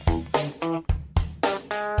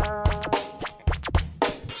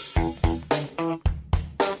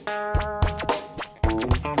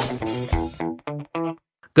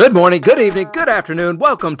Good morning, good evening, good afternoon.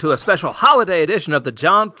 Welcome to a special holiday edition of the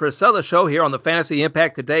John Frisella Show here on the Fantasy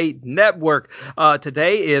Impact Today Network.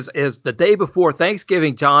 Today is the day before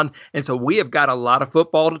Thanksgiving, John, and so we have got a lot of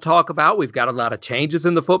football to talk about. We've got a lot of changes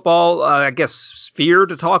in the football, sphere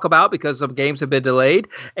to talk about because some games have been delayed,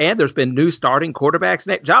 and there's been new starting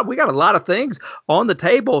quarterbacks. John, we got a lot of things on the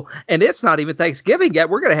table, and it's not even Thanksgiving yet.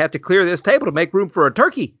 We're going to have to clear this table to make room for a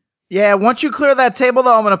turkey. Yeah, once you clear that table,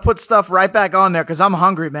 though, I'm going to put stuff right back on there because I'm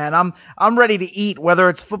hungry, man. I'm ready to eat, whether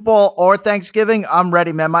it's football or Thanksgiving. I'm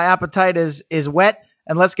ready, man. My appetite is wet,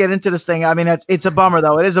 and let's get into this thing. I mean, it's a bummer,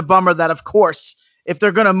 though. It is a bummer that, of course, if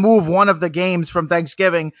they're going to move one of the games from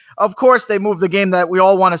Thanksgiving, of course they move the game that we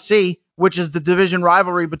all want to see, which is the division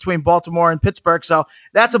rivalry between Baltimore and Pittsburgh. So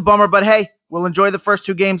that's a bummer, but hey, we'll enjoy the first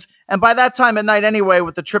two games. And by that time at night anyway,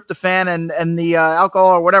 with the tryptophan and the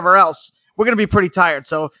alcohol or whatever else, we're going to be pretty tired.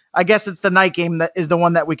 So I guess it's the night game that is the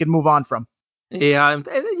one that we can move on from. Yeah,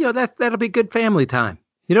 that'll be good family time.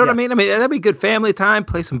 You know what I mean? I mean, that'd be good family time.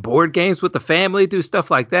 Play some board games with the family, do stuff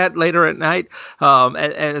like that later at night.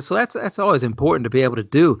 And so that's always important to be able to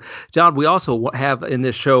do. John, we also have in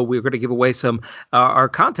this show, we're going to give away some our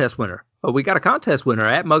contest winner. We got a contest winner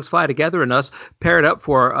at Mugs Fly Together and us paired up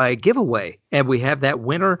for a giveaway. And we have that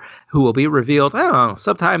winner who will be revealed, I don't know,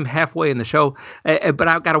 sometime halfway in the show. But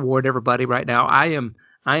I've got to warn everybody right now, I am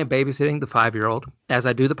babysitting the 5-year-old as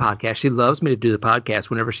I do the podcast. She loves me to do the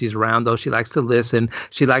podcast whenever she's around, though. She likes to listen.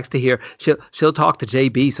 She likes to hear. She'll talk to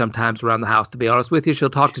JB sometimes around the house, to be honest with you.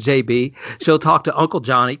 She'll talk to JB. She'll talk to Uncle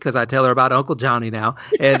Johnny because I tell her about Uncle Johnny now.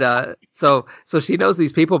 And so she knows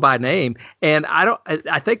these people by name. And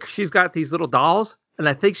I think she's got these little dolls, and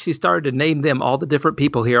I think she started to name them all the different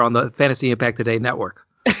people here on the Fantasy Impact Today network.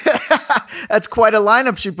 That's quite a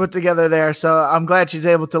lineup she put together there. So I'm glad she's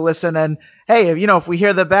able to listen. And hey, if we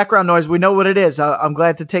hear the background noise, we know what it is. I'm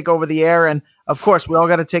glad to take over the air. And of course, we all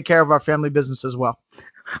got to take care of our family business as well.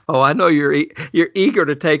 Oh, I know you're eager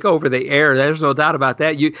to take over the air. There's no doubt about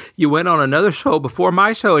that. You went on another show before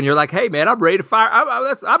my show, and you're like, "Hey, man, I'm ready to fire.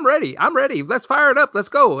 I'm ready. I'm ready. Let's fire it up. Let's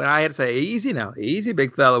go." And I had to say, "Easy now, easy,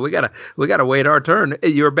 big fella. We gotta wait our turn."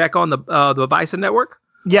 You're back on the Bison Network.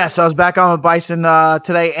 Yes, I was back on with Bison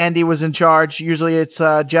today. Andy was in charge. Usually it's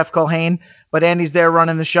Jeff Culhane, but Andy's there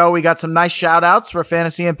running the show. We got some nice shout-outs for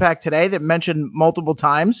Fantasy Impact Today that mentioned multiple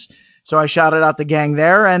times. So I shouted out the gang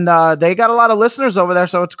there, and they got a lot of listeners over there,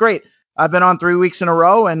 so it's great. I've been on 3 weeks in a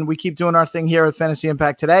row, and we keep doing our thing here with Fantasy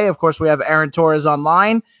Impact Today. Of course, we have Aaron Torres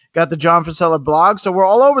online, got the John Frisella blog, so we're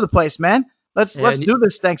all over the place, man. Let's do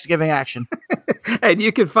this Thanksgiving action. And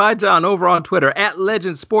you can find John over on Twitter at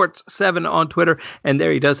LegendSports7 on Twitter. And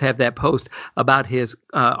there he does have that post about his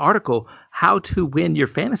article, How to Win Your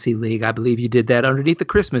Fantasy League. I believe you did that underneath the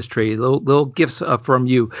Christmas tree. Little gifts from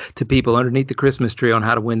you to people underneath the Christmas tree on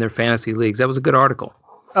how to win their fantasy leagues. That was a good article.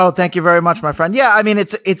 Oh, thank you very much, my friend. Yeah, I mean,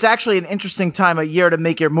 it's actually an interesting time of year to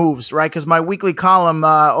make your moves, right? Because my weekly column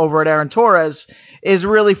over at Aaron Torres is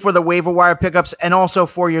really for the waiver wire pickups and also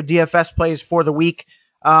for your DFS plays for the week.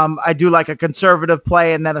 I do like a conservative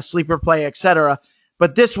play and then a sleeper play, etc.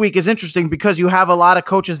 But this week is interesting because you have a lot of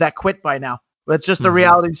coaches that quit by now. It's just a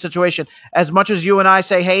reality of the situation. As much as you and I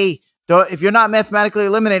say, hey, if you're not mathematically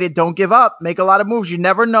eliminated, don't give up. Make a lot of moves. You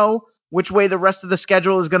never know which way the rest of the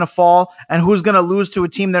schedule is going to fall and who's going to lose to a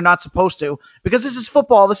team they're not supposed to. Because this is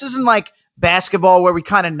football. This isn't like basketball where we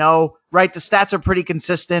kind of know, right? The stats are pretty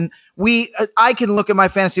consistent. I can look at my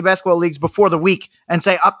fantasy basketball leagues before the week and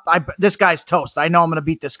say, this guy's toast. I know I'm going to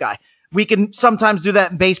beat this guy. We can sometimes do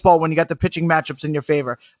that in baseball when you got the pitching matchups in your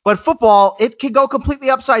favor. But football, it could go completely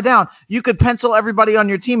upside down. You could pencil everybody on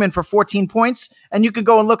your team in for 14 points, and you could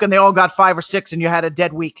go and look, and they all got 5 or 6, and you had a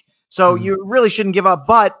dead week. So you really shouldn't give up.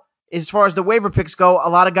 But as far as the waiver picks go, a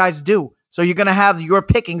lot of guys do. So you're going to have your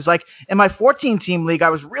pickings. Like in my 14-team league, I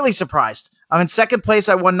was really surprised. I'm in second place.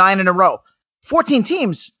 I won 9 in a row. 14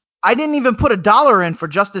 teams. I didn't even put $1 in for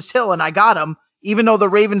Justice Hill, and I got him, even though the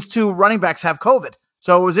Ravens' 2 running backs have COVID.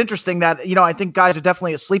 So it was interesting that, I think guys are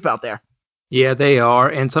definitely asleep out there. Yeah, they are.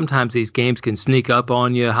 And sometimes these games can sneak up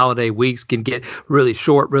on you. Holiday weeks can get really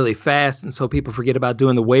short, really fast. And so people forget about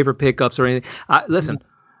doing the waiver pickups or anything. Listen,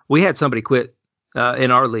 we had somebody quit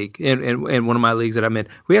in our league, in one of my leagues that I'm in.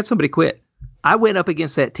 We had somebody quit. I went up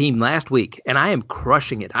against that team last week, and I am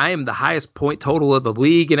crushing it. I am the highest point total of the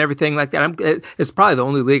league and everything like that. It's probably the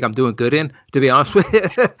only league I'm doing good in, to be honest with you.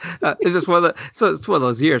 It's just it's one of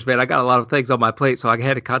those years, man. I got a lot of things on my plate, so I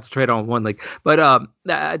had to concentrate on one league. But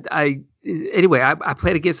anyway, I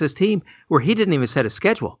played against this team where he didn't even set a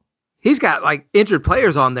schedule. He's got like injured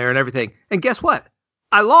players on there and everything. And guess what?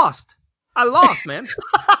 I lost, man.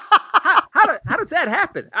 How how does that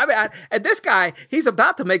happen? I mean, and this guy, he's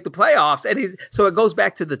about to make the playoffs, and so it goes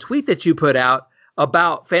back to the tweet that you put out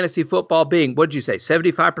about fantasy football being, what did you say,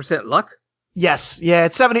 75% luck? Yes, yeah,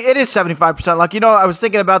 it is 75% luck. I was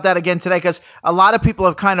thinking about that again today because a lot of people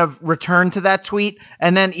have kind of returned to that tweet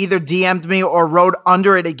and then either DM'd me or wrote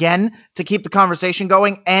under it again to keep the conversation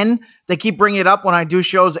going. And they keep bringing it up when I do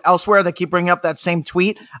shows elsewhere. They keep bringing up that same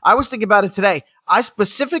tweet. I was thinking about it today. I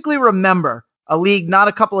specifically remember a league not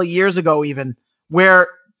a couple of years ago even where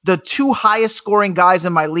the two highest scoring guys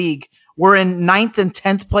in my league were in 9th and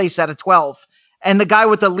 10th place out of 12. And the guy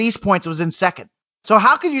with the least points was in second. So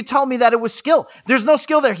how could you tell me that it was skill? There's no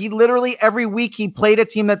skill there. He literally every week he played a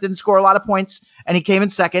team that didn't score a lot of points and he came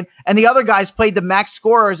in second. And the other guys played the max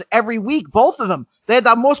scorers every week, both of them. They had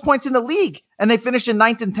the most points in the league and they finished in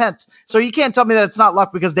 9th and 10th. So you can't tell me that it's not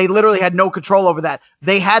luck because they literally had no control over that.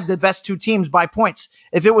 They had the best two teams by points.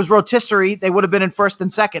 If it was rotisserie, they would have been in first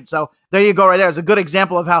and second. So there you go right there. It's a good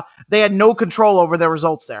example of how they had no control over their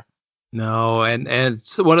results there. No, and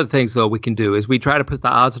so one of the things, though, we can do is we try to put the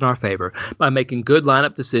odds in our favor by making good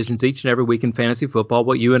lineup decisions each and every week in fantasy football.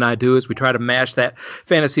 What you and I do is we try to mash that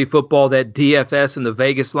fantasy football, that DFS, and the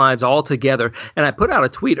Vegas lines all together. And I put out a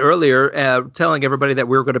tweet earlier telling everybody that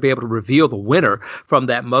we were going to be able to reveal the winner from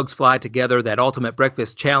that Mugs Fly Together, that Ultimate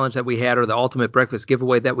Breakfast Challenge that we had, or the Ultimate Breakfast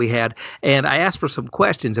Giveaway that we had. And I asked for some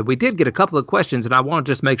questions, and we did get a couple of questions, and I want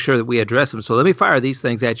to just make sure that we address them. So let me fire these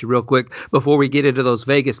things at you real quick before we get into those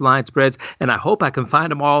Vegas line spreads. And I hope I can find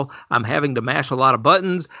them all. I'm having to mash a lot of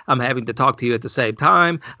buttons. I'm having to talk to you at the same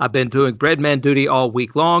time. I've been doing breadman duty all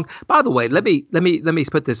week long. By the way, let me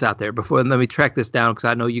put this out there before, and let me track this down because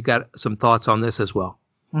I know you got some thoughts on this as well.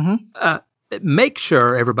 Mm-hmm. Make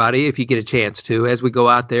sure, everybody, if you get a chance to, as we go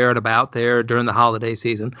out there and about there during the holiday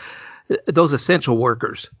season, those essential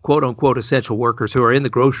workers, quote unquote essential workers who are in the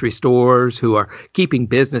grocery stores, who are keeping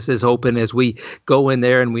businesses open as we go in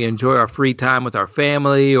there and we enjoy our free time with our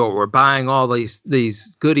family, or we're buying all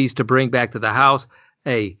these goodies to bring back to the house.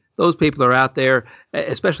 Hey, those people are out there,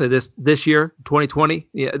 especially this year, 2020.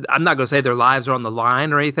 Yeah, I'm not going to say their lives are on the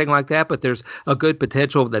line or anything like that, but there's a good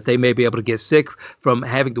potential that they may be able to get sick from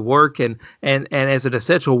having to work. And as an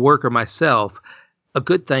essential worker myself, a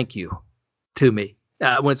good thank you to me.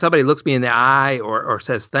 When somebody looks me in the eye or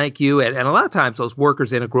says thank you, and a lot of times those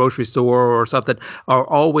workers in a grocery store or something are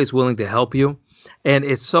always willing to help you. And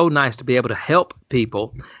it's so nice to be able to help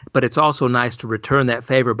people, but it's also nice to return that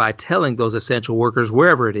favor by telling those essential workers,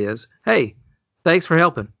 wherever it is, hey, thanks for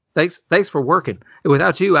helping. Thanks for working.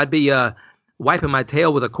 Without you, I'd be wiping my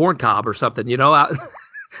tail with a corn cob or something, out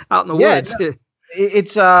in the woods. No.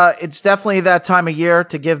 It's definitely that time of year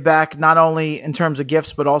to give back, not only in terms of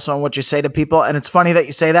gifts, but also in what you say to people. And it's funny that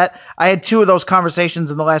you say that. I had two of those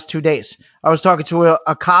conversations in the last 2 days. I was talking to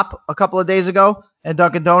a cop a couple of days ago at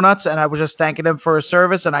Dunkin' Donuts, and I was just thanking him for his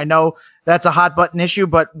service. And I know that's a hot button issue,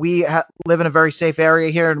 but we live in a very safe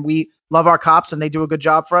area here, and we love our cops, and they do a good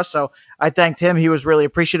job for us. So I thanked him. He was really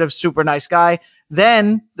appreciative, super nice guy.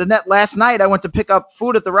 Then last night, I went to pick up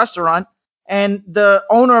food at the restaurant. And the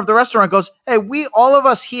owner of the restaurant goes, hey, all of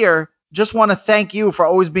us here just want to thank you for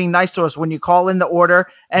always being nice to us when you call in the order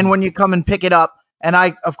and when you come and pick it up. And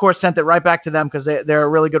I, of course, sent it right back to them because they're a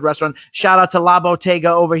really good restaurant. Shout out to La Bottega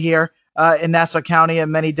over here in Nassau County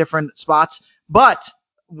and many different spots. But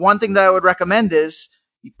one thing that I would recommend is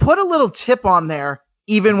you put a little tip on there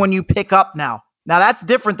even when you pick up now. Now, that's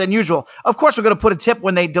different than usual. Of course, we're going to put a tip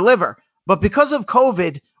when they deliver. But because of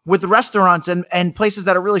COVID, with restaurants and places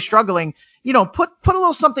that are really struggling, put a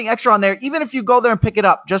little something extra on there, even if you go there and pick it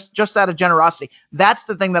up, just out of generosity. That's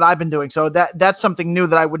the thing that I've been doing. So that's something new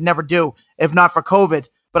that I would never do if not for COVID.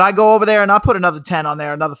 But I go over there and I'll put another 10 on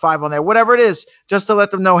there, another 5 on there, whatever it is, just to let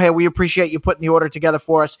them know, hey, we appreciate you putting the order together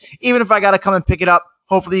for us. Even if I got to come and pick it up,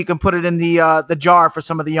 hopefully you can put it in the jar for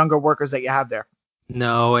some of the younger workers that you have there.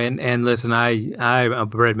 No, and listen, I'm a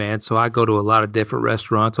bread man, so I go to a lot of different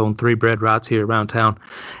restaurants, on 3 bread routes here around town,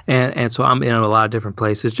 and so I'm in a lot of different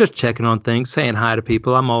places, just checking on things, saying hi to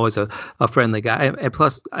people. I'm always a friendly guy, and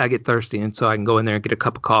plus I get thirsty, and so I can go in there and get a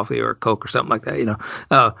cup of coffee or a Coke or something like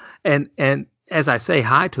that, and as I say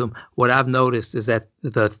hi to them, what I've noticed is that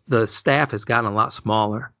the staff has gotten a lot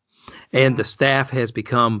smaller, and the staff has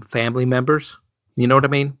become family members. You know what I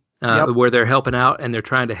mean? Where they're helping out and they're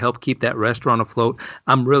trying to help keep that restaurant afloat.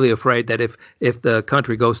 I'm really afraid that if the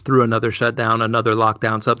country goes through another shutdown, another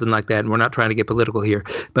lockdown, something like that, and we're not trying to get political here,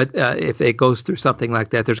 but if it goes through something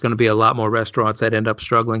like that, there's going to be a lot more restaurants that end up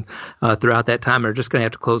struggling throughout that time. They're just going to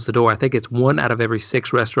have to close the door. I think it's 1 out of every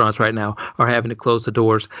 6 restaurants right now are having to close the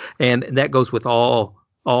doors, and that goes with all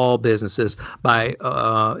all businesses by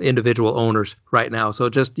individual owners right now. So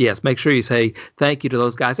just, yes, make sure you say thank you to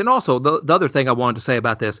those guys. And also the other thing I wanted to say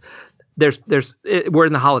about this, we're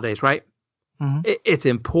in the holidays, right? Mm-hmm. It's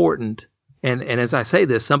important. And as I say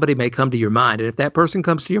this, somebody may come to your mind. And if that person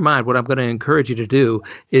comes to your mind, what I'm going to encourage you to do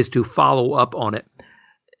is to follow up on it.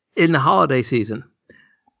 In the holiday season,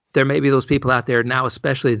 there may be those people out there now,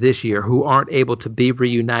 especially this year, who aren't able to be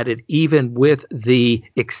reunited even with the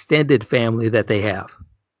extended family that they have.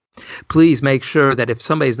 Please make sure that if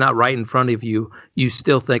somebody's not right in front of you, you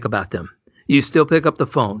still think about them. You still pick up the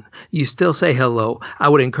phone. You still say hello. I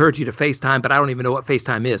would encourage you to FaceTime, but I don't even know what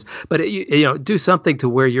FaceTime is. But do something to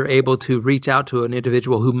where you're able to reach out to an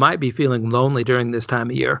individual who might be feeling lonely during this time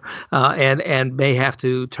of year, and may have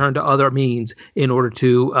to turn to other means in order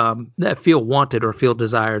to feel wanted or feel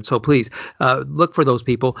desired. So please look for those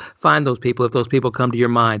people, find those people. If those people come to your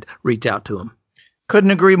mind, reach out to them.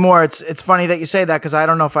 Couldn't agree more. It's funny that you say that because I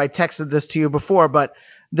don't know if I texted this to you before, but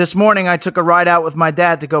this morning I took a ride out with my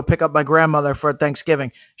dad to go pick up my grandmother for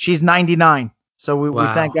Thanksgiving. She's 99, so we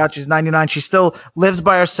thank God she's 99. She still lives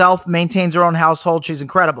by herself, maintains her own household. She's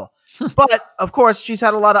incredible. But, of course, she's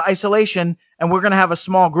had a lot of isolation, and we're going to have a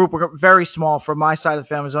small group. We're very small for my side of the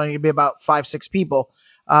family. It's only going to be about 5-6 people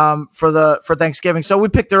for Thanksgiving. So we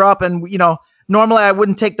picked her up, and, normally I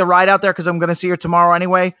wouldn't take the ride out there because I'm going to see her tomorrow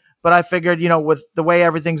anyway. But I figured, with the way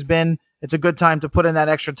everything's been, it's a good time to put in that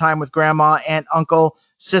extra time with grandma, aunt, uncle,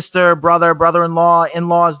 sister, brother, brother-in-law,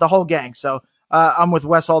 in-laws, the whole gang. So I'm with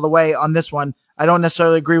Wes all the way on this one. I don't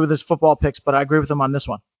necessarily agree with his football picks, but I agree with him on this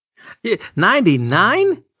one.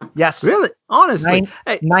 99? Yes. Really? Honestly.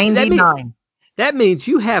 99. That means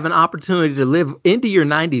you have an opportunity to live into your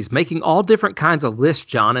 90s, making all different kinds of lists,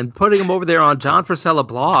 John, and putting them over there on John Frisella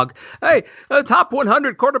blog. Hey, top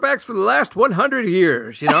 100 quarterbacks for the last 100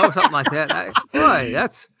 years, something like that. That's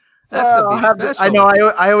gonna be special. I know.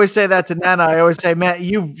 I always say that to Nana. I always say,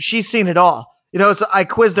 man, she's seen it all. So I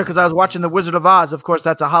quizzed her because I was watching The Wizard of Oz. Of course,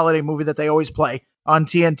 that's a holiday movie that they always play on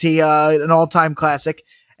TNT, an all-time classic.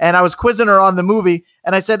 And I was quizzing her on the movie,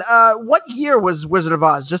 and I said, what year was Wizard of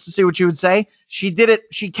Oz? Just to see what she would say. She did it.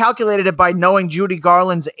 She calculated it by knowing Judy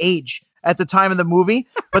Garland's age at the time of the movie.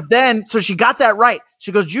 But then, so she got that right.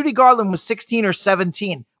 She goes, Judy Garland was 16 or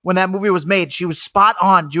 17 when that movie was made. She was spot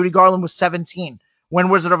on. Judy Garland was 17 when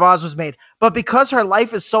Wizard of Oz was made. But because her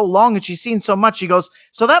life is so long and she's seen so much, she goes,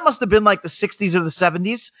 so that must have been like the 60s or the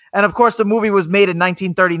 70s. And, of course, the movie was made in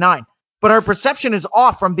 1939. But her perception is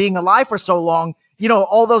off from being alive for so long.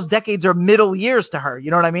 All those decades are middle years to her.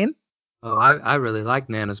 You know what I mean? Oh, I really like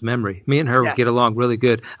Nana's memory. Me and her would get along really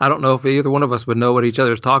good. I don't know if either one of us would know what each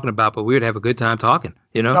other is talking about, but we would have a good time talking,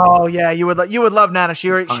 Oh, yeah, you would love Nana.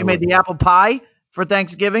 She made the apple pie for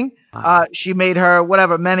Thanksgiving. She made her,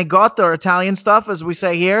 manigot or Italian stuff, as we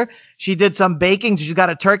say here. She did some baking. She's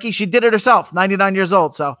got a turkey. She did it herself, 99 years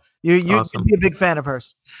old. So you'd be a big fan of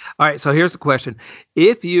hers. All right, so here's the question.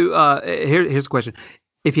 Here's the question.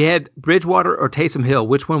 If you had Bridgewater or Taysom Hill,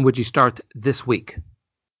 which one would you start this week?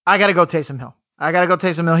 I got to go Taysom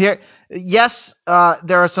Hill here. Yes,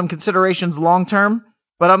 there are some considerations long-term,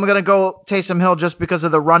 but I'm going to go Taysom Hill just because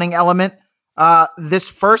of the running element. This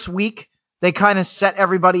first week, they kind of set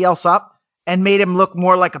everybody else up and made him look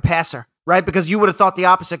more like a passer, right? Because you would have thought the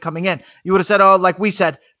opposite coming in. You would have said, like we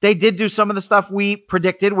said, they did do some of the stuff we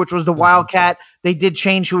predicted, which was the Wildcat. They did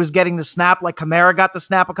change who was getting the snap, like Kamara got the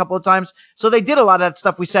snap a couple of times. So they did a lot of that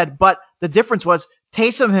stuff we said, but the difference was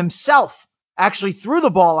Taysom himself actually threw the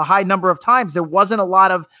ball a high number of times. There wasn't a lot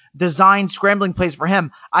of design scrambling plays for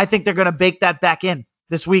him. I think they're going to bake that back in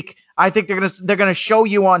this week. I think they're going to show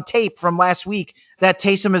you on tape from last week that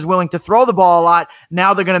Taysom is willing to throw the ball a lot.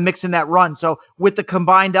 Now they're going to mix in that run. So with the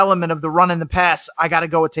combined element of the run and the pass, I got to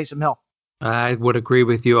go with Taysom Hill. I would agree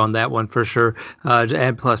with you on that one for sure.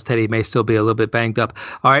 And plus, Teddy may still be a little bit banged up.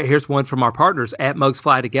 All right, here's one from our partners at Mugs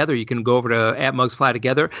Fly Together. You can go over to at Mugs Fly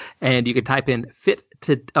Together, and you can type in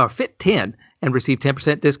Fit10 and receive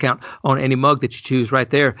 10% discount on any mug that you choose right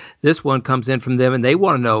there. This one comes in from them, and they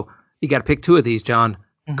want to know, you got to pick two of these, John.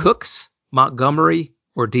 Cooks, Montgomery,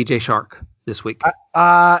 or DJ Shark this week?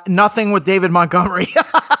 Nothing with David Montgomery.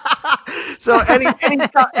 So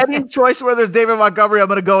any choice where there's David Montgomery, I'm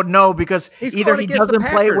going to go no, because either he doesn't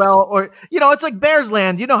play well or, it's like Bears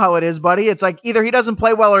land. You know how it is, buddy. It's like either he doesn't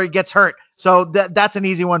play well or he gets hurt. So that's an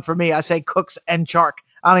easy one for me. I say Cooks and Shark.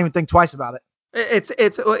 I don't even think twice about it.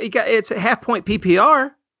 It's a half point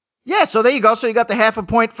PPR. Yeah, so there you go. So you got the half a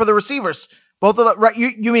point for the receivers. Both of the right.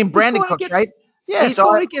 You mean Brandon Cooks, right? Yeah. He's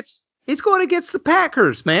going against the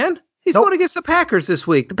Packers, man. He's going against the Packers this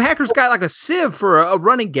week. The Packers got like a sieve for a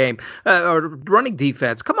running game or running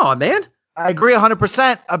defense. Come on, man. I agree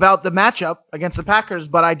 100% about the matchup against the Packers,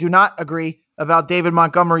 but I do not agree about David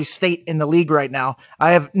Montgomery's state in the league right now.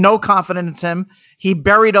 I have no confidence in him. He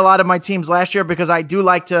buried a lot of my teams last year because I do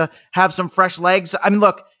like to have some fresh legs. I mean,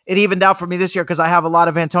 look, it evened out for me this year because I have a lot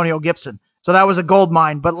of Antonio Gibson. So that was a gold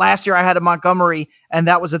mine. But last year I had a Montgomery, and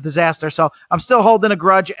that was a disaster. So I'm still holding a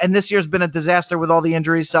grudge, and this year's been a disaster with all the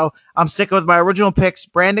injuries. So I'm sticking with my original picks,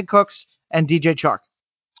 Brandon Cooks and DJ Chark.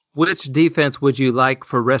 Which defense would you like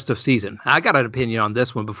for rest of season? I got an opinion on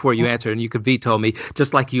this one before you answer, and you could veto me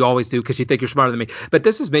just like you always do because you think you're smarter than me. But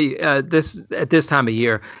this is me. This at this time of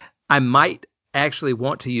year, I might actually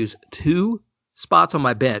want to use 2 spots on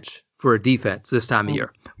my bench for a defense this time of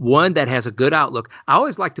year. One that has a good outlook. I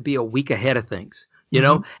always like to be a week ahead of things.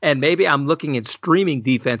 And maybe I'm looking at streaming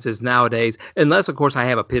defenses nowadays, unless, of course, I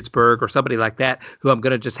have a Pittsburgh or somebody like that who I'm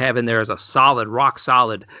going to just have in there as a solid, rock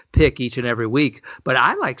solid pick each and every week. But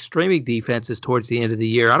I like streaming defenses towards the end of the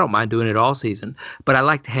year. I don't mind doing it all season, but I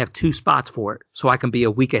like to have 2 spots for it so I can be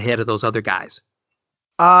a week ahead of those other guys.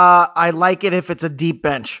 I like it if it's a deep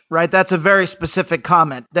bench, right? That's a very specific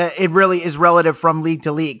comment. That it really is relative from league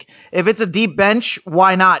to league. If it's a deep bench,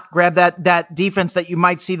 why not grab that defense that you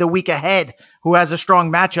might see the week ahead who has a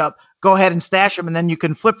strong matchup? Go ahead and stash them, and then you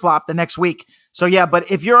can flip flop the next week. So yeah,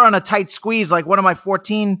 but if you're on a tight squeeze, like one of my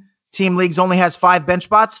 14 team leagues only has 5 bench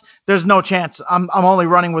spots, there's no chance. I'm only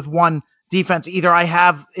running with one defense. Either I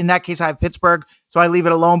have, in that case, I have Pittsburgh, so I leave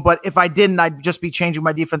it alone. But if I didn't, I'd just be changing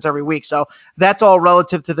my defense every week. So that's all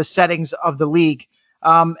relative to the settings of the league.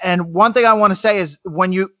 And one thing I want to say is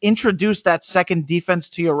when you introduce that second defense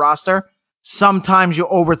to your roster, sometimes you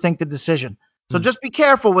overthink the decision. So just be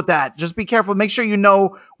careful with that. Just be careful. Make sure you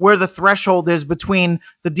know where the threshold is between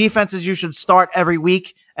the defenses you should start every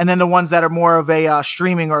week and then the ones that are more of a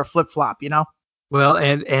streaming or a flip-flop, Well,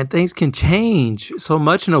 and things can change so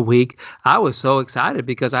much in a week. I was so excited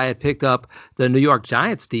because I had picked up the New York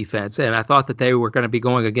Giants defense, and I thought that they were going to be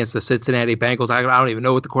going against the Cincinnati Bengals. I don't even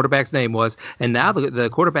know what the quarterback's name was, and now the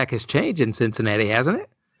quarterback has changed in Cincinnati, hasn't it?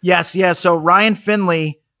 Yes. So Ryan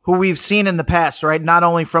Finley, who we've seen in the past, right? Not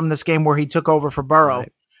only from this game where he took over for Burrow,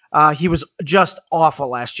 right. He was just awful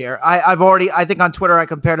last year. I think on Twitter I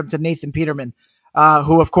compared him to Nathan Peterman,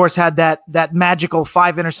 who of course had that magical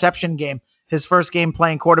 5 interception game. His first game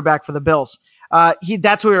playing quarterback for the Bills.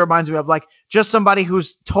 That's who he reminds me of, like just somebody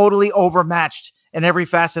who's totally overmatched in every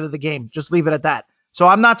facet of the game. Just leave it at that. So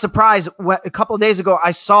I'm not surprised. A couple of days ago,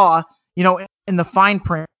 I saw, in the fine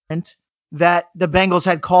print that the Bengals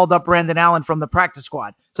had called up Brandon Allen from the practice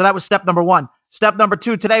squad. So that was step number 1. Step number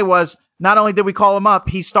 2 today was not only did we call him up,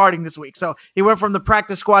 he's starting this week. So he went from the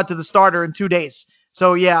practice squad to the starter in 2 days.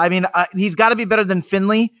 So yeah, I mean, he's got to be better than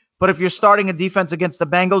Finley. But if you're starting a defense against the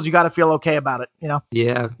Bengals, you got to feel okay about it,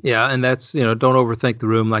 Yeah, and that's, don't overthink the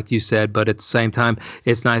room like you said, but at the same time,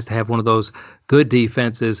 it's nice to have one of those good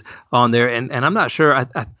defenses on there. And I'm not sure,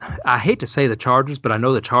 I hate to say the Chargers, but I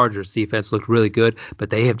know the Chargers defense looked really good,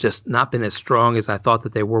 but they have just not been as strong as I thought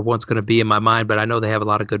that they were once going to be in my mind. But I know they have a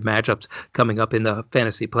lot of good matchups coming up in the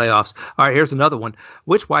fantasy playoffs. All right, here's another one.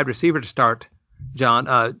 Which wide receiver to start,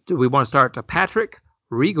 John? Do we want to start Patrick,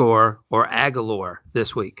 Rigor, or Aguilar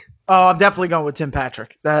this week? Oh, I'm definitely going with Tim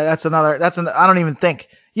Patrick. I don't even think.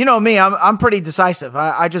 You know me, I'm pretty decisive.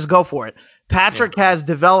 I just go for it. Patrick has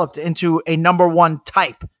developed into a number 1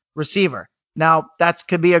 type receiver. Now, that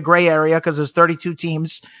could be a gray area because there's 32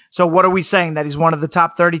 teams. So what are we saying? That he's one of the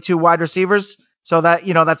top 32 wide receivers? So that,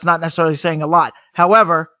 that's not necessarily saying a lot.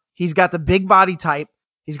 However, he's got the big body type.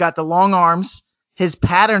 He's got the long arms. His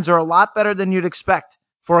patterns are a lot better than you'd expect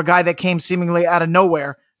for a guy that came seemingly out of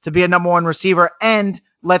nowhere to be a number 1 receiver. And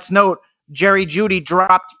let's note, Jerry Jeudy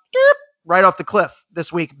dropped right off the cliff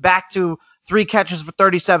this week, back to 3 catches for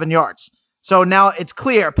 37 yards. So now it's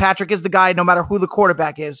clear Patrick is the guy no matter who the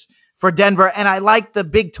quarterback is for Denver. And I like the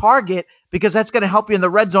big target because that's going to help you in the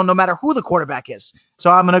red zone no matter who the quarterback is.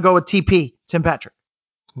 So I'm going to go with TP, Tim Patrick.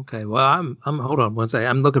 Okay, well, I'm hold on one second.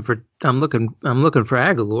 I'm looking for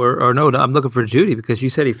Aguilar, or no, I'm looking for Jeudy because you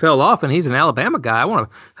said he fell off and he's an Alabama guy. I want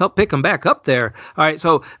to help pick him back up there. All right,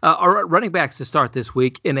 so our running backs to start this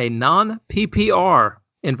week in a non-PPR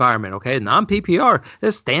environment. Okay, non-PPR,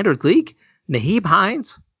 this standard league. Nyheim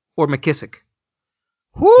Hines or McKissick?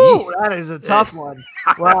 Whoo, that is a tough one.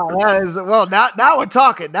 Wow, now we're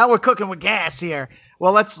talking. Now we're cooking with gas here.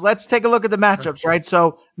 Well, let's take a look at the matchups, right?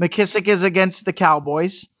 So McKissick is against the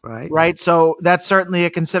Cowboys, right? So that's certainly a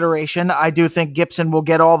consideration. I do think Gibson will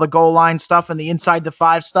get all the goal line stuff and the inside the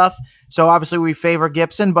 5 stuff. So obviously we favor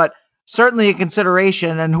Gibson, but certainly a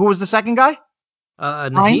consideration. And who was the second guy?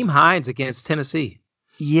 Nyheim Hines against Tennessee.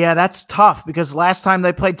 Yeah, that's tough because last time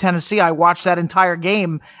they played Tennessee, I watched that entire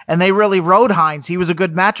game and they really rode Hines. He was a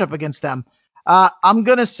good matchup against them. I'm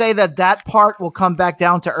going to say that part will come back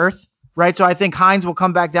down to earth, right? So I think Hines will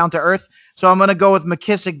come back down to earth. So I'm going to go with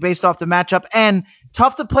McKissick based off the matchup. And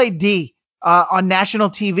tough to play D on national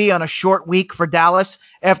TV on a short week for Dallas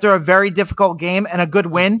after a very difficult game and a good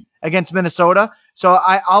win against Minnesota. So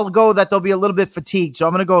I'll go that they'll be a little bit fatigued. So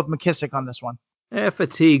I'm going to go with McKissick on this one.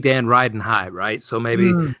 Fatigued and riding high, right? So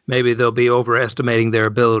maybe Hmm. maybe they'll be overestimating their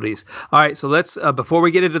abilities. All right, so let's before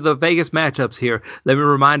we get into the Vegas matchups here, let me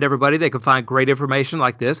remind everybody they can find great information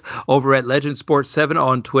like this over at Legend Sports 7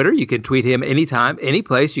 on Twitter. You can tweet him anytime, any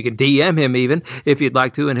place. You can DM him even if you'd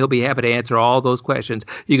like to, and he'll be happy to answer all those questions.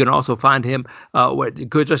 You can also find him. You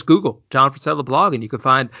could just Google John Frisella blog, and you can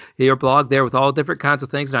find your blog there with all different kinds of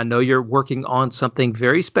things. And I know you're working on something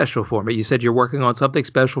very special for me. You said you're working on something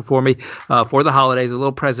special for me for the holidays, a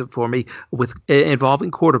little present for me with involving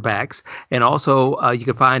quarterbacks, and also you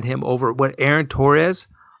can find him over at Aaron Torres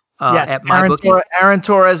Yes, at MyBookie. Aaron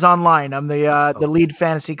Torres online. I'm the Oh, lead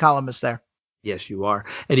fantasy columnist there. yes, you are.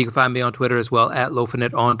 And you can find me on Twitter as well, at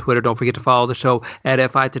Lofinet on Twitter. Don't forget to follow the show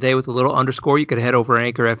at FI Today with a little underscore. You can head over to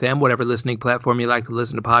Anchor FM, whatever listening platform you like to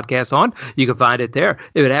listen to podcasts on. You can find it there.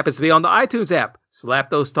 If it happens to be on the iTunes app,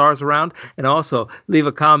 slap those stars around and also leave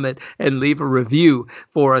a comment and leave a review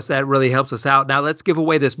for us. That really helps us out. Now let's give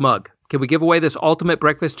away this mug. Can we give away this ultimate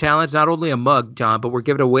breakfast challenge? Not only a mug, John, but we're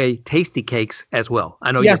giving away tasty cakes as well.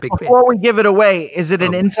 I know you're Yes, a big fan. before we give it away, is it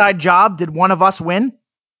an Oh, inside job? Did one of us win?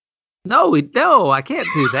 no, I can't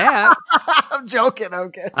do that. I'm joking.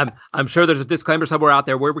 Okay. I'm sure there's a disclaimer somewhere out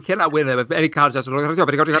there where we cannot win if any contest.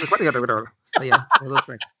 Yeah,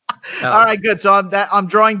 All um, right, good. So I'm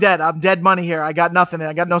drawing dead. I'm dead money here. I got nothing.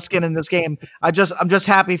 I got no skin in this game. I'm just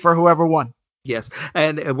happy for whoever won. yes,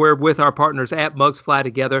 and we're with our partners at Mugs Fly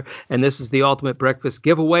Together, and this is the ultimate breakfast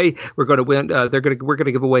giveaway. We're going to win. We're going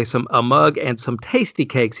to give away a mug and some tasty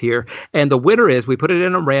cakes here, and the winner is we put it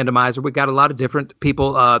in a randomizer. We got a lot of different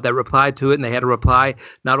people that replied to it, and they had to reply.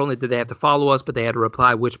 Not only did they have to follow us, but they had to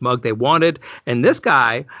reply which mug they wanted. And this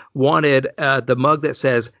guy wanted the mug that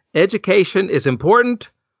says "Education is important,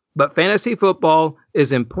 but fantasy football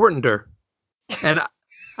is importanter." And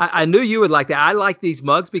I knew you would like that. I like these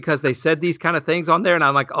mugs because they said these kind of things on there, and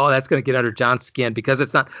I'm like, oh, that's going to get under John's skin because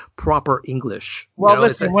it's not proper English. Well,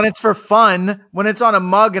 listen, when it's for fun, when it's on a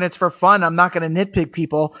mug and it's for fun, I'm not going to nitpick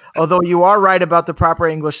people, although you are right about the proper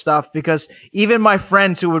English stuff, because even my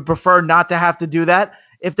friends who would prefer not to have to do that,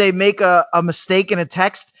 if they make a mistake in a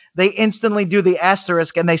text, they instantly do the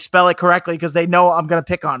asterisk and they spell it correctly because they know I'm going to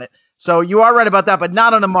pick on it. So you are right about that, but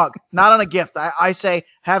not on a mug, not on a gift. I say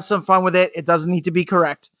have some fun with it. It doesn't need to be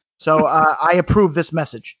correct. So I approve this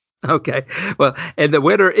message. Okay. Well, and the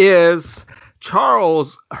winner is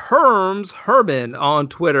Charles Herman on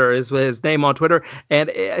Twitter is his name on Twitter, and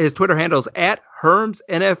his Twitter handle is at Herms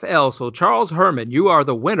NFL. So Charles Herman, you are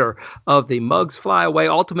the winner of the Mugs Fly Away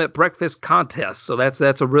Ultimate Breakfast Contest. So that's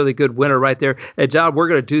a really good winner right there. And John, we're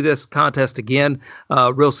going to do this contest again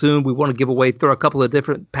real soon. We want to give away through a couple of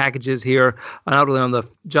different packages here, not only on the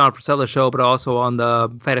John Frisella show, but also on the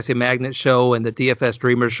Fantasy Magnet show and the DFS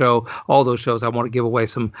Dreamer show. All those shows, I want to give away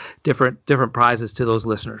some different prizes to those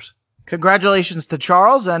listeners. Congratulations to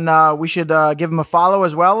Charles, and we should give him a follow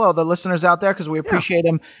as well, all the listeners out there, because we appreciate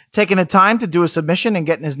him taking the time to do a submission and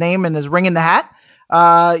getting his name and his ring in the hat,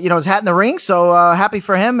 his hat in the ring. So happy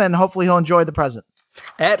for him, and hopefully he'll enjoy the present.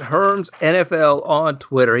 At Herms NFL on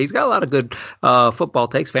Twitter. He's got a lot of good football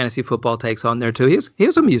takes, fantasy football takes on there too. He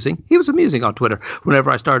was amusing. He was amusing on Twitter whenever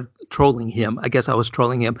I started trolling him. I guess I was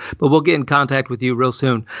trolling him. But we'll get in contact with you real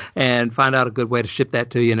soon and find out a good way to ship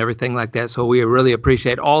that to you and everything like that. So we really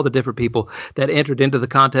appreciate all the different people that entered into the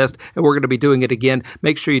contest, and we're going to be doing it again.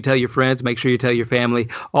 Make sure you tell your friends, make sure you tell your family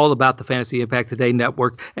all about the Fantasy Impact Today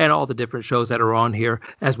Network and all the different shows that are on here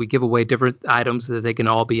as we give away different items that they can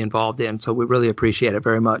all be involved in. So we really appreciate it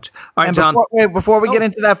very much. All right, And John. before we get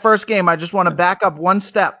into that first game, I just want to back up one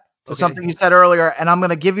step to something you said earlier, and I'm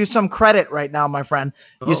going to give you some credit right now, my friend.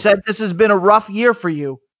 You said this has been a rough year for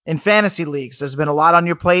you in fantasy leagues. There's been a lot on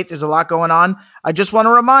your plate. There's a lot going on. I just want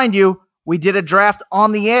to remind you, we did a draft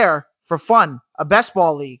on the air for fun, a best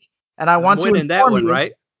ball league, and I want to winning that one, you,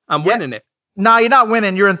 right? I'm winning it. No, you're not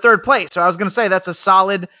winning. You're in third place. So I was going to say that's a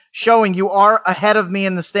solid showing. You are ahead of me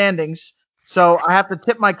in the standings. So I have to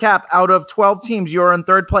tip my cap. Out of 12 teams, you're in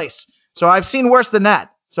third place. So I've seen worse than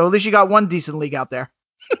that. So at least you got one decent league out there.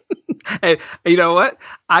 Hey, you know what?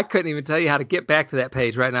 I couldn't even tell you how to get back to that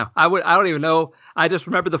page right now. I don't even know. I just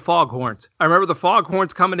remember the foghorns. I remember the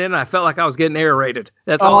foghorns coming in, and I felt like I was getting aerated.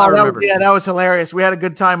 That's all I Oh, remember. that was hilarious. We had a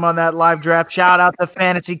good time on that live draft. Shout out to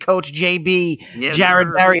fantasy coach JB, Yes, Jared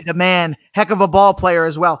sir. Berry, the man, heck of a ball player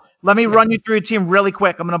as well. Let me run you through your team really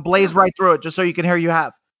quick. I'm going to blaze right through it just so you can hear you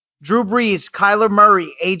have. Drew Brees, Kyler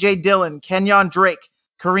Murray, A.J. Dillon, Kenyon Drake,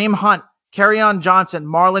 Kareem Hunt, Kerryon Johnson,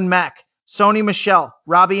 Marlon Mack, Sony Michel,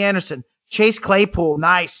 Robbie Anderson, Chase Claypool,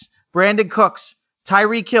 nice. Brandon Cooks,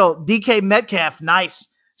 Tyreek Hill, DK Metcalf, nice.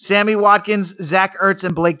 Sammy Watkins, Zach Ertz,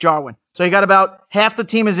 and Blake Jarwin. So you got about half the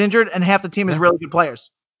team is injured and half the team is really good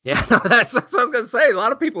players. Yeah, that's what I was going to say. A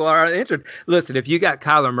lot of people are injured. Listen, if you got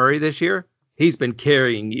Kyler Murray this year, he's been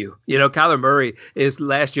carrying you. You know, Kyler Murray is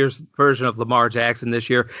last year's version of Lamar Jackson this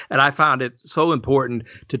year, and I found it so important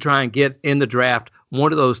to try and get in the draft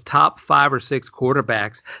one of those top 5 or 6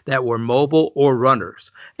 quarterbacks that were mobile or runners.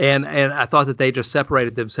 And I thought that they just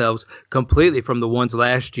separated themselves completely from the ones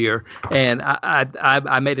last year. And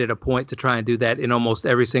I made it a point to try and do that in almost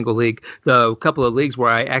every single league. The couple of leagues where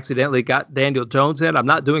I accidentally got Daniel Jones in, I'm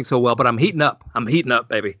not doing so well, but I'm heating up. I'm heating up,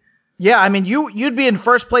 baby. Yeah, I mean, you'd be in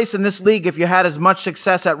first place in this league if you had as much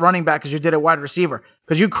success at running back as you did at wide receiver,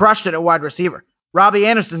 because you crushed it at wide receiver. Robbie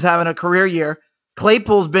Anderson's having a career year.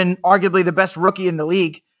 Claypool's been arguably the best rookie in the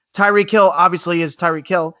league. Tyreek Hill obviously is Tyreek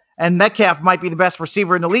Hill, and Metcalf might be the best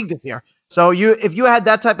receiver in the league this year. So if you had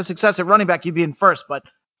that type of success at running back, you'd be in first. But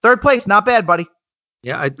third place, not bad, buddy.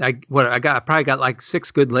 Yeah, I probably got like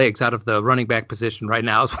 6 good legs out of the running back position right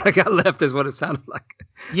now. Is what I got left. Is what it sounded like.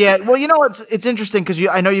 Yeah, well, you know it's interesting because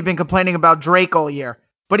I know you've been complaining about Drake all year,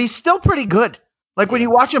 but he's still pretty good. Like when you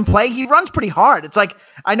watch him play, he runs pretty hard. It's like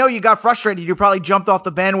I know you got frustrated. You probably jumped off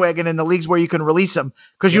the bandwagon in the leagues where you can release him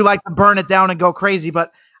because you like to burn it down and go crazy.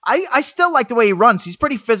 But I still like the way he runs. He's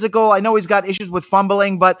pretty physical. I know he's got issues with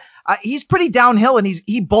fumbling, but he's pretty downhill and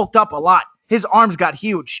he bulked up a lot. His arms got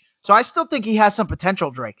huge, so I still think he has some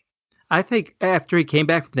potential, Drake. I think after he came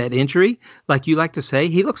back from that injury, like you like to say,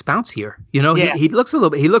 he looks bouncier. You know, Yeah. he looks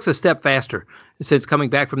he looks a step faster since coming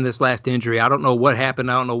back from this last injury. I don't know what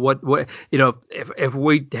happened. I don't know what you know, if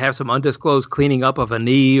we have some undisclosed cleaning up of a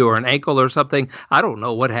knee or an ankle or something, I don't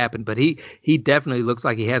know what happened, but he definitely looks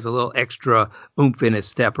like he has a little extra oomph in his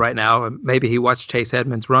step right now. Maybe he watched Chase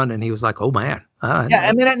Edmonds run and he was like, oh man. Yeah,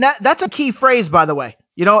 I mean, that's a key phrase, by the way.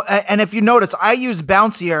 You know, and if you notice, I use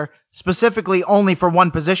bouncier specifically only for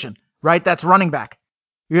one position, right? That's running back.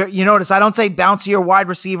 You notice I don't say bouncier wide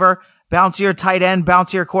receiver, bouncier tight end,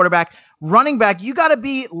 bouncier quarterback. Running back, you got to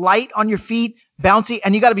be light on your feet, bouncy,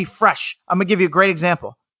 and you got to be fresh. I'm going to give you a great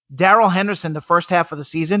example. Darrell Henderson, the first half of the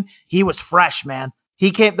season, he was fresh, man.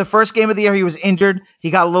 He came the first game of the year, he was injured.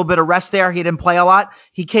 He got a little bit of rest there. He didn't play a lot.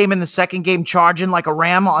 He came in the second game charging like a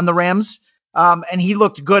ram on the Rams, and he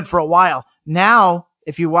looked good for a while. Now,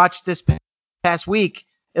 if you watch this past week,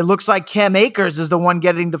 it looks like Cam Akers is the one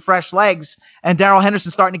getting the fresh legs, and Darrell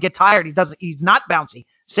Henderson's starting to get tired. He's not bouncy.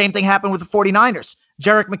 Same thing happened with the 49ers.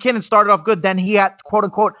 Jerick McKinnon started off good, then he had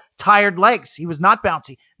quote-unquote tired legs. He was not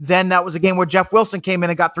bouncy. Then that was a game where Jeff Wilson came in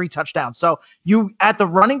and got 3 touchdowns. So you, at the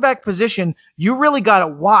running back position, you really got to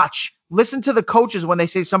watch. Listen to the coaches when they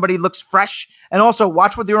say somebody looks fresh, and also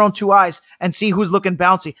watch with your own 2 eyes and see who's looking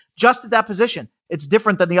bouncy. Just at that position, it's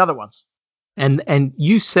different than the other ones. And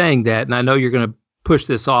you saying that, and I know you're going to push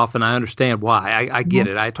this off, and I understand why. I get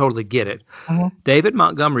it. I totally get it. David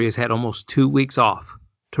Montgomery has had almost 2 weeks off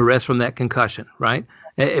to rest from that concussion, right?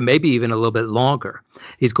 And maybe even a little bit longer.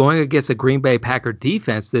 He's going against a Green Bay Packer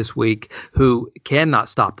defense this week who cannot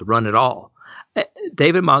stop the run at all.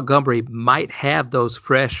 David Montgomery might have those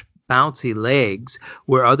fresh, bouncy legs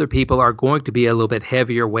where other people are going to be a little bit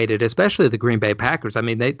heavier weighted, especially the Green Bay Packers. I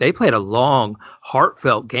mean, they played a long,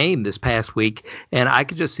 heartfelt game this past week, and I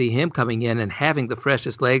could just see him coming in and having the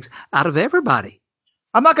freshest legs out of everybody.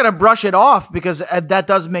 I'm not going to brush it off because that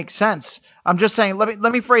does make sense. I'm just saying, let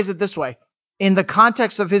me phrase it this way. In the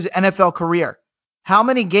context of his NFL career, how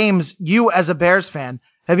many games you as a Bears fan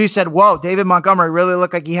have you said, whoa, David Montgomery really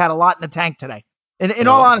looked like he had a lot in the tank today? In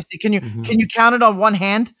all honesty, can you count it on one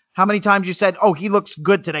hand? How many times you said, oh, he looks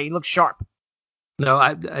good today. He looks sharp.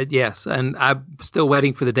 No, yes, and I'm still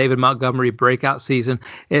waiting for the David Montgomery breakout season.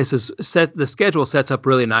 The schedule sets up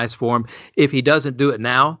really nice for him. If he doesn't do it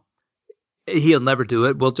now, he'll never do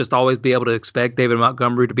it. We'll just always be able to expect David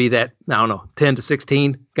Montgomery to be that, I don't know, 10 to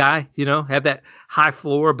 16 guy, have that high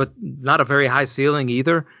floor, but not a very high ceiling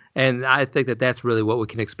either. And I think that that's really what we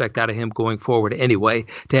can expect out of him going forward anyway.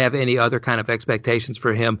 To have any other kind of expectations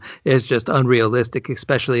for him is just unrealistic,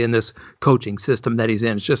 especially in this coaching system that he's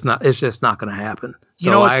in. It's just not going to happen. So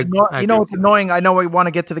you know what's annoying? I know we want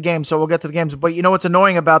to get to the game, so we'll get to the games. But you know what's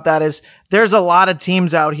annoying about that is there's a lot of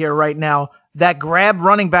teams out here right now that grab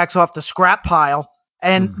running backs off the scrap pile,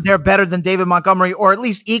 and they're better than David Montgomery, or at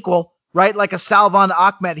least equal, right? Like a Salvon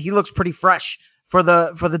Ahmed, he looks pretty fresh for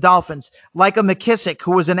the Dolphins. Like a McKissick,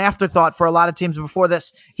 who was an afterthought for a lot of teams before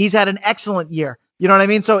this. He's had an excellent year. You know what I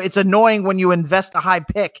mean? So it's annoying when you invest a high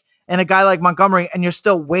pick in a guy like Montgomery and you're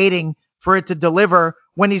still waiting for it to deliver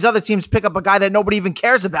when these other teams pick up a guy that nobody even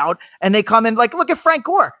cares about and they come in like, look at Frank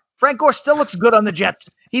Gore. Frank Gore still looks good on the Jets.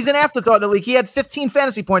 He's an afterthought in the league. He had 15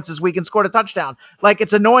 fantasy points this week and scored a touchdown. Like,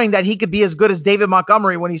 it's annoying that he could be as good as David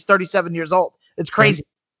Montgomery when he's 37 years old. It's crazy.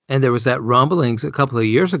 And there was that rumblings a couple of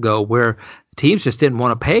years ago where teams just didn't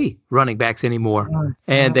want to pay running backs anymore.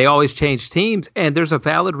 And they always changed teams. And there's a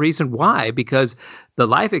valid reason why, because the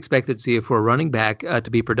life expectancy for a running back to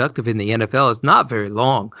be productive in the NFL is not very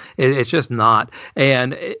long. It's just not.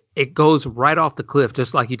 And it goes right off the cliff,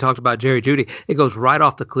 just like you talked about Jerry Jeudy. It goes right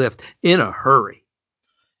off the cliff in a hurry.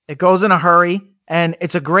 It goes in a hurry. And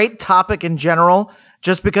it's a great topic in general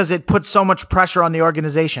just because it puts so much pressure on the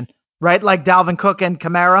organization. Right? Like Dalvin Cook and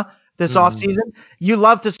Kamara this offseason. You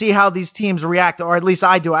love to see how these teams react, or at least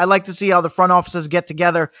I do. I like to see how the front offices get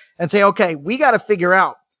together and say, okay, we got to figure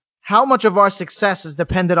out how much of our success is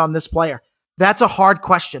dependent on this player. That's a hard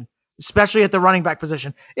question, especially at the running back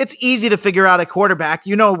position. It's easy to figure out a quarterback.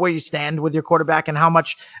 You know where you stand with your quarterback and how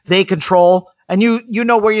much they control. And you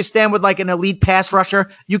know where you stand with like an elite pass rusher.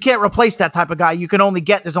 You can't replace that type of guy.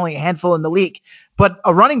 There's only a handful in the league. But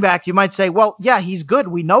a running back, you might say, well, yeah, he's good.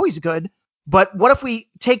 We know he's good. But what if we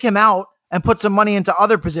take him out and put some money into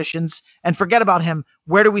other positions and forget about him?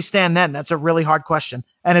 Where do we stand then? That's a really hard question.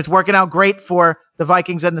 And it's working out great for the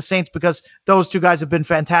Vikings and the Saints because those two guys have been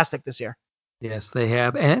fantastic this year. Yes, they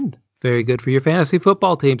have. And very good for your fantasy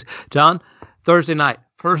football teams. John, Thursday night,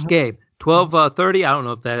 first game. 12:30. I don't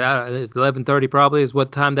know if that is 11:30 probably is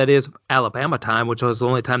what time that is, Alabama time, which was the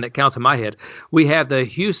only time that counts in my head. We have the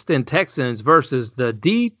Houston Texans versus the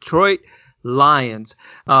Detroit Lions.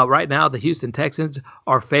 Right now, the Houston Texans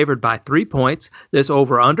are favored by 3 points. This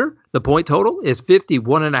over-under, the point total is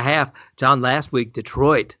 51.5. John, last week,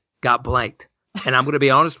 Detroit got blanked. And I'm going to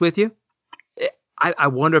be honest with you, I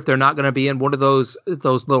wonder if they're not going to be in one of those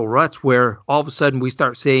little ruts where all of a sudden we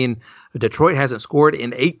start seeing Detroit hasn't scored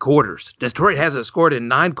in 8 quarters. Detroit hasn't scored in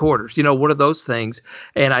 9 quarters. You know, one of those things.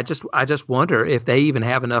 And I just wonder if they even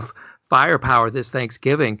have enough firepower this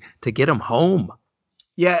Thanksgiving to get them home.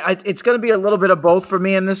 Yeah, it's going to be a little bit of both for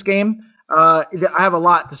me in this game. I have a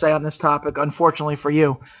lot to say on this topic, unfortunately for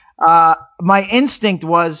you. My instinct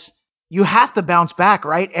was you have to bounce back,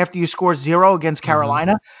 right? After you score 0 against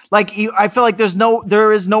Carolina. Like I feel like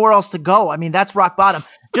there is nowhere else to go. I mean, that's rock bottom.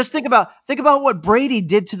 Just think about what Brady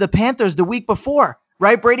did to the Panthers the week before,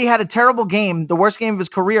 right? Brady had a terrible game, the worst game of his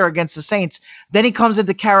career against the Saints. Then he comes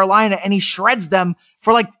into Carolina and he shreds them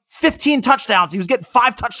for like 15 touchdowns. He was getting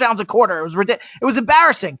 5 touchdowns a quarter. It was ridiculous. It was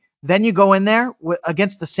embarrassing. Then you go in there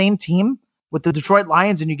against the same team with the Detroit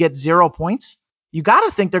Lions and you get 0 points. You got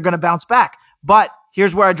to think they're going to bounce back. But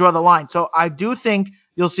here's where I draw the line. So I do think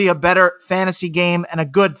you'll see a better fantasy game and a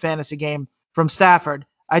good fantasy game from Stafford.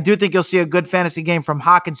 I do think you'll see a good fantasy game from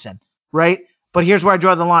Hockenson, right? But here's where I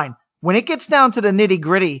draw the line. When it gets down to the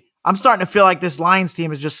nitty-gritty, I'm starting to feel like this Lions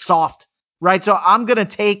team is just soft, right? So I'm going to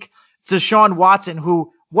take Deshaun Watson,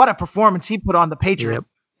 who, what a performance he put on the Patriots.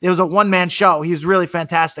 Yep. It was a one-man show. He was really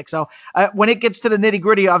fantastic. So when it gets to the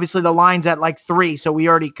nitty-gritty, obviously the line's at like 3, so we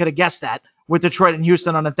already could have guessed that with Detroit and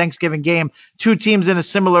Houston on a Thanksgiving game. 2 teams in a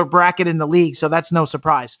similar bracket in the league, so that's no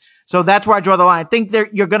surprise. So that's where I draw the line. I think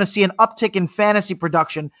you're going to see an uptick in fantasy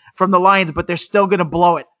production from the Lions, but they're still going to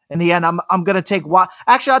blow it. In the end, I'm going to take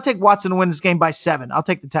Actually, I'll take Watson to win this game by 7. I'll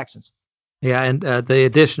take the Texans. Yeah, and the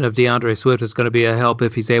addition of DeAndre Swift is going to be a help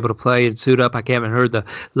if he's able to play and suit up. I haven't heard the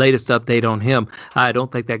latest update on him. I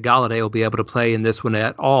don't think that Golladay will be able to play in this one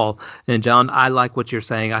at all. And, John, I like what you're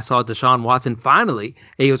saying. I saw Deshaun Watson finally.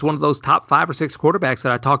 He was one of those top 5 or 6 quarterbacks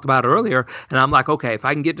that I talked about earlier. And I'm like, okay, if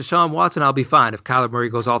I can get Deshaun Watson, I'll be fine. If Kyler Murray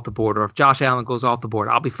goes off the board or if Josh Allen goes off the board,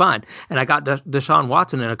 I'll be fine. And I got Deshaun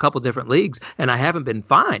Watson in a couple different leagues, and I haven't been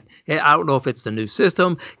fine. I don't know if it's the new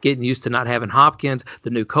system, getting used to not having Hopkins, the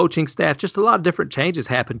new coaching staff, just a lot of different changes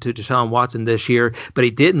happened to Deshaun Watson this year, but he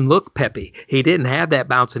didn't look peppy. He didn't have that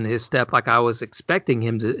bounce in his step like I was expecting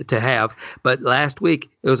him to have. But last week,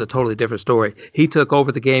 it was a totally different story. He took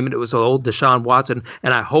over the game, and it was old Deshaun Watson,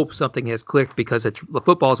 and I hope something has clicked because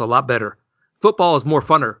football is a lot better. Football is more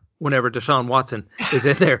funner whenever Deshaun Watson is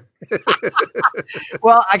in there.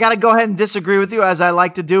 Well, I got to go ahead and disagree with you, as I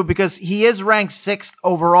like to do, because he is ranked 6th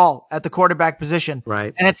overall at the quarterback position.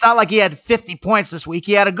 Right. And it's not like he had 50 points this week.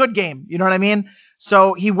 He had a good game. You know what I mean?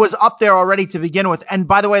 So he was up there already to begin with. And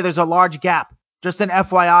by the way, there's a large gap. Just an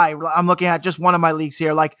FYI, I'm looking at just one of my leagues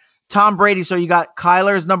here. Like Tom Brady, so you got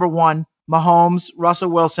Kyler's number 1, Mahomes,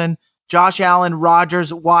 Russell Wilson, Josh Allen,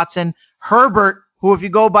 Rodgers, Watson, Herbert, who if you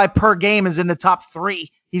go by per game is in the top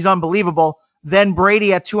 3. He's unbelievable. Then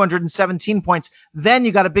Brady at 217 points. Then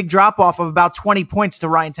you got a big drop off of about 20 points to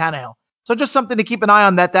Ryan Tannehill. So just something to keep an eye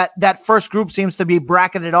on, that first group seems to be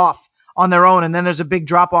bracketed off on their own, and then there's a big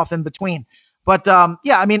drop off in between. But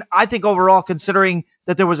yeah, I mean, I think overall, considering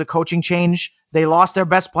that there was a coaching change, they lost their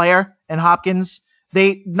best player in Hopkins.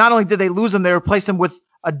 They not only did they lose him, they replaced him with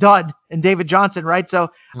a dud in David Johnson, right? So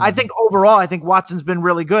I think overall, I think Watson's been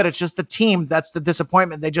really good. It's just the team that's the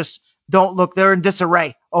disappointment. They just don't look, they're in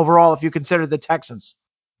disarray overall if you consider the Texans.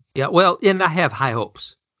 Yeah, well, and I have high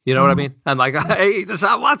hopes. You know what I mean? I'm like, hey,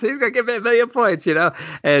 Deshaun Watson, he's going to give me 1 million points, you know?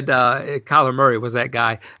 And Kyler Murray was that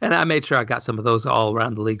guy. And I made sure I got some of those all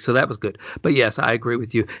around the league. So that was good. But yes, I agree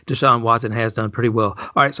with you. Deshaun Watson has done pretty well.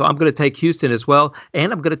 All right, so I'm going to take Houston as well.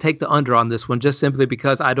 And I'm going to take the under on this one just simply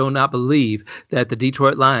because I do not believe that the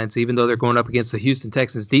Detroit Lions, even though they're going up against the Houston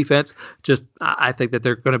Texans defense, I think that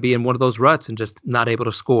they're going to be in one of those ruts and just not able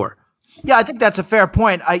to score. Yeah, I think that's a fair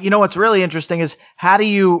point. You know what's really interesting is how do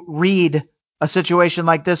you read a situation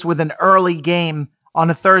like this with an early game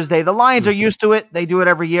on a Thursday? The Lions are used to it. They do it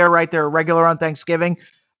every year, right? They're regular on Thanksgiving.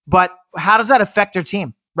 But how does that affect their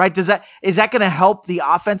team, right? Is that going to help the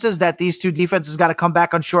offenses that these two defenses got to come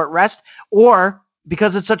back on short rest? Or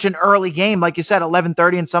because it's such an early game, like you said,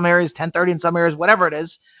 11:30 in some areas, 10:30 in some areas, whatever it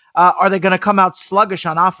is, are they going to come out sluggish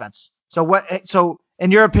on offense? So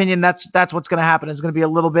in your opinion, that's what's going to happen. It's going to be a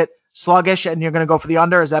little bit sluggish, and you're going to go for the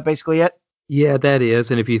under. Is that basically it? Yeah, that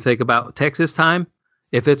is. And if you think about Texas time,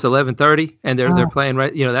 if it's 11:30 and they're playing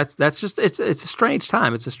right, you know, that's just it's a strange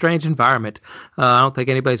time. It's a strange environment. I don't think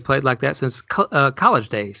anybody's played like that since college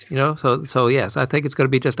days, you know. So yes, I think it's going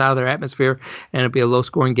to be just out of their atmosphere, and it'll be a low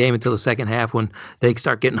scoring game until the second half when they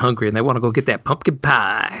start getting hungry and they want to go get that pumpkin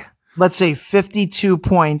pie. Let's say 52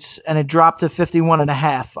 points and it dropped to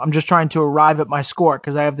 51.5. I'm just trying to arrive at my score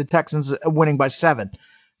because I have the Texans winning by 7.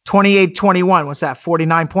 28-21. What's that?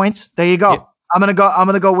 49 points. There you go. Yeah. I'm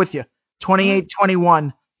gonna go with you.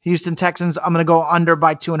 28-21. Houston Texans. I'm gonna go under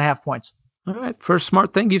by 2.5 points. All right, first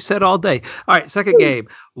smart thing you've said all day. All right, second game,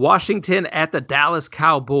 Washington at the Dallas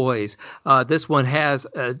Cowboys. This one has,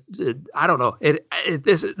 I don't know,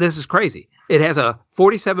 this is crazy. It has a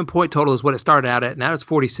 47-point total is what it started out at. Now it's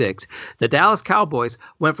 46. The Dallas Cowboys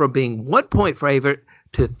went from being 1-point favorite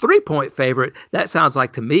to 3-point favorite. That sounds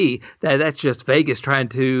like to me that's just Vegas trying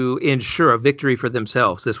to ensure a victory for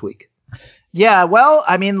themselves this week. Yeah, well,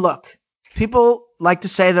 I mean, look, people like to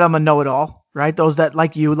say that I'm a know-it-all. Right? Those that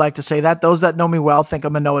like you like to say that. Those that know me well think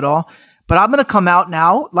I'm a know-it-all. But I'm going to come out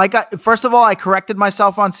now. First of all, I corrected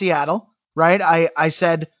myself on Seattle. Right? I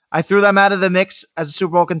said I threw them out of the mix as a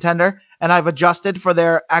Super Bowl contender, and I've adjusted for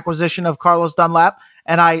their acquisition of Carlos Dunlap.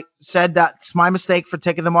 And I said that's my mistake for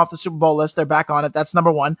taking them off the Super Bowl list. They're back on it. That's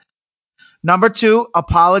number 1. Number 2,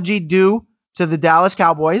 apology due to the Dallas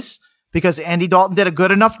Cowboys because Andy Dalton did a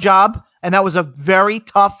good enough job, and that was a very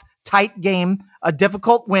tough, tight game, a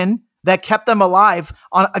difficult win that kept them alive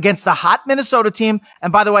against the hot Minnesota team.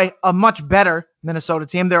 And by the way, a much better Minnesota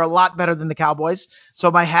team. They're a lot better than the Cowboys. So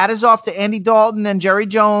my hat is off to Andy Dalton and Jerry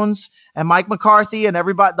Jones and Mike McCarthy and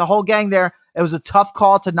everybody, the whole gang there. It was a tough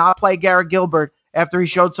call to not play Garrett Gilbert after he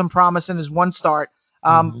showed some promise in his one start.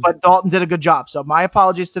 But Dalton did a good job. So my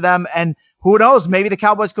apologies to them. And who knows, maybe the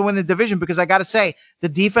Cowboys can win the division because I got to say, the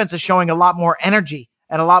defense is showing a lot more energy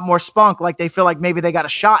and a lot more spunk. Like they feel like maybe they got a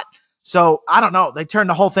shot. So, I don't know. They turned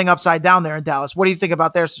the whole thing upside down there in Dallas. What do you think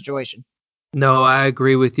about their situation? No, I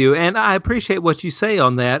agree with you. And I appreciate what you say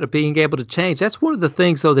on that, of being able to change. That's one of the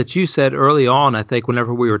things, though, that you said early on, I think,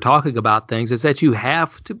 whenever we were talking about things, is that you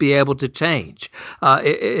have to be able to change.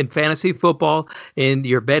 In fantasy football, in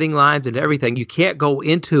your betting lines and everything, you can't go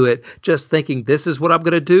into it just thinking, this is what I'm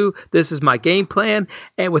going to do, this is my game plan,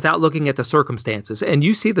 and without looking at the circumstances. And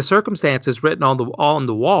you see the circumstances written on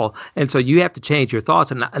the wall, and so you have to change your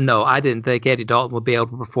thoughts. And no, I didn't think Andy Dalton would be able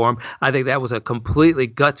to perform. I think that was a completely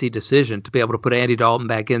gutsy decision to be able to put Andy Dalton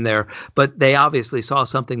back in there, but they obviously saw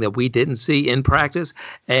something that we didn't see in practice,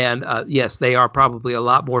 and yes, they are probably a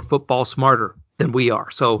lot more football smarter than we are.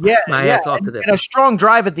 So Yeah, my yeah, hats off to them. and a strong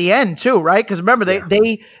drive at the end too, right? Because remember,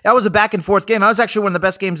 they that was a back and forth game. That was actually one of the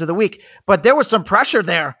best games of the week. But there was some pressure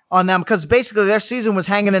there on them because basically their season was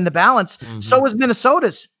hanging in the balance. So was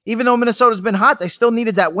Minnesota's. Even though Minnesota's been hot, they still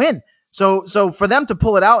needed that win. So for them to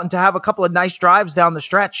pull it out and to have a couple of nice drives down the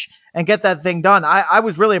stretch and get that thing done, I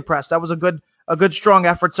was really impressed. That was a good strong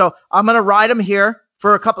effort. So I'm gonna ride them here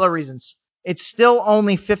for a couple of reasons. It's still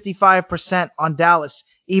only 55% on Dallas,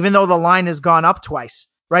 even though the line has gone up twice,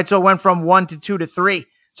 right? So it went from 1 to 2 to 3.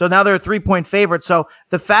 So now they're a 3-point favorite. So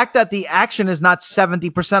the fact that the action is not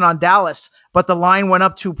 70% on Dallas, but the line went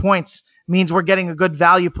up 2 points means we're getting a good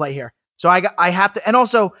value play here. So I have to, and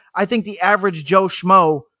also I think the average Joe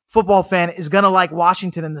Schmo football fan is going to like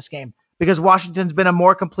Washington in this game because Washington's been a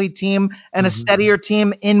more complete team and a steadier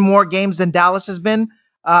team in more games than Dallas has been.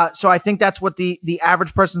 So I think that's what the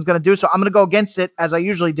average person's going to do. So I'm going to go against it as I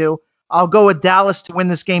usually do. I'll go with Dallas to win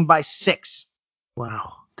this game by 6.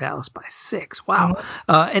 Wow. Dallas by 6. Wow.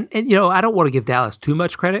 And I don't want to give Dallas too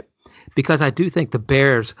much credit because I do think the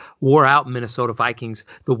Bears wore out Minnesota Vikings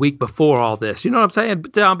the week before all this. You know what I'm saying?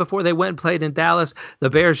 Down before they went and played in Dallas, the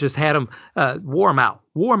Bears just had them wore them out.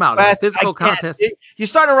 Wore them out. It was a physical contest.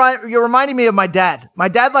 You're reminding me of my dad. My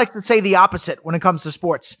dad likes to say the opposite when it comes to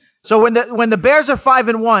sports. So when the Bears are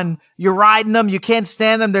 5-1, you're riding them. You can't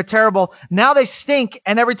stand them. They're terrible. Now they stink,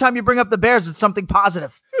 and every time you bring up the Bears, it's something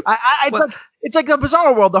positive. It's like the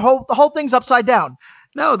Bizarro World. The whole thing's upside down.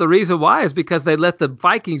 No, the reason why is because they let the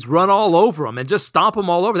Vikings run all over them and just stomp them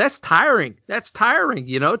all over. That's tiring.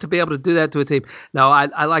 To be able to do that to a team. No,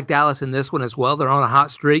 I like Dallas in this one as well. They're on a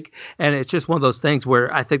hot streak, and it's just one of those things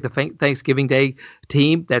where I think the Thanksgiving Day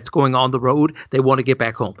team that's going on the road, they want to get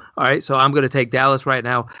back home. All right, so I'm going to take Dallas right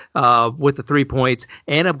now with the 3 points,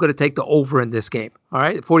 and I'm going to take the over in this game. All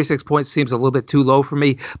right, 46 points seems a little bit too low for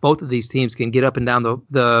me. Both of these teams can get up and down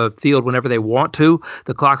the field whenever they want to.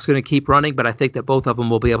 The clock's going to keep running, but I think that both of them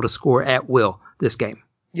will be able to score at will this game.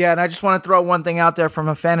 Yeah, and I just want to throw one thing out there from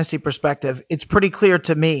a fantasy perspective. It's pretty clear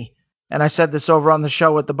to me, and I said this over on the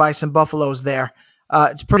show with the Bison Buffaloes there,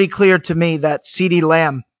 it's pretty clear to me that CeeDee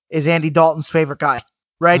Lamb is Andy Dalton's favorite guy.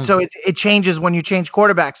 Right, so it changes when you change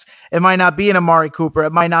quarterbacks. It might not be an Amari Cooper.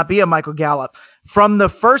 It might not be a Michael Gallup. From the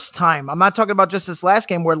first time, I'm not talking about just this last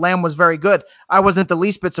game where Lamb was very good. I wasn't the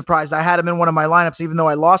least bit surprised. I had him in one of my lineups, even though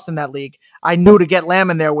I lost in that league. I knew to get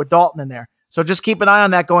Lamb in there with Dalton in there. So just keep an eye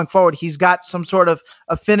on that going forward. He's got some sort of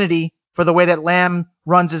affinity for the way that Lamb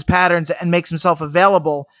runs his patterns and makes himself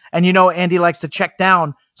available. And Andy likes to check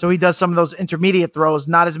down, so he does some of those intermediate throws,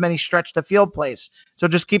 not as many stretch the field plays. So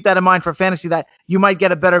just keep that in mind for fantasy, that you might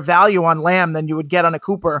get a better value on Lamb than you would get on a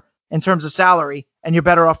Cooper in terms of salary, and you're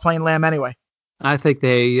better off playing Lamb anyway. I think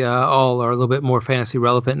they all are a little bit more fantasy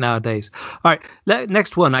relevant nowadays. All right,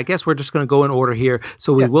 next one. I guess we're just going to go in order here.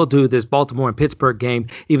 So we will do this Baltimore and Pittsburgh game,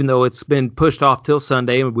 even though it's been pushed off till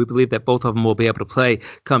Sunday, and we believe that both of them will be able to play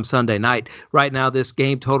come Sunday night. Right now, this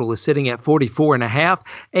game total is sitting at 44.5,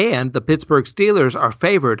 and the Pittsburgh Steelers are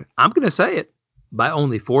favored, I'm going to say it, by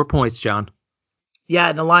only 4 points, John. Yeah,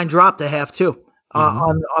 and the line dropped a half, too,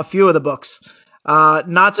 on a few of the books.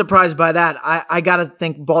 Not surprised by that. I got to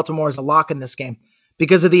think Baltimore is a lock in this game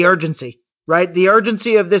because of the urgency, right? The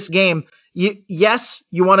urgency of this game. Yes,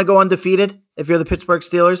 you want to go undefeated if you're the Pittsburgh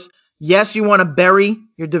Steelers. Yes, you want to bury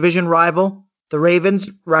your division rival, the Ravens,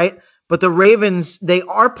 right? But the Ravens, they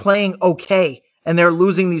are playing okay, and they're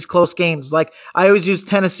losing these close games. Like, I always use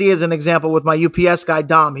Tennessee as an example with my UPS guy,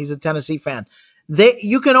 Dom. He's a Tennessee fan.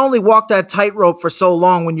 You can only walk that tightrope for so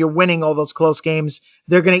long when you're winning all those close games.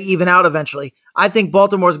 They're going to even out eventually. I think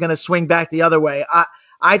Baltimore is going to swing back the other way.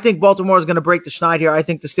 I think Baltimore is going to break the schneid here. I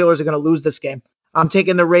think the Steelers are going to lose this game. I'm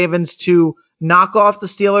taking the Ravens to knock off the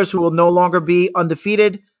Steelers, who will no longer be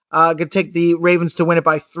undefeated. I'm going to take the Ravens to win it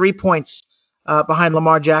by 3 points behind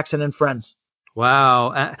Lamar Jackson and friends.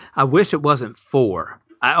 Wow. I wish it wasn't 4.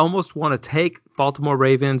 I almost want to take Baltimore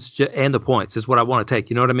Ravens and the points is what I want to take.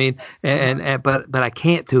 You know what I mean? But I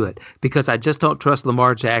can't do it because I just don't trust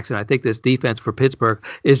Lamar Jackson. I think this defense for Pittsburgh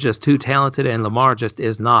is just too talented, and Lamar just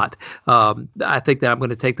is not. I think that I'm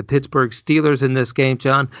going to take the Pittsburgh Steelers in this game,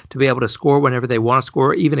 John, to be able to score whenever they want to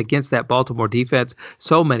score, even against that Baltimore defense.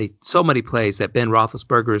 So many plays that Ben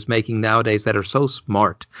Roethlisberger is making nowadays that are so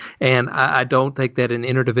smart, and I don't think that an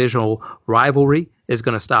interdivisional rivalry is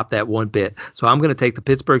going to stop that one bit. So I'm going to take the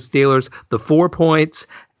Pittsburgh Steelers, the 4 points,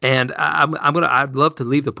 and I'd love to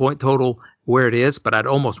leave the point total where it is, but I'd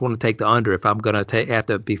almost want to take the under if I'm going to have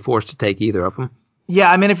to be forced to take either of them. Yeah,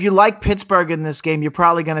 I mean, if you like Pittsburgh in this game, you're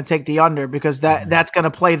probably going to take the under because that's going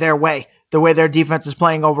to play their way, the way their defense is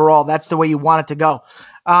playing overall. That's the way you want it to go.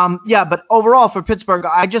 Yeah, but overall for Pittsburgh,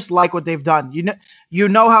 I just like what they've done. You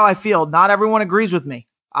know how I feel. Not everyone agrees with me.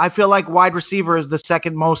 I feel like wide receiver is the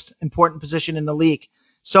second most important position in the league.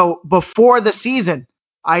 So before the season,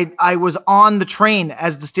 I was on the train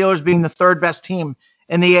as the Steelers being the third best team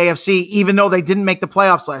in the AFC, even though they didn't make the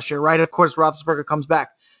playoffs last year, right? Of course, Roethlisberger comes back.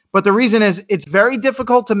 But the reason is it's very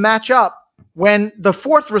difficult to match up when the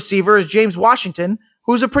fourth receiver is James Washington,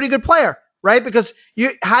 who's a pretty good player, right? Because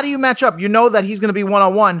how do you match up? You know that he's going to be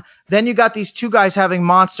one-on-one. Then you got these two guys having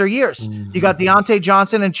monster years. You got Deontay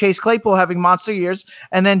Johnson and Chase Claypool having monster years,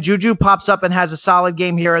 and then Juju pops up and has a solid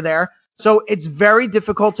game here or there. So it's very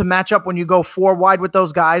difficult to match up when you go four wide with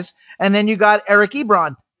those guys. And then you got Eric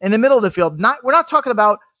Ebron in the middle of the field. We're not talking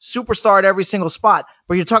about superstar at every single spot,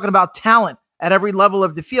 but you're talking about talent at every level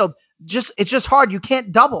of the field. It's just hard. You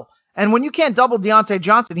can't double. And when you can't double Deontay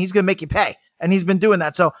Johnson, he's going to make you pay. And he's been doing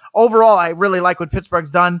that. So overall, I really like what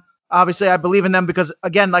Pittsburgh's done. Obviously, I believe in them because,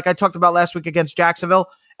 again, like I talked about last week against Jacksonville,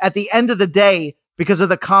 at the end of the day, because of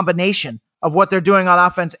the combination of what they're doing on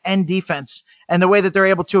offense and defense and the way that they're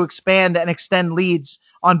able to expand and extend leads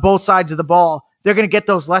on both sides of the ball, they're going to get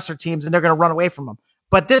those lesser teams and they're going to run away from them.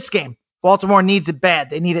 But this game, Baltimore needs it bad.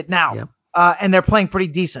 They need it now. Yep. And they're playing pretty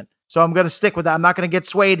decent. So I'm going to stick with that. I'm not going to get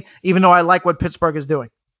swayed, even though I like what Pittsburgh is doing.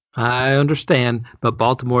 I understand, but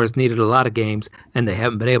Baltimore has needed a lot of games, and they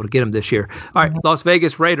haven't been able to get them this year. All right, Las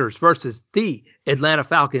Vegas Raiders versus the Atlanta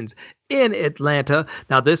Falcons in Atlanta.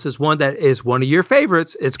 Now, this is one that is one of your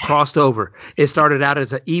favorites. It's crossed over. It started out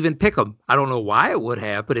as an even pick'em. I don't know why it would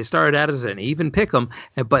have, but it started out as an even pick'em.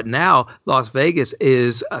 But now Las Vegas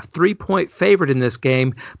is a 3-point favorite in this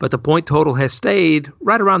game, but the point total has stayed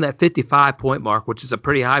right around that 55-point mark, which is a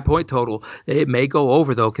pretty high point total. It may go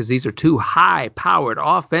over, though, because these are two high-powered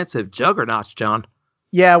offensive juggernauts, John.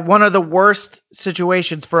 Yeah, one of the worst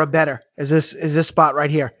situations for a bettor is this spot right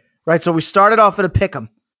here. Right, so we started off at a pick'em.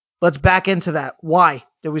 Let's back into that. Why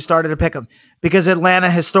did we start at a pick'em? Because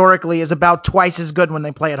Atlanta historically is about twice as good when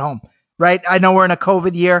they play at home. Right? I know we're in a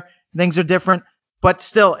COVID year, things are different, but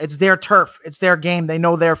still, it's their turf, it's their game. They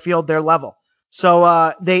know their field, their level.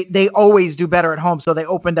 So they always do better at home. So they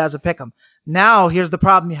opened as a pick'em. Now here's the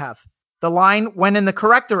problem you have. The line went in the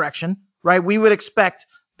correct direction. Right? We would expect,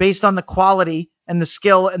 based on the quality and the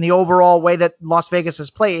skill and the overall way that Las Vegas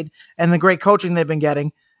has played and the great coaching they've been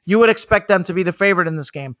getting, you would expect them to be the favorite in this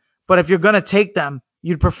game. But if you're going to take them,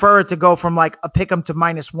 you'd prefer it to go from like a pick'em to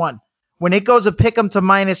 -1. When it goes a pick'em to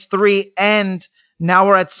 -3 and now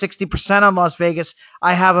we're at 60% on Las Vegas,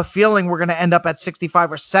 I have a feeling we're going to end up at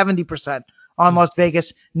 65 or 70% on Las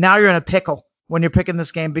Vegas. Now you're in a pickle when you're picking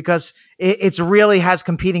this game because it really has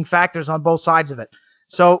competing factors on both sides of it.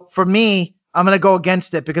 So for me, I'm going to go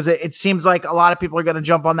against it because it seems like a lot of people are going to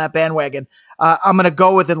jump on that bandwagon. I'm going to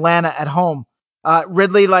go with Atlanta at home.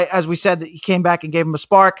 Ridley, like as we said, he came back and gave him a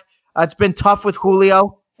spark. It's been tough with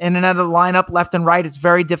Julio in and out of the lineup, left and right. It's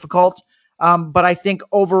very difficult. But I think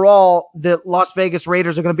overall, the Las Vegas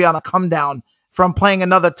Raiders are going to be on a come down from playing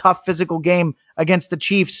another tough physical game against the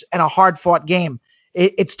Chiefs and a hard-fought game.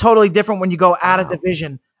 It's totally different when you go out of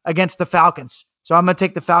division against the Falcons. So I'm going to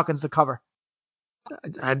take the Falcons to cover.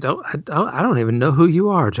 I don't even know who you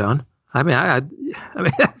are, John. I mean,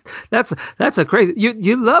 that's a crazy.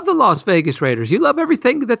 You love the Las Vegas Raiders. You love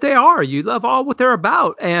everything that they are. You love all what they're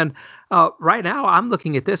about. And right now, I'm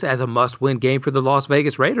looking at this as a must-win game for the Las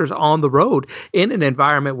Vegas Raiders on the road in an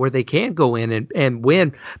environment where they can go in and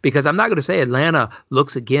win. Because I'm not going to say Atlanta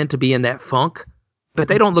looks again to be in that funk, but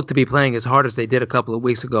they don't look to be playing as hard as they did a couple of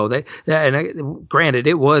weeks ago. Granted,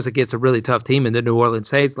 it was against a really tough team in the New Orleans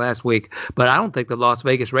Saints last week, but I don't think the Las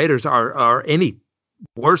Vegas Raiders are any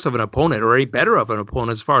worse of an opponent or any better of an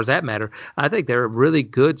opponent as far as that matter. I think they're a really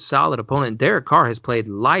good, solid opponent. Derek Carr has played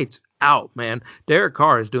lights out, man. Derek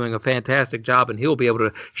Carr is doing a fantastic job, and he'll be able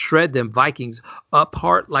to shred them Vikings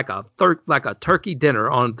apart like a turkey dinner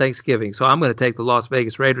on Thanksgiving. So I'm going to take the Las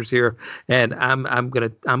Vegas Raiders here, and I'm going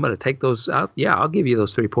to take those out. Yeah, I'll give you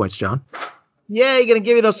those 3 points, John. Yeah, you're going to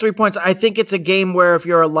give you those 3 points. I think it's a game where if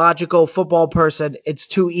you're a logical football person, it's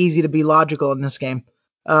too easy to be logical in this game.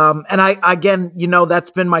 And again,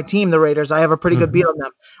 that's been my team, the Raiders. I have a pretty good beat on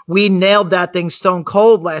them. We nailed that thing stone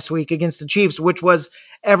cold last week against the Chiefs, which was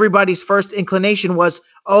everybody's first inclination was,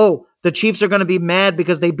 oh, the Chiefs are going to be mad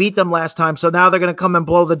because they beat them last time. So now they're going to come and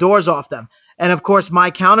blow the doors off them. And of course,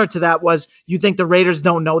 my counter to that was, you think the Raiders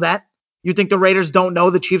don't know that? You think the Raiders don't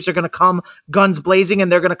know the Chiefs are going to come guns blazing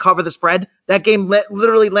and they're going to cover the spread? That game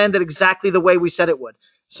literally landed exactly the way we said it would.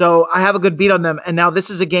 So I have a good beat on them. And now this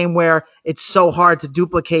is a game where it's so hard to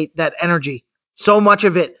duplicate that energy. So much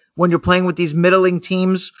of it when you're playing with these middling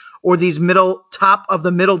teams or these top of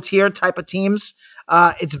the middle tier type of teams,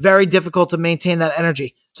 it's very difficult to maintain that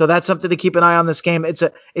energy. So that's something to keep an eye on this game. It's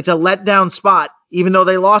a letdown spot. Even though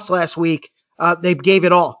they lost last week, they gave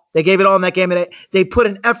it all. They gave it all in that game, and they put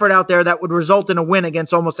an effort out there that would result in a win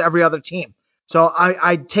against almost every other team. So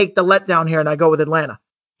I take the letdown here, and I go with Atlanta.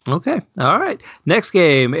 Okay. All right. Next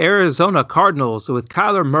game, Arizona Cardinals with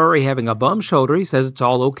Kyler Murray having a bum shoulder. He says it's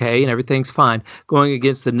all okay and everything's fine. Going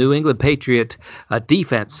against the New England Patriot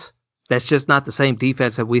defense. That's just not the same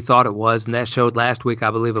defense that we thought it was, and that showed last week, I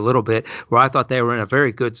believe, a little bit, where I thought they were in a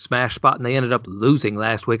very good smash spot, and they ended up losing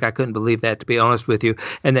last week. I couldn't believe that, to be honest with you.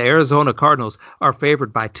 And the Arizona Cardinals are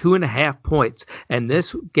favored by 2.5 points, and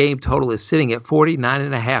this game total is sitting at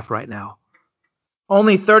 49.5 right now.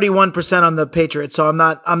 Only 31% on the Patriots, so I'm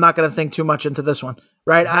not going to think too much into this one,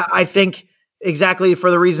 right? I think exactly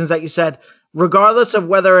for the reasons that you said. Regardless of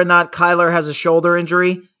whether or not Kyler has a shoulder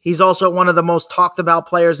injury, he's also one of the most talked about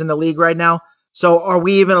players in the league right now. So are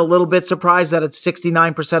we even a little bit surprised that it's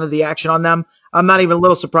 69% of the action on them? I'm not even a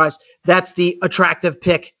little surprised. That's the attractive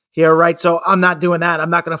pick here, right? So I'm not doing that. I'm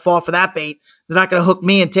not going to fall for that bait. They're not going to hook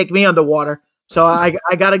me and take me underwater. So I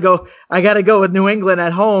got to go. I got to go with New England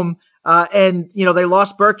at home. And they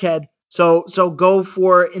lost Burkhead, so go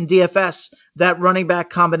for in DFS that running back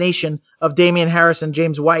combination of Damian Harris and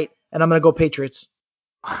James White, and I'm gonna go Patriots.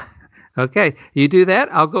 Okay, you do that,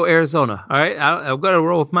 I'll go Arizona. All right, I'm going to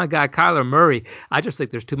roll with my guy Kyler Murray. I just think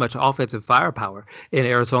there's too much offensive firepower in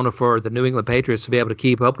Arizona for the New England Patriots to be able to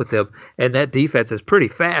keep up with them, and that defense is pretty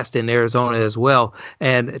fast in Arizona as well.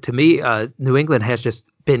 And to me, New England has just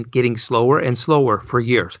been getting slower and slower for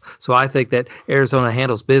years. So I think that Arizona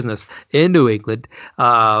handles business in New England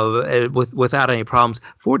without any problems.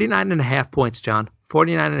 49.5 points, John.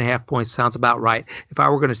 49.5 points sounds about right. If I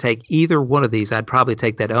were going to take either one of these, I'd probably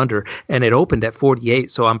take that under. And it opened at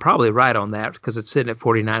 48, so I'm probably right on that because it's sitting at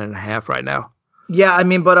 49.5 right now. Yeah, I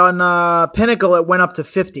mean, but on Pinnacle, it went up to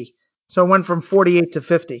 50. So it went from 48 to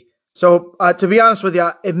 50. So to be honest with you,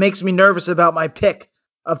 it makes me nervous about my pick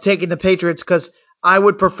of taking the Patriots because I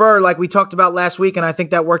would prefer, like we talked about last week, and I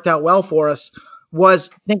think that worked out well for us,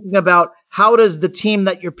 was thinking about how does the team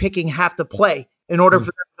that you're picking have to play in order for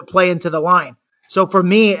them to play into the line. So for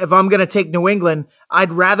me, if I'm going to take New England,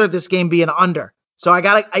 I'd rather this game be an under. So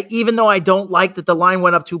even though I don't like that the line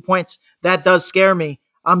went up 2 points, that does scare me.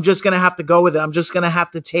 I'm just going to have to go with it. I'm just going to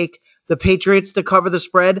have to take the Patriots to cover the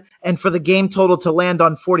spread and for the game total to land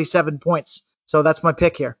on 47 points. So that's my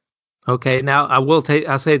pick here. Okay, now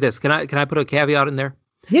I'll say this. Can I put a caveat in there?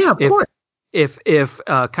 Yeah, of course. If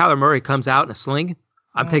Kyler Murray comes out in a sling,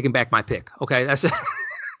 I'm taking back my pick. Okay, that's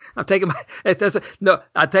I'm taking my. It doesn't. No,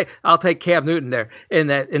 I'll take Cam Newton there in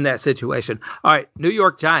that situation. All right, New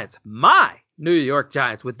York Giants. My New York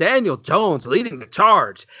Giants with Daniel Jones leading the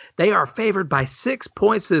charge. They are favored by 6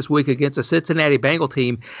 points this week against a Cincinnati Bengal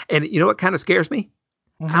team. And you know what kind of scares me?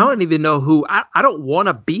 I don't even know who. I don't want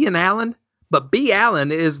to be an Allen. But B.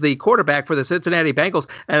 Allen is the quarterback for the Cincinnati Bengals,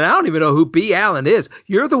 and I don't even know who B. Allen is.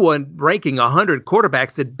 You're the one ranking 100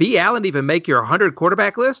 quarterbacks. Did B. Allen even make your 100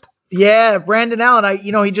 quarterback list? Yeah, Brandon Allen.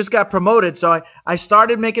 He just got promoted, so I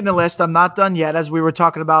started making the list. I'm not done yet, as we were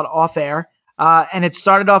talking about off air. And it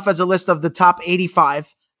started off as a list of the top 85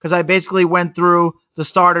 because I basically went through the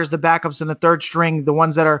starters, the backups, and the third string, the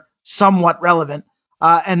ones that are somewhat relevant.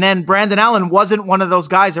 And then Brandon Allen wasn't one of those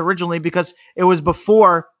guys originally because it was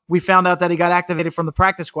before we found out that he got activated from the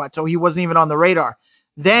practice squad, so he wasn't even on the radar.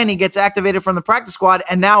 Then he gets activated from the practice squad,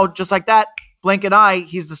 and now, just like that, blink an eye,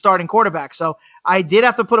 he's the starting quarterback. So I did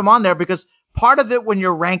have to put him on there because part of it when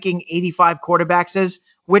you're ranking 85 quarterbacks is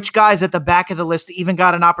which guys at the back of the list even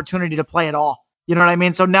got an opportunity to play at all. You know what I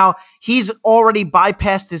mean? So now he's already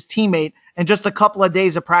bypassed his teammate in just a couple of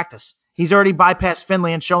days of practice. He's already bypassed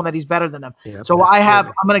Finley and shown that he's better than him. Yeah, so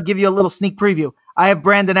I'm going to give you a little sneak preview. I have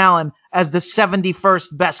Brandon Allen as the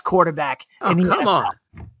 71st best quarterback in the NFL.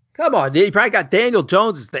 Come on. You probably got Daniel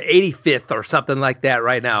Jones as the 85th or something like that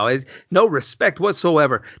right now. No respect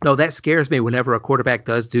whatsoever. No, that scares me whenever a quarterback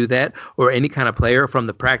does do that or any kind of player from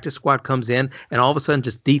the practice squad comes in and all of a sudden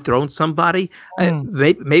just dethrones somebody.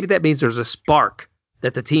 Maybe that means there's a spark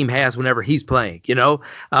that the team has whenever he's playing, and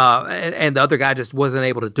the other guy just wasn't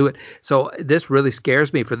able to do it. So this really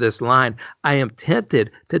scares me for this line. I am tempted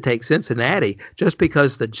to take Cincinnati just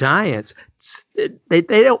because the Giants, they're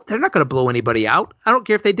not going to blow anybody out. I don't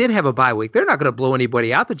care if they did have a bye week. They're not going to blow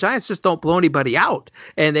anybody out. The Giants just don't blow anybody out,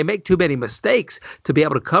 and they make too many mistakes to be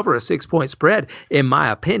able to cover a 6-point spread, in my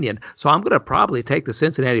opinion. So I'm going to probably take the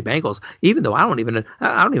Cincinnati Bengals, even though I don't even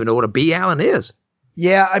know what a B. Allen is.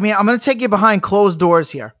 Yeah, I mean, I'm going to take you behind closed doors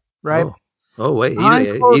here, right? Oh wait,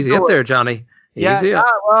 easy up there, Johnny. Easy up.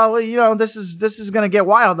 Well, this is going to get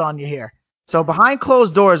wild on you here. So behind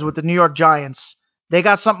closed doors with the New York Giants, they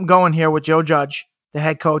got something going here with Joe Judge, the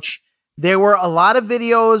head coach. There were a lot of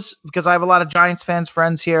videos, because I have a lot of Giants fans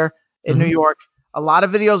friends here in New York, a lot of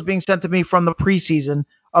videos being sent to me from the preseason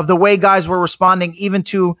of the way guys were responding even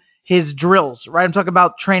to his drills, right? I'm talking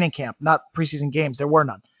about training camp, not preseason games. There were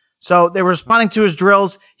none. So they were responding to his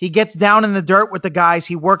drills. He gets down in the dirt with the guys.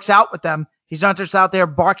 He works out with them. He's not just out there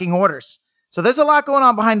barking orders. So there's a lot going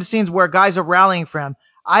on behind the scenes where guys are rallying for him.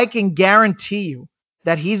 I can guarantee you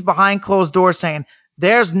that he's behind closed doors saying,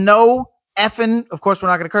 there's no effing, of course we're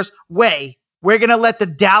not going to curse, way we're going to let the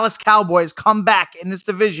Dallas Cowboys come back in this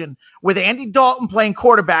division with Andy Dalton playing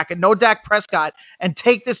quarterback and no Dak Prescott and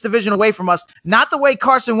take this division away from us. Not the way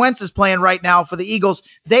Carson Wentz is playing right now for the Eagles.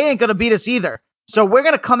 They ain't going to beat us either. So we're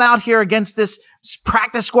going to come out here against this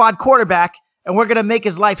practice squad quarterback, and we're going to make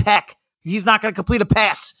his life heck. He's not going to complete a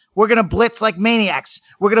pass. We're going to blitz like maniacs.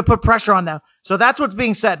 We're going to put pressure on them. So that's what's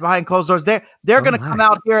being said behind closed doors. They're going to come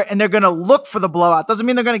out here, and they're going to look for the blowout. Doesn't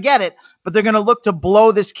mean they're going to get it, but they're going to look to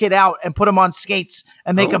blow this kid out and put him on skates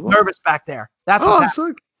and make him nervous back there. That's what's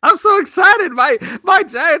happening. I'm so excited. My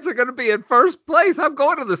Giants are going to be in first place. I'm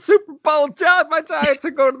going to the Super Bowl, John. My Giants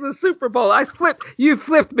are going to the Super Bowl. You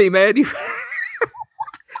flipped me, man.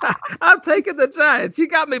 I'm taking the Giants. You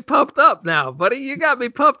got me pumped up now, buddy. You got me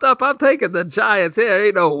pumped up. I'm taking the Giants. There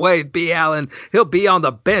ain't no way B. Allen. He'll be on the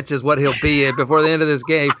bench is what he'll be in before the end of this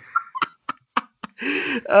game.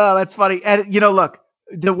 Oh, that's funny. And, look,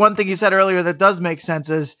 the one thing you said earlier that does make sense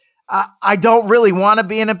is I don't really want to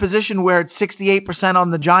be in a position where it's 68% on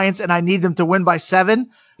the Giants and I need them to win by 7.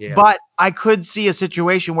 Yeah. But I could see a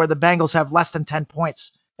situation where the Bengals have less than 10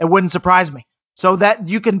 points. It wouldn't surprise me. So that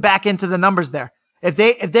you can back into the numbers there. If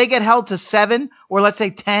they get held to 7 or let's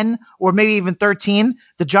say 10 or maybe even 13,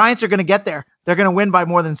 the Giants are going to get there. They're going to win by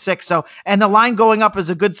more than 6. So, and the line going up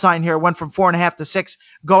is a good sign here. It went from 4.5 to 6,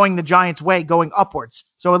 going the Giants' way, going upwards.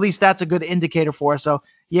 So at least that's a good indicator for us. So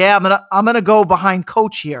yeah, I'm gonna go behind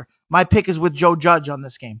coach here. My pick is with Joe Judge on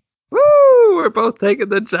this game. Woo! We're both taking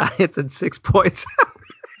the Giants in 6 points.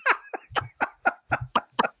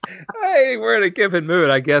 Hey, we're in a given mood,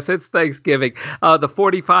 I guess. It's Thanksgiving. The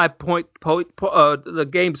 45-point the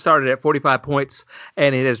game started at 45 points,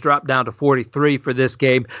 and it has dropped down to 43 for this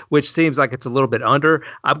game, which seems like it's a little bit under.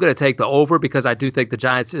 I'm going to take the over because I do think the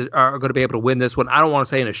Giants are going to be able to win this one. I don't want to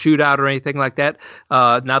say in a shootout or anything like that,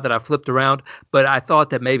 now that I've flipped around, but I thought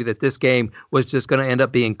that maybe that this game was just going to end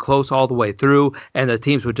up being close all the way through, and the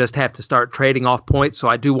teams would just have to start trading off points, so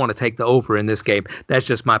I do want to take the over in this game. That's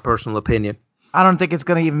just my personal opinion. I don't think it's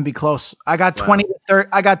going to even be close. I got 20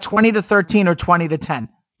 to 13 or 20 to 10.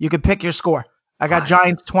 You could pick your score. I got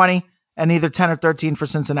Giants 20 and either 10 or 13 for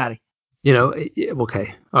Cincinnati.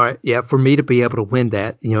 Okay. All right. Yeah, for me to be able to win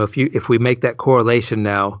that, if we make that correlation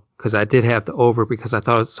now, because I did have the over because I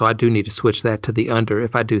thought so, I do need to switch that to the under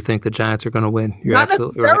if I do think the Giants are going to win. You're Not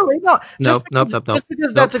absolutely necessarily, right. No. Just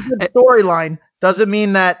because that's a good storyline doesn't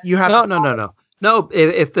mean that you have No. No,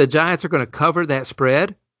 if the Giants are going to cover that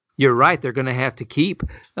spread, you're right. They're going to have to keep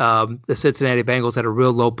the Cincinnati Bengals at a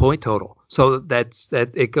real low point total. So that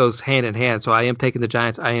it goes hand in hand. So I am taking the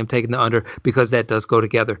Giants. I am taking the under because that does go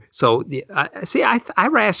together. So I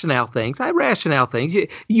rationale things.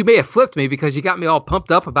 You may have flipped me because you got me all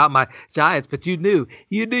pumped up about my Giants, but you knew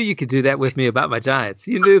you could do that with me about my Giants.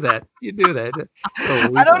 You knew that.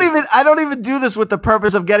 Oh, I don't even do this with the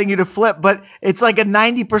purpose of getting you to flip, but it's like a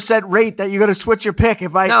 90% rate that you're going to switch your pick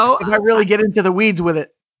if I really get into the weeds with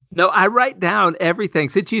it. No, I write down everything.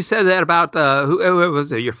 Since you said that about who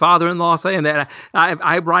was it, your father-in-law saying that,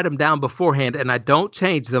 I write them down beforehand, and I don't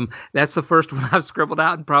change them. That's the first one I've scribbled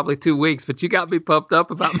out in probably 2 weeks, but you got me pumped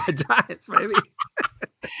up about my Giants, baby.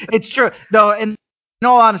 It's true. No, in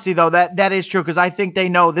all honesty, though, that is true because I think they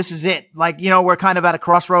know this is it. Like, we're kind of at a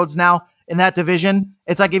crossroads now in that division.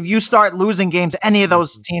 It's like if you start losing games, any of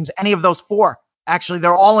those teams, any of those 4, actually,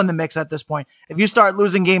 they're all in the mix at this point. If you start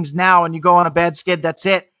losing games now and you go on a bad skid, that's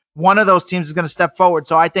it. One of those teams is going to step forward.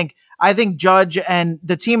 So I think Judge and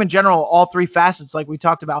the team in general, all 3 facets like we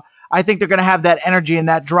talked about, I think they're going to have that energy and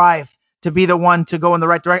that drive to be the one to go in the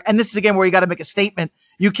right direction. And this is a game where you got to make a statement.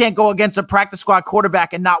 You can't go against a practice squad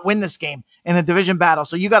quarterback and not win this game in a division battle.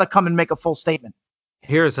 So you got to come and make a full statement.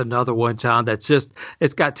 Here's another one, John,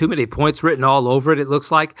 it's got too many points written all over it. It looks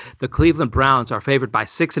like the Cleveland Browns are favored by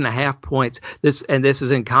 6.5 points. This is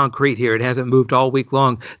in concrete here. It hasn't moved all week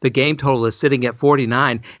long. The game total is sitting at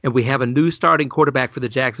 49, and we have a new starting quarterback for the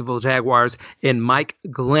Jacksonville Jaguars in Mike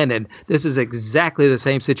Glennon. This is exactly the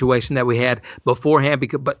same situation that we had beforehand,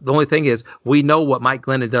 but the only thing is we know what Mike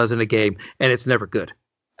Glennon does in a game, and it's never good.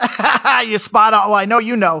 You're spot on. Well, I know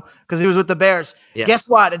you know because he was with the Bears. Yeah. Guess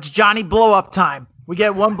what? It's Johnny blow-up time We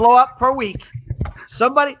get one blowout per week.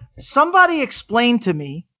 Somebody explain to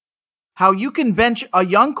me how you can bench a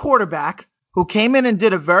young quarterback who came in and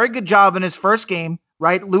did a very good job in his first game,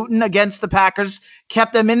 right? Luton against the Packers,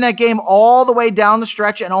 kept them in that game all the way down the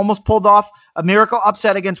stretch and almost pulled off a miracle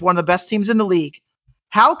upset against one of the best teams in the league.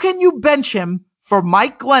 How can you bench him for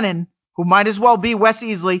Mike Glennon, who might as well be Wes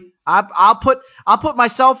Easley? I'll put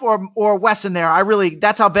myself or Wes in there.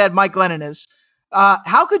 That's how bad Mike Glennon is.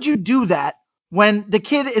 How could you do that when the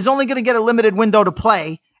kid is only going to get a limited window to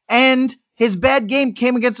play and his bad game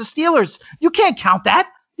came against the Steelers? You can't count that.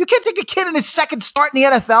 You can't take a kid in his second start in the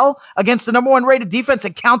NFL against the number 1 rated defense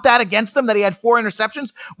and count that against him, that he had 4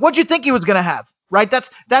 interceptions. What'd you think he was going to have? Right?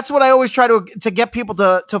 That's what I always try to get people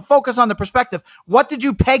to focus on the perspective. What did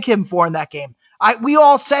you peg him for in that game? We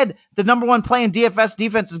all said the number 1 play in DFS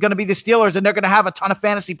defense is going to be the Steelers, and they're going to have a ton of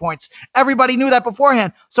fantasy points. Everybody knew that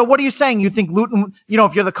beforehand. So what are you saying? You think Luton,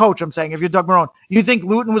 if you're the coach, I'm saying, if you're Doug Marrone, you think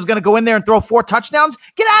Luton was going to go in there and throw 4 touchdowns?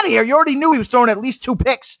 Get out of here. You already knew he was throwing at least 2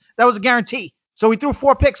 picks. That was a guarantee. So he threw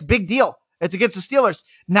 4 picks. Big deal. It's against the Steelers.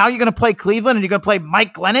 Now you're going to play Cleveland and you're going to play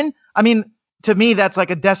Mike Glennon? I mean, to me, that's like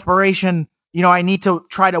a desperation. I need to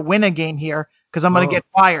try to win a game here because I'm going to get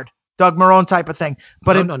fired. Doug Marrone type of thing.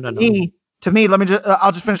 But to me,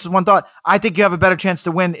 I'll just finish with one thought. I think you have a better chance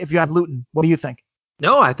to win if you have Luton. What do you think?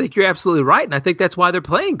 No, I think you're absolutely right, and I think that's why they're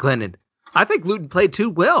playing Glennon. I think Luton played too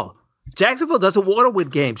well. Jacksonville doesn't want to win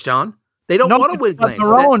games, John. They don't want to win games.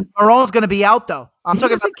 Marrone's going to be out, though. He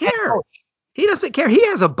doesn't care. He doesn't care. He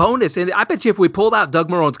has a bonus, and I bet you if we pulled out Doug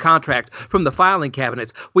Marrone's contract from the filing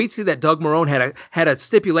cabinets, we'd see that Doug Marrone had a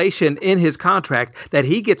stipulation in his contract that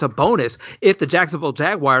he gets a bonus if the Jacksonville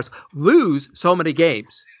Jaguars lose so many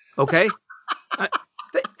games. Okay?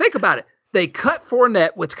 Think about it. They cut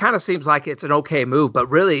Fournette, which kind of seems like it's an okay move, but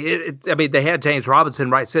really, they had James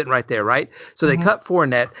Robinson sitting right there, right? So they cut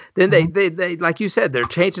Fournette. Then they like you said, they're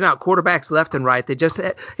changing out quarterbacks left and right. They just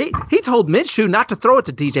he told Minshew not to throw it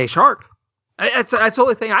to DJ Shark. That's the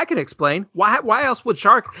only thing I can explain. Why else would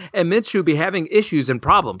Shark and Minshew be having issues and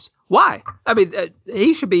problems? Why?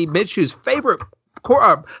 He should be Minshew's favorite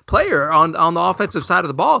player on the offensive side of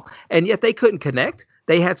the ball, and yet they couldn't connect.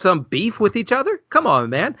 They had some beef with each other. Come on,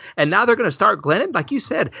 man. And now they're going to start Glennon. Like you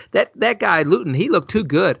said, that guy, Luton, he looked too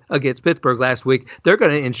good against Pittsburgh last week. They're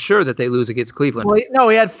going to ensure that they lose against Cleveland. Well, no,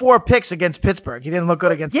 he had 4 picks against Pittsburgh. He didn't look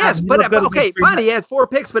good against Yes, but okay, fine. He has 4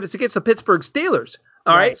 picks, but it's against the Pittsburgh Steelers.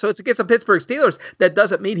 All right? So it's against the Pittsburgh Steelers. That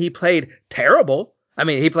doesn't mean he played terrible.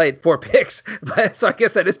 He played 4 picks, so I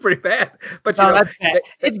guess that is pretty bad. But that's bad.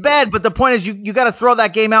 It's bad, but the point is you got to throw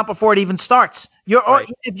that game out before it even starts.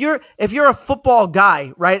 If you're a football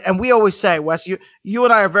guy, right? And we always say, Wes, you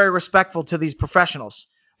and I are very respectful to these professionals.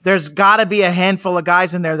 There's got to be a handful of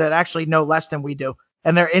guys in there that actually know less than we do,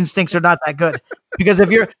 and their instincts are not that good. Because if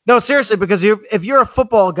you're a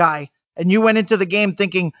football guy and you went into the game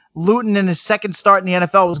thinking Luton in his second start in the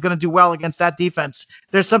NFL was going to do well against that defense,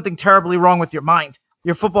 there's something terribly wrong with your mind.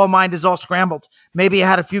 Your football mind is all scrambled. Maybe you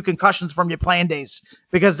had a few concussions from your playing days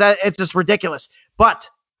because it's just ridiculous. But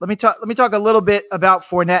let me talk a little bit about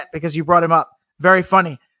Fournette because you brought him up. Very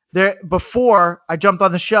funny. Before I jumped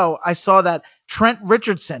on the show, I saw that Trent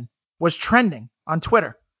Richardson was trending on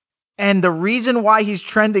Twitter. And the reason why he's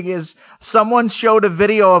trending is someone showed a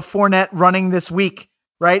video of Fournette running this week,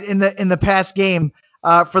 right, in the past game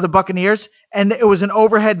for the Buccaneers. And it was an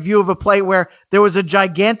overhead view of a play where there was a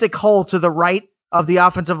gigantic hole to the right of the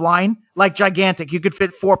offensive line, like gigantic. You could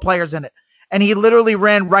fit 4 players in it. And he literally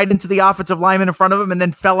ran right into the offensive lineman in front of him and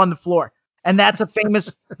then fell on the floor. And that's a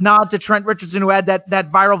famous nod to Trent Richardson, who had that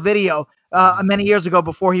viral video many years ago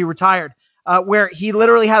before he retired, where he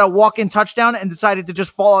literally had a walk-in touchdown and decided to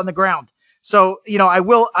just fall on the ground. So,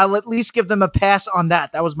 I'll at least give them a pass on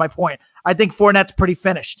that. That was my point. I think Fournette's pretty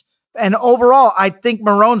finished. And overall, I think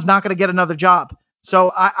Marrone's not going to get another job.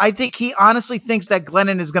 So I think he honestly thinks that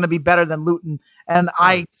Glennon is going to be better than Luton, and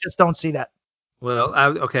I just don't see that. Well,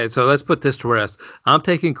 okay, so let's put this to rest. I'm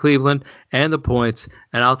taking Cleveland and the points,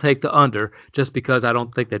 and I'll take the under just because I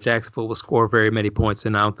don't think that Jacksonville will score very many points,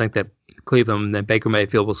 and I don't think that Cleveland and Baker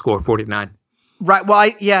Mayfield will score 49. Right.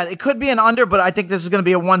 Well, it could be an under, but I think this is going to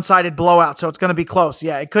be a one-sided blowout, so it's going to be close.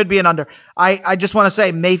 Yeah, it could be an under. I just want to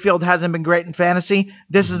say Mayfield hasn't been great in fantasy.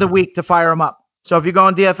 This is the week to fire him up. So if you go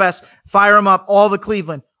on DFS, fire him up, all the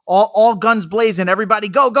Cleveland, all guns blazing, everybody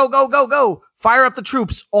go, go, go, go, go. Fire up the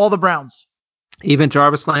troops, all the Browns. Even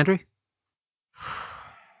Jarvis Landry?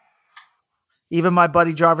 Even my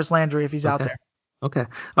buddy Jarvis Landry if he's out there. Okay.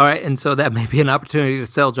 All right. And so that may be an opportunity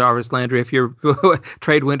to sell Jarvis Landry if your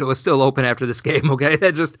trade window is still open after this game. Okay.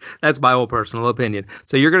 That's my own personal opinion.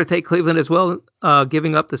 So you're going to take Cleveland as well,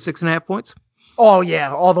 giving up the 6.5 points? Oh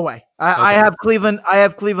yeah, all the way. I Okay. have Cleveland. I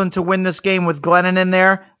have Cleveland to win this game with Glennon in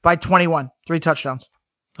there by 21, 3 touchdowns.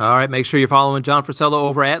 All right, make sure you're following John Frisello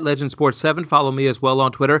over at Legend Sports 7. Follow me as well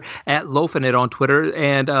on Twitter, at Lofinit on Twitter.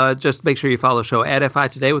 And just make sure you follow the show at FI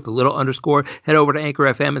Today with the little underscore. Head over to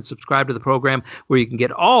Anchor FM and subscribe to the program where you can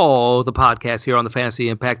get all the podcasts here on the Fantasy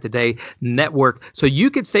Impact Today network. So you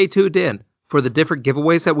can stay tuned in for the different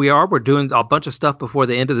giveaways that we are. We're doing a bunch of stuff before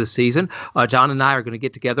the end of the season. John and I are going to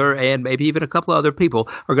get together, and maybe even a couple of other people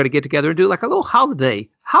are going to get together and do like a little holiday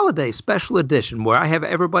special edition where I have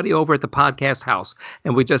everybody over at the podcast house,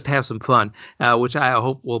 and we just have some fun, which I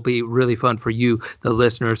hope will be really fun for you, the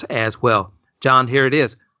listeners, as well. John, here it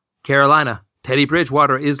is. Carolina. Teddy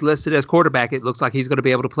Bridgewater is listed as quarterback. It looks like he's going to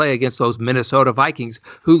be able to play against those Minnesota Vikings,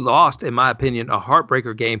 who lost, in my opinion, a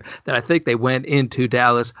heartbreaker game that I think they went into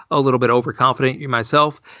Dallas a little bit overconfident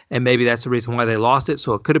myself, and maybe that's the reason why they lost it.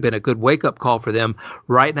 So it could have been a good wake-up call for them.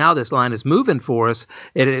 Right now, this line is moving for us.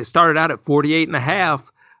 It started out at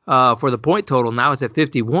 48.5 for the point total. Now it's at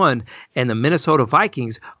 51, and the Minnesota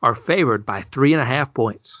Vikings are favored by 3.5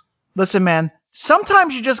 points. Listen, man,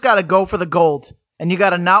 sometimes you just got to go for the gold, and you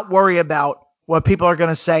got to not worry about what people are going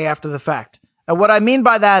to say after the fact. And what I mean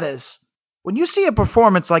by that is, when you see a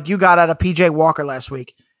performance like you got out of PJ Walker last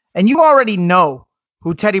week, and you already know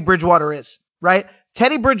who Teddy Bridgewater is, right?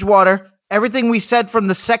 Teddy Bridgewater, everything we said from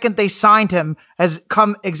the second they signed him has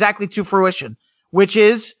come exactly to fruition, which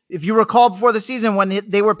is, if you recall before the season when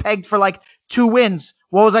they were pegged for like 2 wins,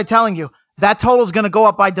 what was I telling you? That total is going to go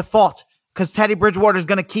up by default because Teddy Bridgewater is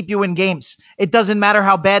going to keep you in games. It doesn't matter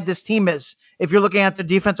how bad this team is. If you're looking at their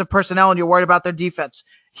defensive personnel and you're worried about their defense,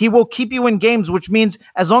 he will keep you in games, which means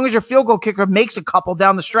as long as your field goal kicker makes a couple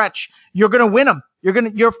down the stretch, you're going to win them.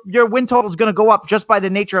 Your win total is going to go up just by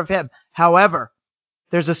the nature of him. However,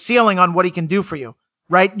 there's a ceiling on what he can do for you,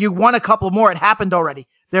 right? You won a couple more. It happened already.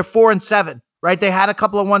 They're 4-7, right? They had a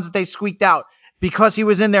couple of ones that they squeaked out because he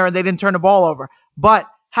was in there and they didn't turn the ball over. But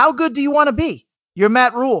how good do you want to be? You're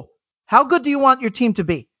Matt Rule. How good do you want your team to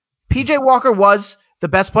be? PJ Walker was the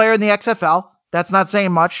best player in the XFL. That's not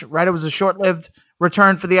saying much, right? It was a short-lived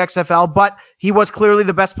return for the XFL, but he was clearly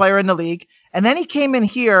the best player in the league. And then he came in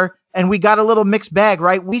here, and we got a little mixed bag,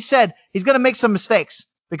 right? We said he's going to make some mistakes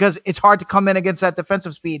because it's hard to come in against that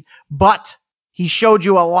defensive speed, but he showed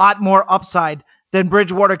you a lot more upside than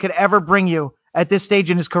Bridgewater could ever bring you at this stage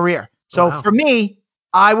in his career. So For me,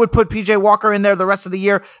 I would put PJ Walker in there the rest of the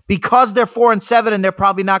year because they're 4-7 and they're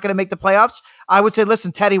probably not going to make the playoffs. I would say,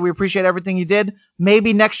 listen, Teddy, we appreciate everything you did.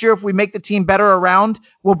 Maybe next year, if we make the team better around,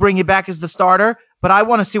 we'll bring you back as the starter. But I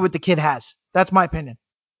want to see what the kid has. That's my opinion.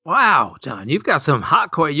 Wow, John, you've got some hot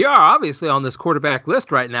you are obviously on this quarterback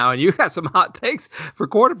list right now, and you got some hot takes for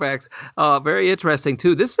quarterbacks. Very interesting,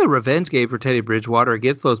 too. This is a revenge game for Teddy Bridgewater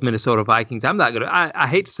against those Minnesota Vikings. I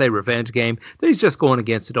hate to say revenge game, but he's just going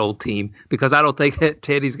against an old team because I don't think that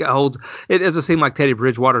it doesn't seem like Teddy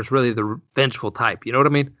Bridgewater is really the vengeful type. You know what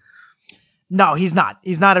I mean? No, he's not.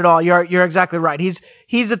 He's not at all. You're exactly right. He's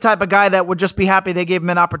the type of guy that would just be happy they gave him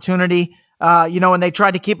an opportunity. And they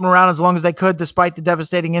tried to keep him around as long as they could despite the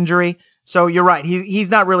devastating injury. So you're right. He's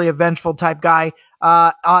not really a vengeful type guy.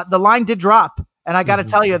 The line did drop. And I got to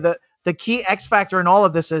tell you, the key X factor in all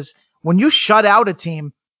of this is when you shut out a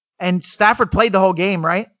team, and Stafford played the whole game,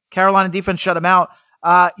 right? Carolina defense shut him out.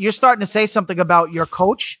 You're starting to say something about your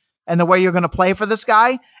coach and the way you're going to play for this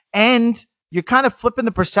guy. And you're kind of flipping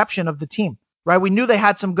the perception of the team, right? We knew they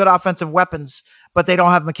had some good offensive weapons, but they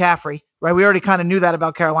don't have McCaffrey, right? We already kind of knew that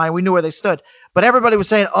about Carolina. We knew where they stood. But everybody was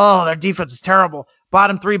saying, oh, their defense is terrible.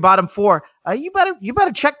 Bottom 3, bottom 4. You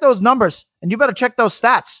better check those numbers, and you better check those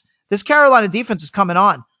stats. This Carolina defense is coming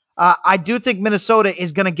on. I do think Minnesota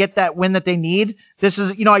is going to get that win that they need. This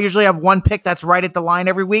is, I usually have one pick that's right at the line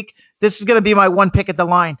every week. This is going to be my one pick at the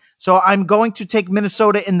line. So I'm going to take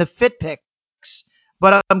Minnesota in the fit picks,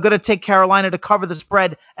 but I'm going to take Carolina to cover the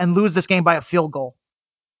spread and lose this game by a field goal.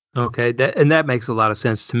 Okay, that makes a lot of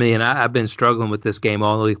sense to me, and I've been struggling with this game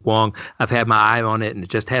all week long. I've had my eye on it, and it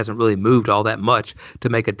just hasn't really moved all that much to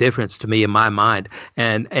make a difference to me in my mind.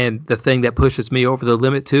 And the thing that pushes me over the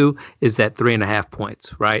limit too is that 3.5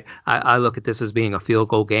 points, right? I look at this as being a field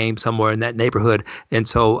goal game somewhere in that neighborhood, and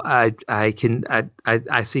so I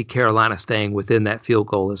see Carolina staying within that field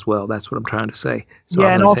goal as well. That's what I'm trying to say. So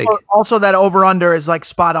yeah, and also that over under is like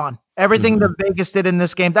spot on. Everything that Vegas did in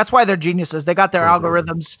this game, that's why they're geniuses. They got their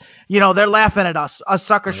algorithms. They're laughing at us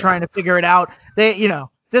suckers trying to figure it out.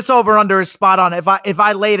 This over-under is spot on. If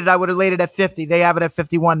I laid it, I would have laid it at 50. They have it at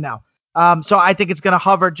 51 now. So I think it's going to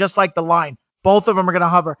hover just like the line. Both of them are going to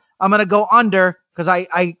hover. I'm going to go under because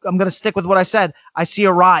I'm going to stick with what I said. I see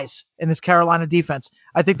a rise in this Carolina defense.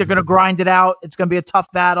 I think they're going to grind it out. It's going to be a tough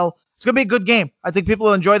battle. It's going to be a good game. I think people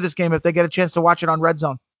will enjoy this game if they get a chance to watch it on Red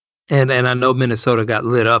Zone. And I know Minnesota got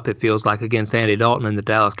lit up, it feels like, against Andy Dalton and the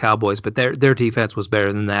Dallas Cowboys, but their defense was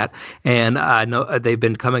better than that. And I know they've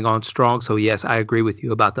been coming on strong, so yes, I agree with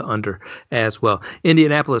you about the under as well.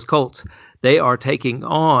 Indianapolis Colts, they are taking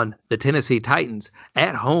on the Tennessee Titans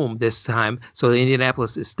at home this time. So the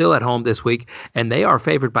Indianapolis is still at home this week, and they are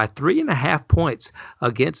favored by 3.5 points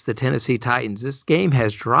against the Tennessee Titans. This game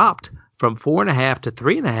has dropped from 4.5 to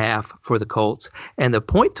 3.5 for the Colts, and the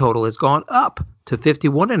point total has gone up to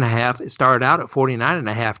 51.5. It started out at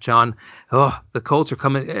 49.5. John, the Colts are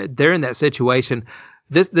coming. They're in that situation.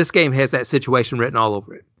 This game has that situation written all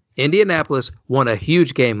over it. Indianapolis won a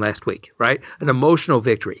huge game last week, right? An emotional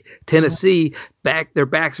victory. Tennessee, their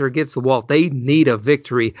backs are against the wall. They need a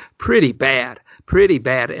victory pretty bad.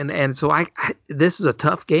 And so this is a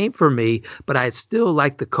tough game for me, but I still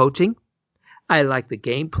like the coaching. I like the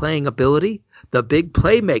game playing ability, the big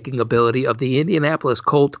playmaking ability of the Indianapolis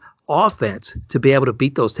Colt offense to be able to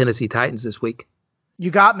beat those Tennessee Titans this week.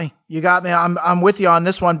 You got me. I'm with you on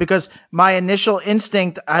this one because my initial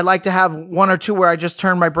instinct, I like to have one or two where I just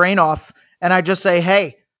turn my brain off and I just say,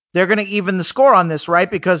 hey, they're going to even the score on this, right?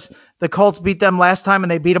 Because the Colts beat them last time and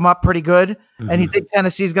they beat them up pretty good. Mm-hmm. And you think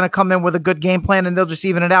Tennessee's going to come in with a good game plan and they'll just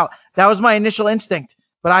even it out. That was my initial instinct.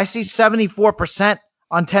 But I see 74%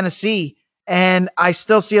 on Tennessee. And I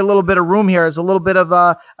still see a little bit of room here. There's a little bit of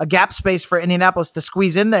a gap space for Indianapolis to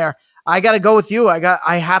squeeze in there. I got to go with you.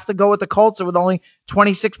 I have to go with the Colts with only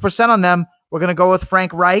 26% on them. We're going to go with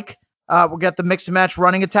Frank Reich. We'll get the mix and match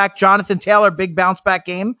running attack. Jonathan Taylor, big bounce back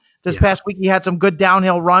game. This past week, he had some good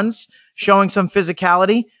downhill runs, showing some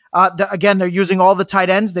physicality. Again, they're using all the tight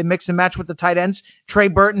ends. They mix and match with the tight ends. Trey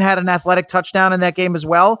Burton had an athletic touchdown in that game as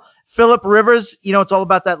well. Phillip Rivers, it's all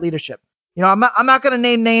about that leadership. I'm not going to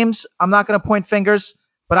name names. I'm not going to point fingers,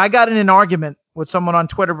 but I got in an argument with someone on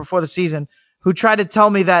Twitter before the season who tried to tell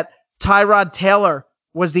me that Tyrod Taylor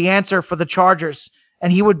was the answer for the Chargers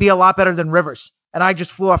and he would be a lot better than Rivers. And I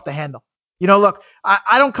just flew off the handle. Look,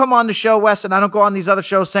 I don't come on the show, Wes, and I don't go on these other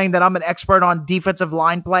shows saying that I'm an expert on defensive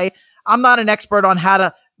line play. I'm not an expert on how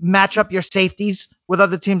to match up your safeties with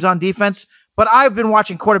other teams on defense. But I've been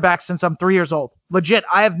watching quarterbacks since I'm 3 years old. Legit,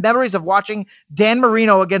 I have memories of watching Dan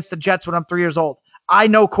Marino against the Jets when I'm 3 years old. I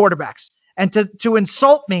know quarterbacks. And to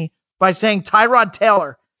insult me by saying Tyrod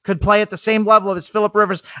Taylor could play at the same level as Phillip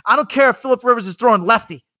Rivers, I don't care if Phillip Rivers is throwing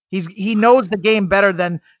lefty. He knows the game better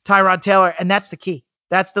than Tyrod Taylor, and that's the key.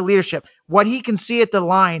 That's the leadership. What he can see at the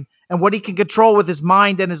line and what he can control with his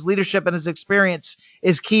mind and his leadership and his experience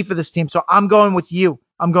is key for this team. So I'm going with you.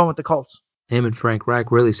 I'm going with the Colts. Him and Frank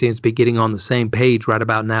Reich really seems to be getting on the same page right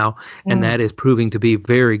about now, and that is proving to be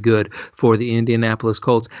very good for the Indianapolis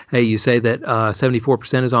Colts. Hey, you say that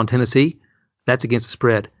 74% is on Tennessee? That's against the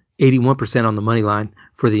spread. 81% on the money line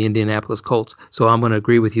for the Indianapolis Colts. So I'm going to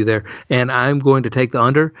agree with you there. And I'm going to take the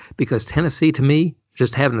under because Tennessee, to me,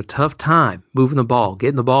 just having a tough time moving the ball,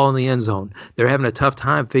 getting the ball in the end zone. They're having a tough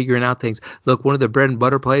time figuring out things. Look, one of the bread and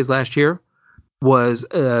butter plays last year was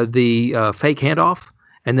the fake handoff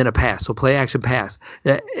and then a pass. So play action pass.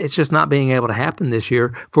 It's just not being able to happen this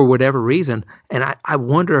year for whatever reason. And I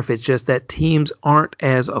wonder if it's just that teams aren't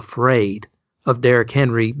as afraid of Derrick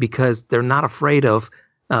Henry because they're not afraid of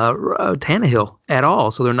Tannehill at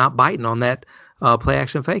all. So they're not biting on that play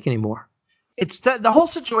action fake anymore. It's the whole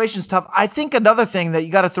situation's tough. I think another thing that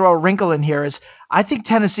you got to throw a wrinkle in here is I think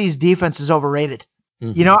Tennessee's defense is overrated.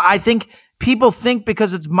 Mm-hmm. I think people think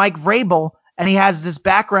because it's Mike Vrabel and he has this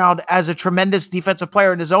background as a tremendous defensive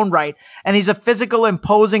player in his own right, and he's a physical,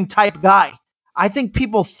 imposing type guy. I think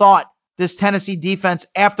people thought this Tennessee defense,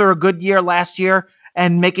 after a good year last year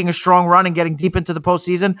and making a strong run and getting deep into the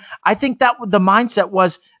postseason, I think that the mindset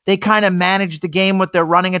was they kind of managed the game with their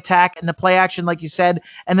running attack and the play action, like you said,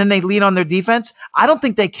 and then they lean on their defense. I don't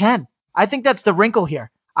think they can. I think that's the wrinkle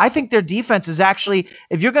here. I think their defense is actually,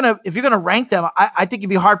 if you're gonna rank them, I think you'd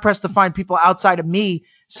be hard pressed to find people outside of me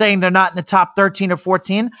saying they're not in the top 13 or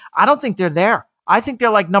 14. I don't think they're there. I think they're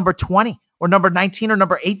like number 20 or number 19 or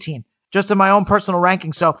number 18, just in my own personal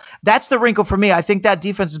ranking. So that's the wrinkle for me. I think that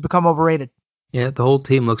defense has become overrated. Yeah, the whole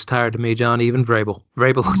team looks tired to me, John, even Vrabel.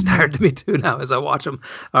 Vrabel looks tired to me, too, now as I watch them.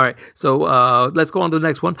 All right, so let's go on to the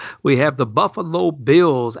next one. We have the Buffalo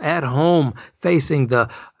Bills at home facing the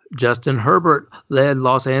Justin Herbert led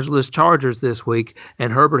Los Angeles Chargers this week,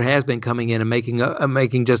 and Herbert has been coming in and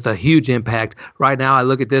making just a huge impact. Right now, I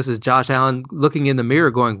look at this as Josh Allen looking in the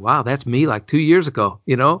mirror, going, "Wow, that's me like 2 years ago,"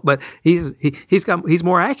 But he's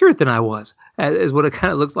more accurate than I was, is what it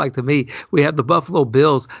kind of looks like to me. We have the Buffalo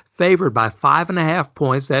Bills favored by 5.5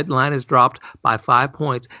 points. That line has dropped by 5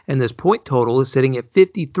 points, and this point total is sitting at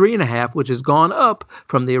 53.5, which has gone up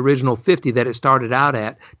from the original 50 that it started out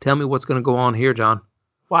at. Tell me what's going to go on here, John.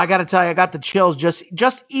 Well, I got to tell you, I got the chills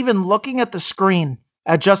just even looking at the screen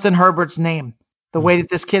at Justin Herbert's name, the way that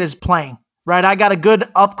this kid is playing, right? I got a good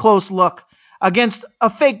up-close look against a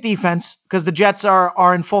fake defense because the Jets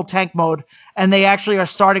are in full tank mode, and they actually are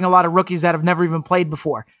starting a lot of rookies that have never even played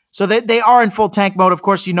before. So they are in full tank mode. Of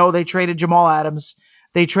course, they traded Jamal Adams.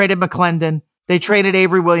 They traded McClendon. They traded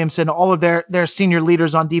Avery Williamson, all of their senior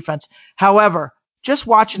leaders on defense. However, just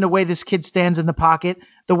watching the way this kid stands in the pocket,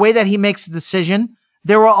 the way that he makes the decision,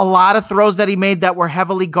 there were a lot of throws that he made that were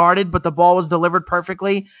heavily guarded, but the ball was delivered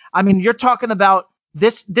perfectly. I mean, you're talking about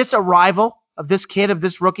this arrival of this kid, of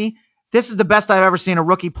this rookie. This is the best I've ever seen a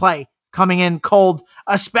rookie play, coming in cold,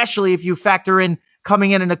 especially if you factor in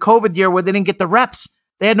coming in a COVID year where they didn't get the reps.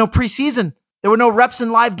 They had no preseason. There were no reps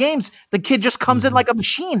in live games. The kid just comes in like a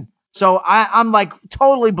machine. So I'm like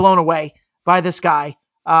totally blown away by this guy.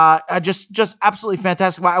 Just absolutely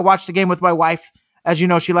fantastic. I watched the game with my wife. As you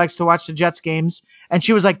know, she likes to watch the Jets games, and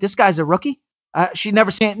she was like, "This guy's a rookie." We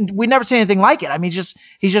never seen anything like it. I mean,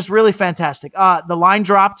 he's just really fantastic. The line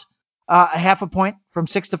dropped a 0.5 point from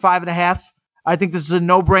 6 to 5.5. I think this is a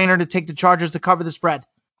no-brainer to take the Chargers to cover the spread.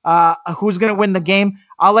 Who's going to win the game?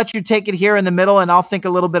 I'll let you take it here in the middle, and I'll think a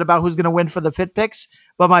little bit about who's going to win for the fit picks.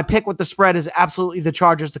 But my pick with the spread is absolutely the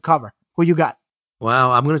Chargers to cover. Who you got?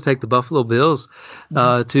 Wow, I'm going to take the Buffalo Bills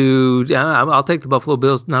I'll take the Buffalo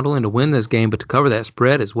Bills not only to win this game, but to cover that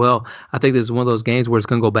spread as well. I think this is one of those games where it's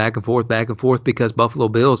going to go back and forth, because Buffalo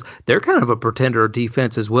Bills, they're kind of a pretender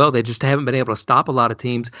defense as well. They just haven't been able to stop a lot of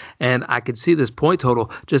teams, and I could see this point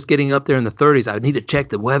total just getting up there in the 30s. I need to check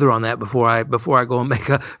the weather on that before I go and make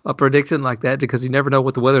a prediction like that, because you never know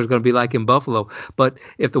what the weather is going to be like in Buffalo. But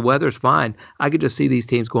if the weather's fine, I could just see these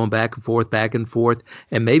teams going back and forth,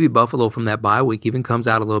 and maybe Buffalo from that bye week even comes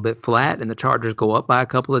out a little bit flat, and the Chargers go up by a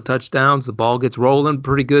couple of touchdowns. The ball gets rolling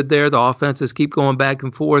pretty good there. The offenses keep going back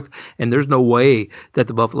and forth, and there's no way that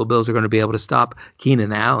the Buffalo Bills are going to be able to stop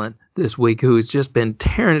Keenan Allen this week, who has just been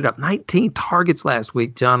tearing it up. 19 targets last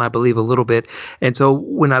week, John, I believe a little bit. And so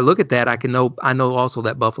when I look at that, I know also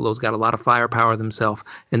that Buffalo's got a lot of firepower themselves,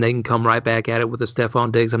 and they can come right back at it with a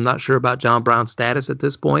Stephon Diggs. I'm not sure about John Brown's status at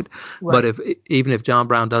this point, right. But even if John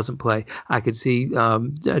Brown doesn't play, I could see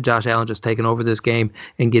Josh Allen just taking over this game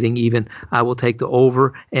and getting even. I will take the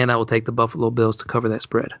over, and I will take the Buffalo Bills to cover that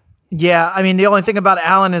spread. Yeah, I mean, the only thing about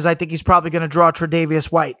Allen is I think he's probably going to draw Tre'Davious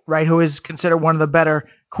White, right, who is considered one of the better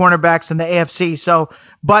cornerbacks in the AFC. So,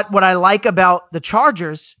 but what I like about the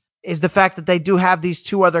Chargers is the fact that they do have these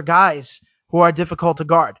two other guys who are difficult to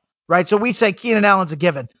guard, right? So we say Keenan Allen's a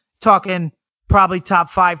given. Talking probably top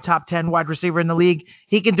 5, top 10 wide receiver in the league.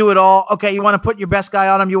 He can do it all. Okay, you want to put your best guy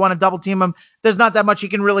on him, you want to double team him. There's not that much he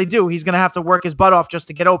can really do. He's going to have to work his butt off just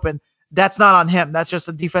to get open. That's not on him. That's just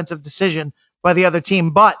a defensive decision by the other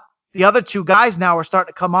team. But the other two guys now are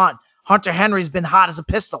starting to come on. Hunter Henry's been hot as a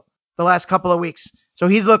pistol the last couple of weeks. So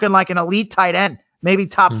he's looking like an elite tight end, maybe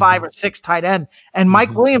top 5 or 6 tight end. And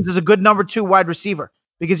Mike Williams is a good number 2 wide receiver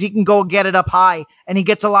because he can go get it up high, and he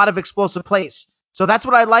gets a lot of explosive plays. So that's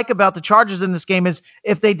what I like about the Chargers in this game is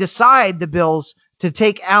if they decide, the Bills, to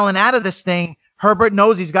take Allen out of this thing, Herbert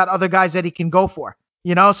knows he's got other guys that he can go for.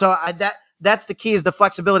 So that's the key, is the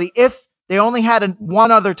flexibility. If they only had one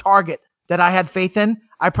other target that I had faith in,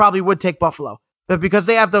 I probably would take Buffalo. But because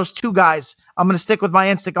they have those two guys, I'm going to stick with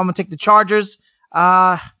my instinct. I'm going to take the Chargers.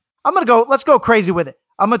 Let's go crazy with it.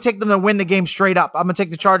 I'm going to take them to win the game straight up. I'm going to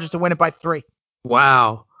take the Chargers to win it by 3.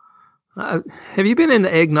 Wow. Have you been in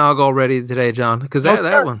the eggnog already today, John? Because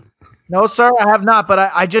that one. No, sir, I have not. But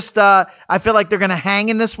I feel like they're going to hang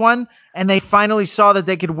in this one, and they finally saw that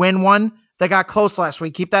they could win one. They got close last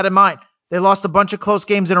week. Keep that in mind. They lost a bunch of close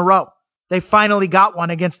games in a row. They finally got one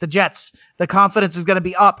against the Jets. The confidence is going to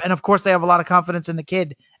be up. And, of course, they have a lot of confidence in the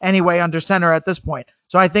kid anyway under center at this point.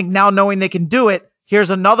 So I think now knowing they can do it, here's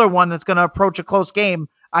another one that's going to approach a close game.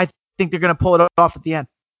 I think they're going to pull it off at the end.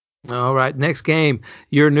 All right, next game,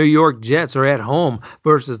 your New York Jets are at home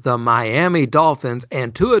versus the Miami Dolphins,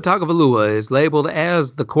 and Tua Tagovailoa is labeled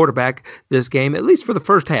as the quarterback this game, at least for the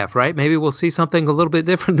first half, right? Maybe we'll see something a little bit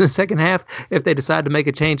different in the second half if they decide to make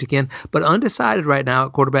a change again, but undecided right now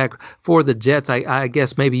at quarterback for the Jets. I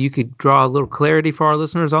guess maybe you could draw a little clarity for our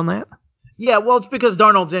listeners on that? Yeah, well, it's because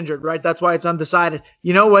Darnold's injured, right? That's why it's undecided.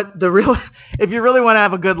 You know what? If you really want to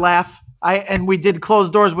have a good laugh, we did close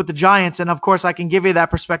doors with the Giants, and of course I can give you that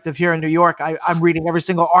perspective here in New York. I'm reading every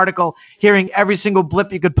single article, hearing every single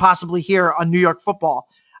blip you could possibly hear on New York football.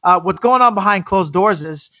 What's going on behind closed doors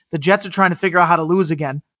is the Jets are trying to figure out how to lose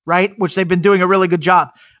again, right? Which they've been doing a really good job.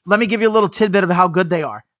 Let me give you a little tidbit of how good they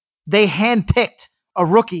are. They handpicked a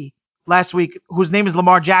rookie last week whose name is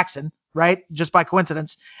Lamar Jackson, right? Just by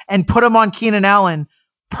coincidence, and put him on Keenan Allen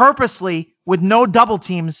purposely with no double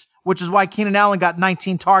teams, which is why Keenan Allen got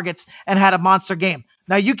 19 targets and had a monster game.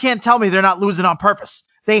 Now, you can't tell me they're not losing on purpose.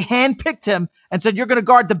 They handpicked him and said, you're going to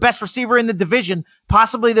guard the best receiver in the division,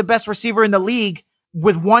 possibly the best receiver in the league,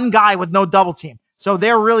 with one guy with no double team. So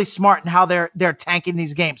they're really smart in how they're tanking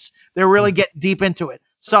these games. They're really getting deep into it.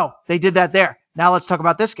 So they did that there. Now let's talk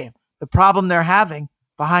about this game. The problem they're having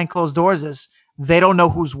behind closed doors is they don't know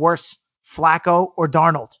who's worse, Flacco or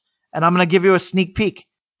Darnold. And I'm going to give you a sneak peek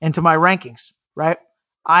into my rankings, right?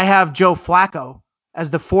 I have Joe Flacco as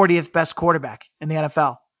the 40th best quarterback in the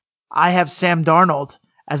NFL. I have Sam Darnold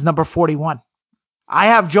as number 41. I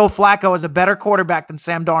have Joe Flacco as a better quarterback than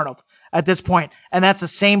Sam Darnold at this point, and that's the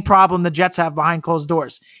same problem the Jets have behind closed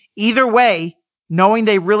doors. Either way, knowing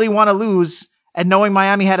they really want to lose and knowing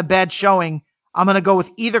Miami had a bad showing, I'm going to go with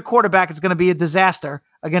either quarterback is going to be a disaster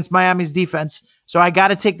against Miami's defense. So I got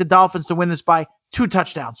to take the Dolphins to win this by 2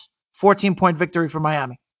 touchdowns. 14-point victory for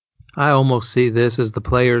Miami. I almost see this as the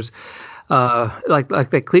players, like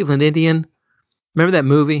that Cleveland Indian. Remember that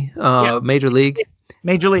movie, Major League?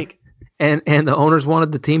 Major League. And the owners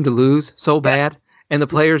wanted the team to lose so bad, and the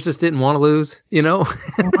players just didn't want to lose, you know?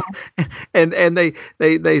 and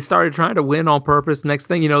they started trying to win on purpose. Next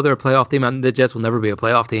thing you know, they're a playoff team. I mean, the Jets will never be a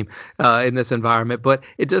playoff team in this environment, but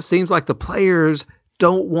it just seems like the players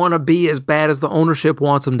don't want to be as bad as the ownership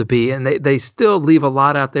wants them to be, and they still leave a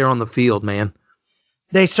lot out there on the field, man.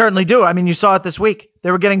 They certainly do. I mean, you saw it this week.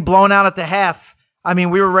 They were getting blown out at the half. I mean,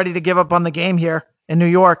 we were ready to give up on the game here in New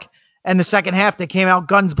York. And the second half, they came out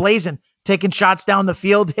guns blazing, taking shots down the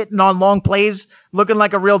field, hitting on long plays, looking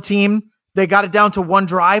like a real team. They got it down to one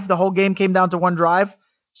drive. The whole game came down to one drive.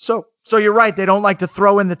 So you're right. They don't like to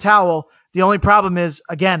throw in the towel. The only problem is,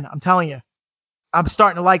 again, I'm telling you, I'm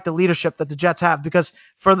starting to like the leadership that the Jets have because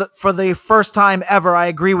for the first time ever, I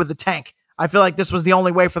agree with the tank. I feel like this was the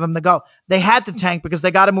only way for them to go. They had to tank because they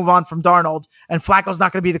got to move on from Darnold, and Flacco's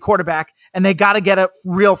not going to be the quarterback, and they got to get a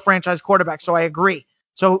real franchise quarterback, so I agree.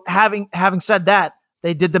 So having said that,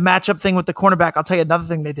 they did the matchup thing with the cornerback. I'll tell you another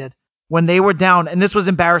thing they did. When they were down, and this was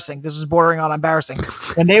embarrassing. This was bordering on embarrassing.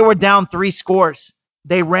 When they were down 3 scores,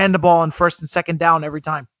 they ran the ball in first and second down every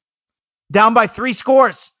time. Down by 3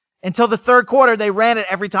 scores. Until the third quarter, they ran it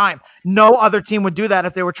every time. No other team would do that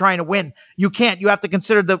if they were trying to win. You can't. You have to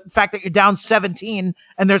consider the fact that you're down 17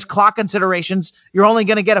 and there's clock considerations. You're only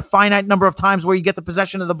going to get a finite number of times where you get the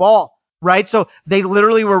possession of the ball, right? So they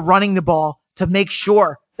literally were running the ball to make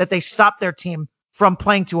sure that they stopped their team from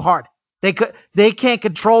playing too hard. They can't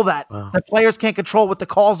control that. Wow. The players can't control what the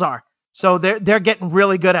calls are. So they're getting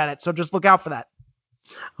really good at it. So just look out for that.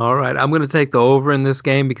 All right, I'm going to take the over in this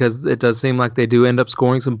game because it does seem like they do end up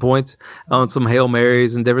scoring some points on some Hail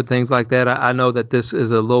Marys and different things like that. I know that this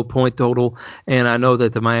is a low point total, and I know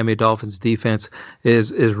that the Miami Dolphins defense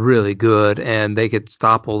is really good, and they could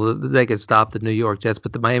stop the New York Jets,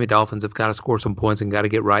 but the Miami Dolphins have got to score some points and got to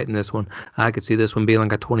get right in this one. I could see this one being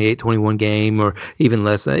like a 28-21 game or even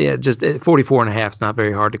less. Just 44.5 is not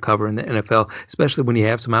very hard to cover in the NFL, especially when you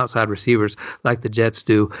have some outside receivers like the Jets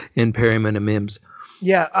do in Perryman and Mims.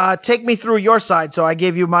 Yeah, take me through your side. So I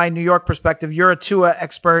gave you my New York perspective. You're a Tua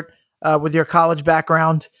expert with your college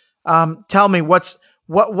background. Tell me what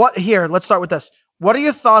here. Let's start with this. What are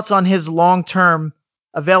your thoughts on his long-term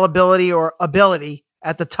availability or ability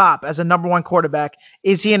at the top as a number 1 quarterback?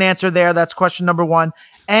 Is he an answer there? That's question number 1.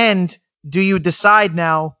 And do you decide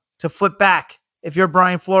now to flip back? If you're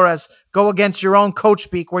Brian Flores, go against your own coach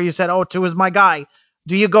speak where you said, "Oh, Tua is my guy."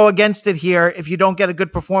 Do you go against it here if you don't get a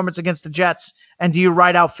good performance against the Jets? And do you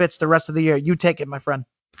ride out Fitz the rest of the year? You take it, my friend.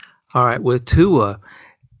 All right. With Tua,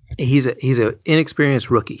 he's an inexperienced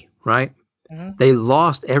rookie, right? Mm-hmm. They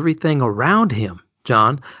lost everything around him,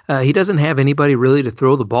 John. He doesn't have anybody really to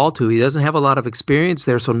throw the ball to. He doesn't have a lot of experience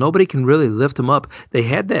there, so nobody can really lift him up. They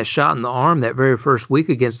had that shot in the arm that very first week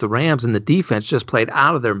against the Rams, and the defense just played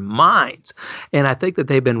out of their minds. And I think that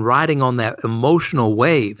they've been riding on that emotional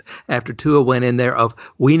wave after Tua went in there of,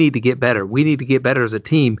 we need to get better. We need to get better as a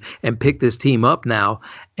team and pick this team up now.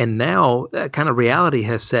 And now that kind of reality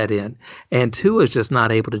has set in. And Tua is just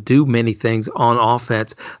not able to do many things on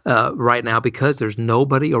offense right now because there's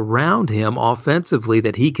nobody around him offensively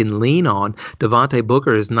that he can lean on. Devontae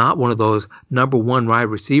Booker is not one of those number one wide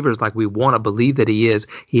receivers like we want to believe that he is.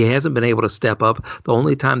 He hasn't been able to step up. The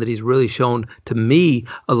only time that he's really shown, to me,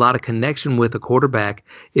 a lot of connection with a quarterback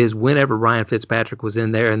is whenever Ryan Fitzpatrick was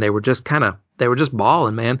in there and they were just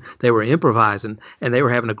balling, man. They were improvising, and they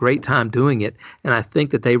were having a great time doing it. And I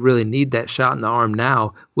think that they really need that shot in the arm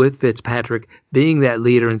now with Fitzpatrick being that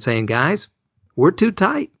leader and saying, guys, we're too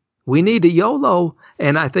tight. We need a YOLO.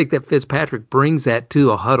 And I think that Fitzpatrick brings that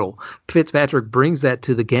to a huddle. Fitzpatrick brings that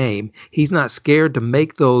to the game. He's not scared to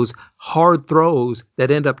make those hard throws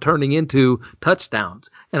that end up turning into touchdowns.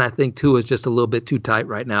 And I think Tua is just a little bit too tight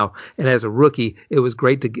right now. And as a rookie, it was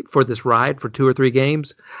great for this ride for 2 or 3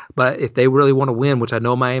 games. But if they really want to win, which I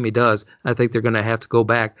know Miami does, I think they're going to have to go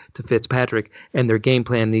back to Fitzpatrick. And their game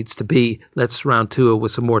plan needs to be, let's surround Tua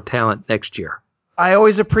with some more talent next year. I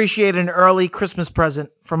always appreciate an early Christmas present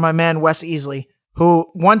from my man Wes Easley, who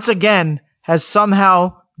once again has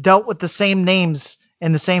somehow dealt with the same names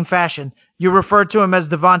in the same fashion. You referred to him as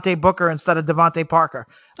Devontae Booker instead of Devontae Parker.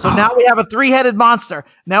 So now we have a 3-headed monster.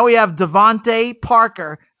 Now we have Devontae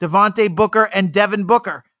Parker, Devontae Booker, and Devin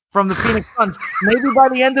Booker from the Phoenix Suns. Maybe by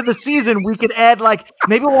the end of the season, we could add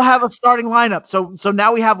maybe we'll have a starting lineup. So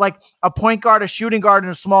now we have a point guard, a shooting guard,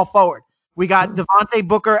 and a small forward. We got Devontae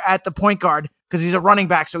Booker at the point guard because he's a running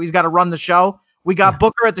back, so he's got to run the show. We got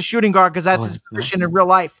Booker at the shooting guard because that's his position in real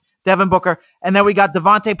life, Devin Booker. And then we got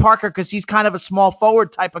Devontae Parker because he's kind of a small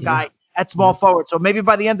forward type of guy at small forward. So maybe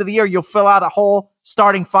by the end of the year, you'll fill out a whole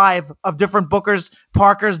starting 5 of different Bookers,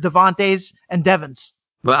 Parkers, Devontaes, and Devins.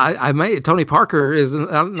 But I may. Tony Parker is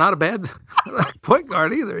not a bad point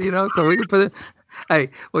guard either, so we can put it. Hey,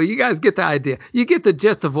 well, you guys get the idea. You get the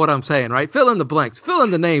gist of what I'm saying, right? Fill in the blanks. Fill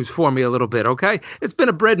in the names for me a little bit, okay? It's been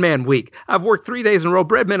a Breadman week. I've worked 3 days in a row.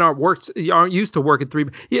 Breadmen aren't used to working 3.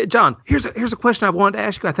 Yeah, John, here's a question I wanted to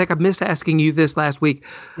ask you. I think I missed asking you this last week.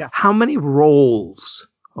 Yeah. How many rolls,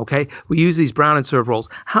 okay? We use these brown and serve rolls.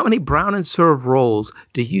 How many brown and serve rolls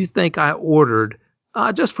do you think I ordered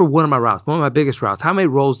just for one of my routes, one of my biggest routes? How many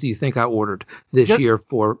rolls do you think I ordered this year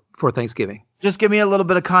for Thanksgiving? Just give me a little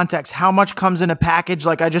bit of context. How much comes in a package?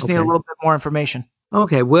 I just need a little bit more information.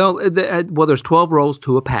 Okay, well, there's 12 rolls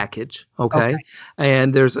to a package, okay?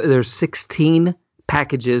 And there's 16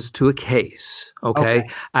 packages to a case, okay?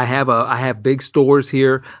 I have big stores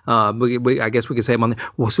here. I guess we could say I'm on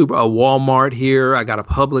there. Well, a Walmart here. I got a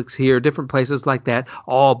Publix here. Different places like that.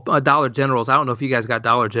 All Dollar Generals. I don't know if you guys got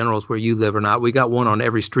Dollar Generals where you live or not. We got one on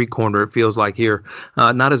every street corner. It feels like here.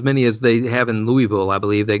 Not as many as they have in Louisville. I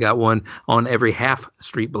believe they got one on every half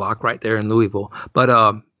street block right there in Louisville. But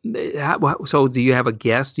so do you have a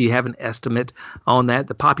guess? Do you have an estimate on that?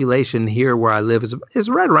 The population here where I live is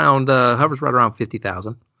right around hovers right around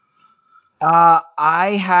 50,000.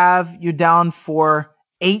 I have you down for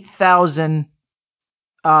 8,000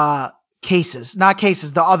 cases, not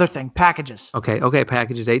cases. The other thing, packages. Okay,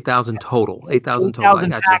 packages. 8,000 total. 8,000 total.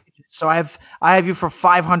 8,000 packages. So I have you for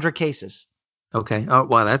 500 cases. Okay. Oh,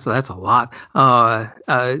 wow, that's a lot. I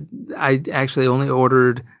actually only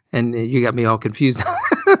ordered. And you got me all confused.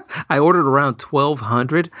 I ordered around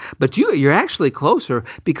 1,200, but you're actually closer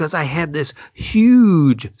because I had this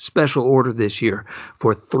huge special order this year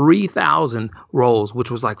for 3,000 rolls,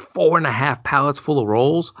 which was like 4.5 pallets full of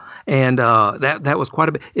rolls, and that was quite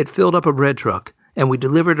a bit. It filled up a bread truck. And we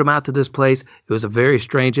delivered them out to this place. It was a very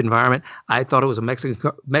strange environment. I thought it was a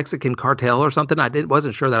Mexican cartel or something.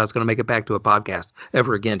 Wasn't sure that I was going to make it back to a podcast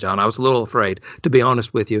ever again, John. I was a little afraid, to be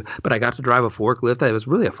honest with you. But I got to drive a forklift. It was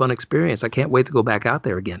really a fun experience. I can't wait to go back out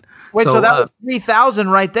there again. Wait, so that was 3,000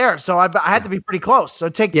 right there. So I had to be pretty close. So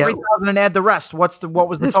take 3,000 and add the rest. What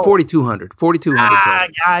was the total? 4,200.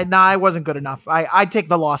 4,200. No, I wasn't good enough. I take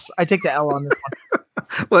the loss. I take the L on this one.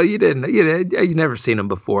 Well, you didn't. You never seen them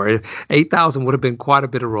before. 8,000 would have been quite a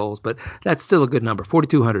bit of rolls, but that's still a good number.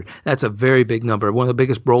 4,200. That's a very big number. One of the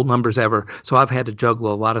biggest roll numbers ever. So I've had to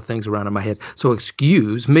juggle a lot of things around in my head. So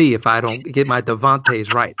excuse me if I don't get my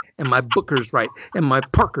Devontaes right, and my Bookers right, and my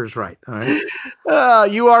Parkers right. All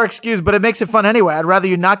right. You are excused, but it makes it fun anyway. I'd rather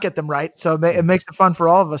you not get them right. So it makes it fun for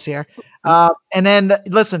all of us here. And then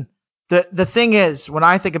listen, the thing is, when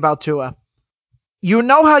I think about Tua, you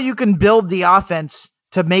know how you can build the offense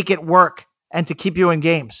to make it work and to keep you in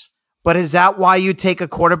games. But is that why you take a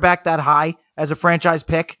quarterback that high as a franchise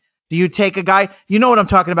pick? Do you take a guy? You know what I'm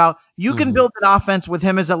talking about. You can build an offense with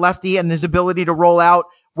him as a lefty and his ability to roll out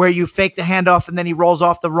where you fake the handoff and then he rolls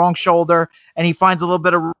off the wrong shoulder and he finds a little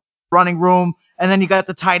bit of running room and then you got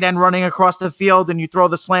the tight end running across the field, and you throw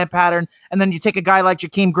the slant pattern, and then you take a guy like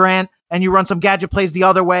Jakeem Grant, and you run some gadget plays the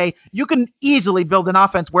other way. You can easily build an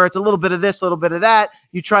offense where it's a little bit of this, a little bit of that.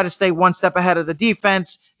 You try to stay one step ahead of the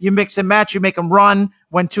defense. You mix and match. You make them run.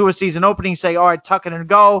 When Tua sees an opening, say, all right, tuck it and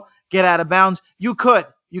go, get out of bounds. You could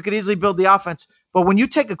easily build the offense. But when you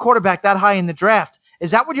take a quarterback that high in the draft,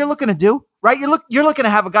 is that what you're looking to do? Right? You're looking to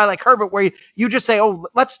have a guy like Herbert where you just say, oh,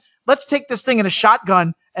 let's take this thing in a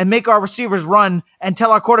shotgun and make our receivers run and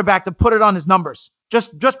tell our quarterback to put it on his numbers.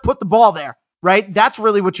 Just put the ball there. Right? That's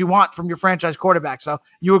really what you want from your franchise quarterback. So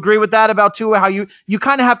you agree with that about Tua, how you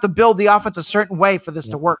kind of have to build the offense a certain way for this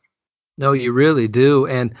to work. No, you really do,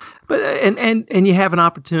 and you have an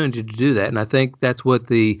opportunity to do that, and I think that's what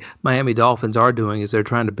the Miami Dolphins are doing. Is they're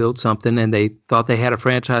trying to build something, and they thought they had a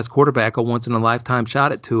franchise quarterback, a once in a lifetime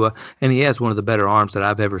shot at Tua, and he has one of the better arms that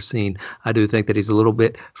I've ever seen. I do think that he's a little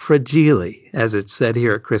bit fragile, as it's said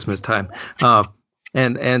here at Christmas time,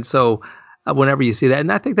 and so. Whenever you see that.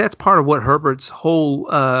 And I think that's part of what Herbert's whole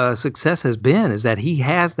success has been, is that he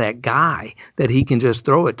has that guy that he can just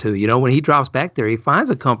throw it to. You know, when he drops back there, he finds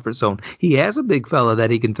a comfort zone. He has a big fella that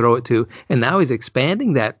he can throw it to. And now he's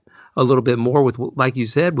expanding that a little bit more with, like you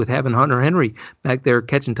said, with having Hunter Henry back there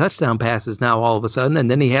catching touchdown passes now all of a sudden. And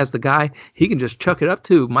then he has the guy he can just chuck it up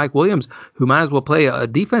to, Mike Williams, who might as well play a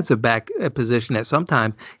defensive back position at some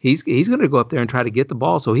time. He's going to go up there and try to get the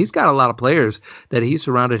ball. So he's got a lot of players that he's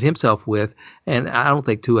surrounded himself with. And I don't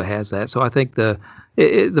think Tua has that. So I think the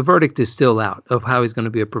verdict is still out of how he's going to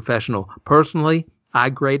be a professional. Personally, I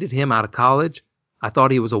graded him out of college. I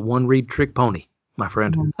thought he was a one-read trick pony, my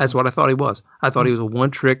friend. That's what I thought he was. I thought he was a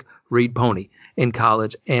one-trick read pony in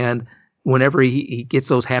college. And whenever he gets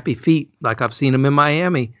those happy feet, like I've seen him in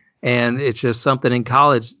Miami, and it's just something in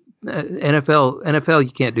college, NFL,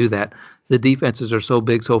 you can't do that. The defenses are so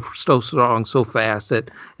big, so strong, so fast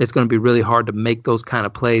that it's going to be really hard to make those kind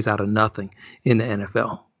of plays out of nothing in the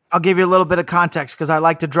NFL. I'll give you a little bit of context because I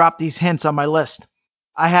like to drop these hints on my list.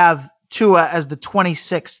 I have Tua as the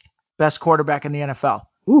 26th best quarterback in the NFL,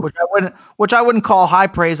 which I wouldn't call high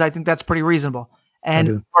praise. I think that's pretty reasonable.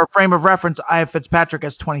 And for a frame of reference, I have Fitzpatrick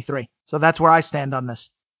as 23. So that's where I stand on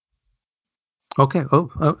this. Okay.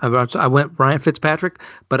 I went Ryan Fitzpatrick,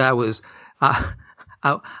 but I was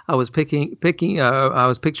picturing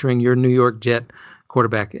your New York Jet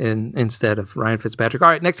quarterback instead of Ryan Fitzpatrick. All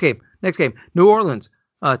right, next game. New Orleans.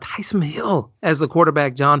 Taysom Hill as the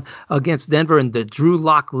quarterback, John, against Denver and the Drew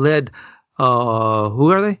Lock led. Who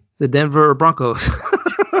are they? The Denver Broncos.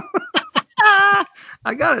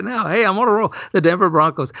 I got it now. Hey, I'm on a roll. The Denver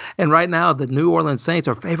Broncos. And right now, the New Orleans Saints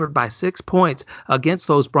are favored by 6 points against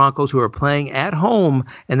those Broncos who are playing at home.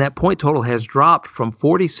 And that point total has dropped from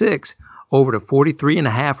 46 over to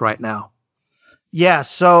 43.5 right now. Yeah,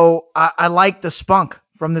 so I like the spunk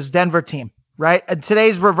from this Denver team, right? And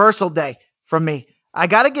today's reversal day from me. I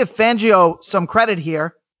got to give Fangio some credit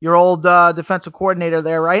here, your old defensive coordinator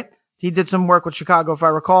there, right? He did some work with Chicago, if I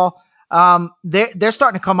recall. They're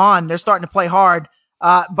starting to come on. They're starting to play hard.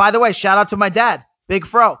 By the way, shout out to my dad, Big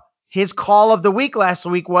Fro. His call of the week last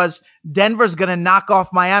week was Denver's going to knock off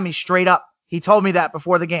Miami straight up. He told me that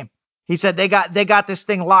before the game. He said they got this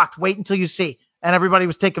thing locked. Wait until you see. And everybody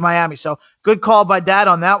was taking Miami. So good call by Dad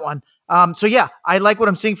on that one. So yeah, I like what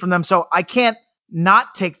I'm seeing from them. So I can't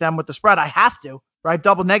not take them with the spread. I have to, right?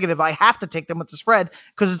 Double negative. I have to take them with the spread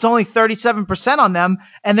because it's only 37% on them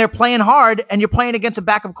and they're playing hard and you're playing against a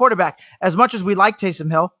backup quarterback. As much as we like Taysom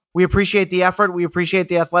Hill, we appreciate the effort. We appreciate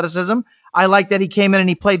the athleticism. I like that he came in and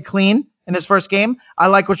he played clean in his first game. I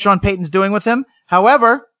like what Sean Payton's doing with him.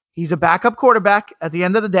 However, he's a backup quarterback at the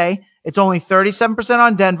end of the day. It's only 37%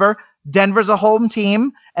 on Denver. Denver's a home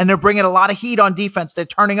team, and they're bringing a lot of heat on defense. They're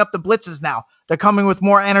turning up the blitzes now. They're coming with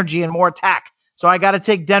more energy and more attack. So I got to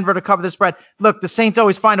take Denver to cover the spread. Look, the Saints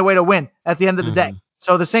always find a way to win at the end of the day.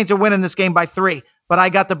 So the Saints are winning this game by 3, but I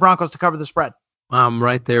got the Broncos to cover the spread. I'm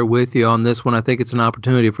right there with you on this one. I think it's an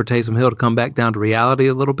opportunity for Taysom Hill to come back down to reality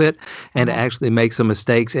a little bit and to actually make some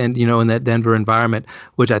mistakes. And, in that Denver environment,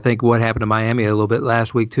 which I think what happened to Miami a little bit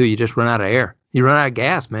last week, too, you just run out of air. You run out of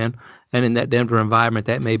gas, man. And in that Denver environment,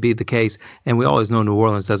 that may be the case. And we always know New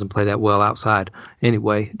Orleans doesn't play that well outside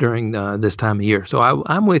anyway during this time of year. So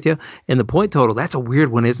I'm with you. And the point total, that's a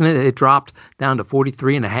weird one, isn't it? It dropped down to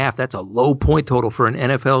 43.5. That's a low point total for an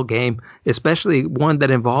NFL game, especially one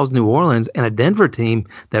that involves New Orleans and a Denver team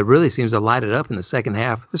that really seems to light it up in the second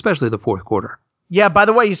half, especially the fourth quarter. Yeah, by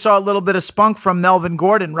the way, you saw a little bit of spunk from Melvin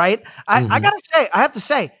Gordon, right? I have to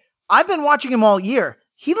say, I've been watching him all year.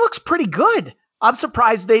 He looks pretty good. I'm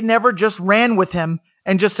surprised they never just ran with him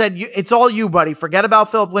and just said, it's all you, buddy. Forget about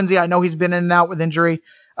Philip Lindsay. I know he's been in and out with injury.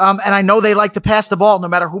 And I know they like to pass the ball. No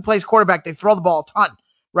matter who plays quarterback, they throw the ball a ton,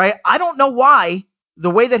 right? I don't know why the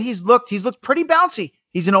way that he's looked pretty bouncy.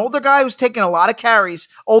 He's an older guy who's taken a lot of carries.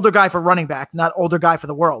 Older guy for running back, not older guy for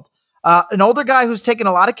the world. An older guy who's taken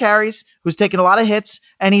a lot of carries, who's taken a lot of hits,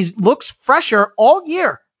 and he looks fresher all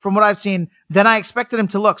year from what I've seen than I expected him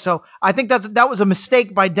to look. So I think that was a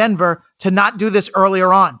mistake by Denver to not do this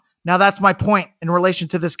earlier on. Now that's my point in relation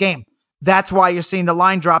to this game. That's why you're seeing the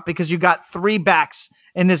line drop, because you got 3 backs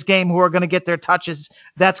in this game who are going to get their touches.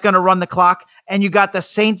 That's going to run the clock. And you got the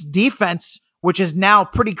Saints defense, which is now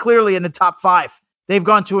pretty clearly in the top 5. They've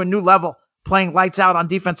gone to a new level, playing lights out on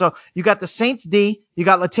defense. So you got the Saints D, you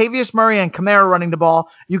got Latavius Murray and Kamara running the ball,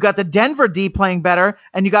 you got the Denver D playing better,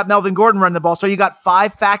 and you got Melvin Gordon running the ball. So you got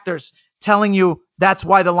 5 factors telling you that's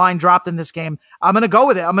why the line dropped in this game. I'm going to go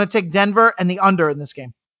with it. I'm going to take Denver and the under in this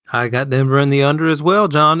game. I got Denver in the under as well,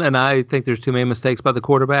 John, and I think there's too many mistakes by the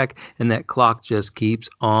quarterback, and that clock just keeps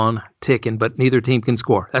on ticking, but neither team can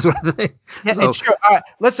score. That's what I think. Yeah, it's true. All right,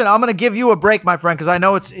 listen, I'm going to give you a break, my friend, because I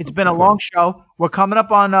know it's been a long show. We're coming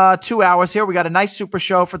up on 2 hours here. We got a nice super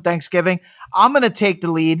show for Thanksgiving. I'm going to take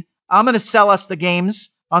the lead. I'm going to sell us the games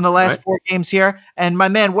on the last 4 games here, and my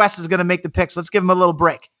man Wes is going to make the picks. Let's give him a little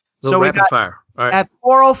break. So rapid fire. All right. At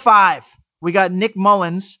 4:05, we got Nick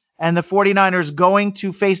Mullins and the 49ers going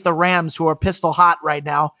to face the Rams, who are pistol hot right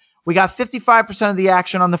now. We got 55% of the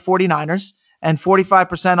action on the 49ers and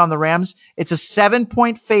 45% on the Rams. It's a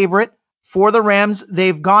 7-point favorite for the Rams.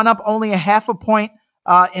 They've gone up only a half a point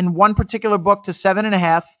in one particular book to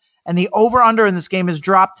 7.5, and the over-under in this game has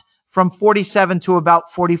dropped from 47 to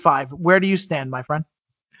about 45. Where do you stand, my friend?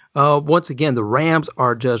 Once again, the Rams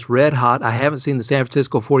are just red hot. I haven't seen the San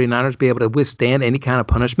Francisco 49ers be able to withstand any kind of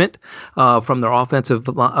punishment from their offensive,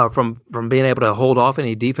 from being able to hold off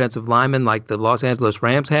any defensive linemen like the Los Angeles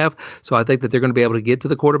Rams have. So I think that they're going to be able to get to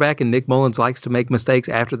the quarterback, and Nick Mullins likes to make mistakes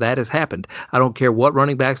after that has happened. I don't care what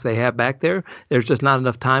running backs they have back there. There's just not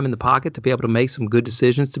enough time in the pocket to be able to make some good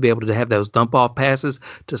decisions, to be able to have those dump-off passes,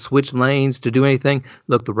 to switch lanes, to do anything.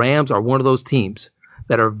 Look, the Rams are one of those teams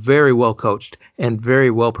that are very well coached and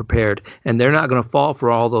very well prepared, and they're not going to fall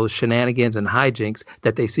for all those shenanigans and hijinks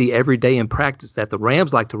that they see every day in practice that the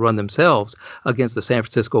Rams like to run themselves against the San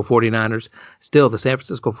Francisco 49ers. Still, the San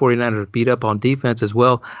Francisco 49ers beat up on defense as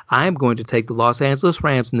well. I'm going to take the Los Angeles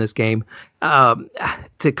Rams in this game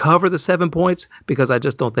to cover the 7 points, because I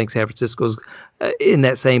just don't think San Francisco's in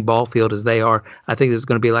that same ball field as they are. I think it's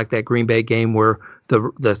going to be like that Green Bay game where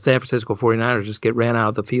the San Francisco 49ers just get ran out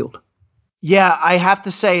of the field. Yeah, I have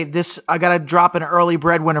to say this. I got to drop an early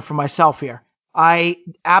breadwinner for myself here.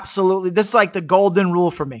 This is like the golden rule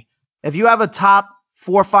for me. If you have a top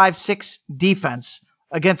 4, 5, 6 defense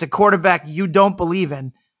against a quarterback you don't believe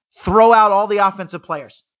in, throw out all the offensive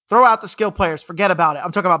players. Throw out the skill players. Forget about it.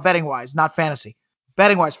 I'm talking about betting wise, not fantasy.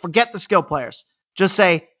 Betting wise, forget the skill players. Just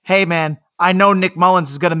say, hey man, I know Nick Mullins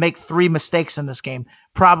is going to make 3 mistakes in this game.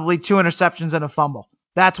 Probably 2 interceptions and a fumble.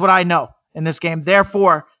 That's what I know in this game.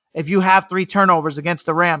 Therefore, if you have 3 turnovers against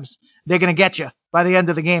the Rams, they're going to get you by the end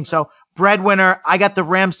of the game. So breadwinner, I got the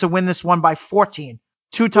Rams to win this one by 14,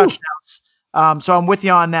 2 touchdowns. So I'm with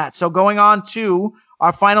you on that. So going on to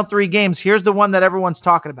our final 3 games, here's the one that everyone's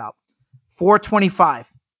talking about. 4:25,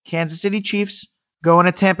 Kansas City Chiefs going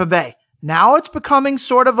to Tampa Bay. Now it's becoming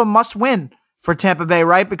sort of a must-win for Tampa Bay,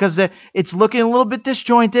 right? Because it's looking a little bit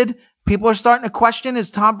disjointed. People are starting to question, is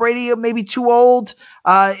Tom Brady maybe too old?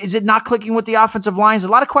 Is it not clicking with the offensive lines? A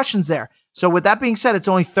lot of questions there. So with that being said, it's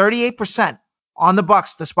only 38% on the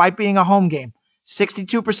Bucs, despite being a home game.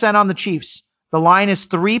 62% on the Chiefs. The line is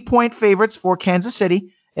 3-point favorites for Kansas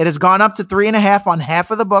City. It has gone up to 3.5 on half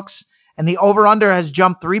of the books, and the over-under has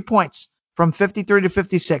jumped 3 points from 53 to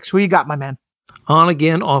 56. Who you got, my man? On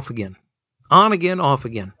again, off again. On again, off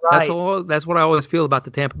again. Right. That's what I always feel about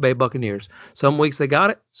the Tampa Bay Buccaneers. Some weeks they got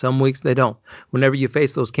it, some weeks they don't. Whenever you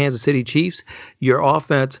face those Kansas City Chiefs, your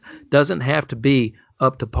offense doesn't have to be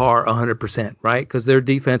up to par 100%, right? Because their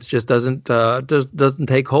defense just doesn't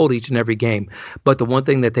take hold each and every game. But the one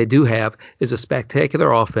thing that they do have is a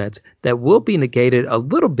spectacular offense that will be negated a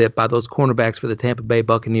little bit by those cornerbacks for the Tampa Bay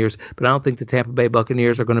Buccaneers. But I don't think the Tampa Bay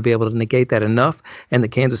Buccaneers are going to be able to negate that enough. And the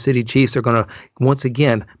Kansas City Chiefs are going to once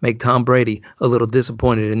again make Tom Brady a little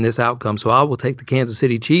disappointed in this outcome. So I will take the Kansas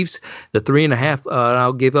City Chiefs, the 3.5.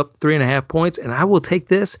 I'll give up 3.5 points, and I will take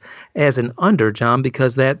this as an under, John,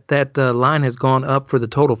 because that line has gone up for the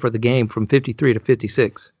total for the game from 53 to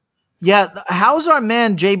 56. Yeah, how's our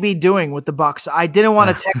man JB doing with the Bucs? I didn't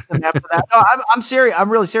want to text him after that. No, I'm serious. I'm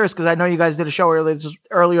really serious because I know you guys did a show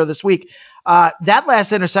earlier this week. That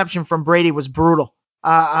last interception from Brady was brutal.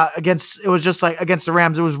 Against the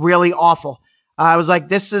Rams, it was really awful. I was like,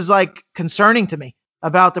 this is like concerning to me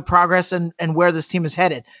about the progress and where this team is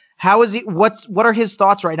headed. How is he? What are his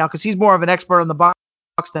thoughts right now? Because he's more of an expert on the Bucs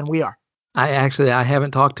than we are. I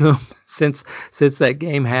haven't talked to him since that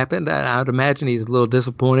game happened. I would imagine he's a little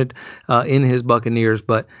disappointed in his Buccaneers,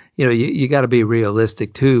 but you got to be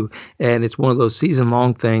realistic too, and it's one of those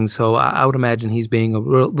season-long things. So I would imagine he's being a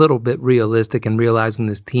little bit realistic and realizing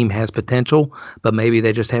this team has potential, but maybe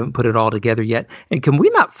they just haven't put it all together yet. And can we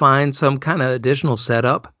not find some kind of additional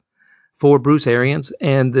setup for Bruce Arians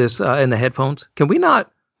and this and the headphones? Can we not?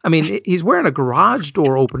 I mean, he's wearing a garage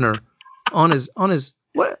door opener on his.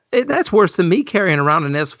 What? That's worse than me carrying around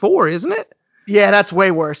an S4, isn't it? Yeah, that's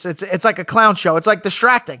way worse. It's like a clown show. It's like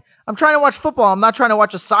distracting. I'm trying to watch football. I'm not trying to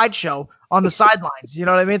watch a sideshow on the sidelines. You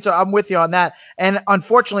know what I mean? So I'm with you on that. And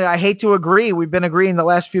unfortunately, I hate to agree. We've been agreeing the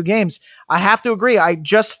last few games. I have to agree. I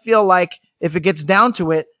just feel like if it gets down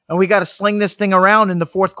to it and we got to sling this thing around in the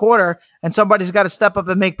fourth quarter and somebody's got to step up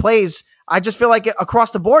and make plays, I just feel like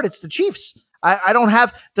across the board, it's the Chiefs. I don't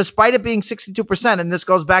have, despite it being 62%, and this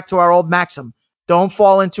goes back to our old maxim, don't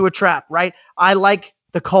fall into a trap, right? I like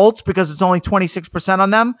the Colts because it's only 26%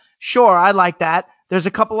 on them. Sure, I like that. There's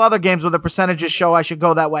a couple other games where the percentages show I should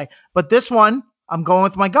go that way. But this one, I'm going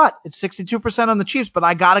with my gut. It's 62% on the Chiefs, but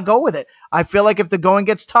I got to go with it. I feel like if the going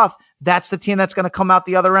gets tough, that's the team that's going to come out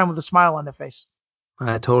the other end with a smile on their face.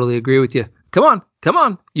 I totally agree with you. Come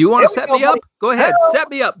on. You want to set me up? Go ahead. Set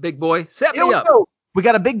me up, big boy. Set me up. We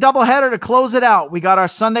got a big doubleheader to close it out. We got our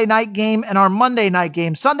Sunday night game and our Monday night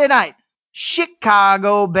game. Sunday night,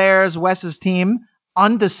 Chicago Bears, Wes's team,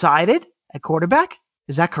 undecided at quarterback.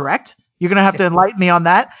 Is that correct? You're going to have to enlighten me on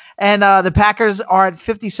that. And the Packers are at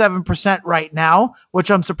 57% right now, which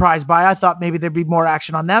I'm surprised by. I thought maybe there'd be more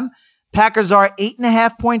action on them. Packers are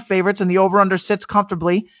 8.5-point favorites, and the over-under sits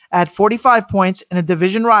comfortably at 45 points in a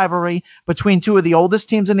division rivalry between two of the oldest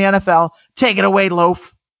teams in the NFL. Take it away, Loaf.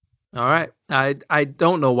 All right. I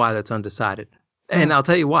don't know why that's undecided. And I'll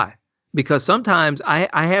tell you why. Because sometimes I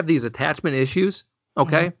have these attachment issues,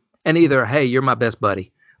 okay? Mm-hmm. And either, hey, you're my best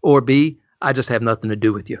buddy, or B, I just have nothing to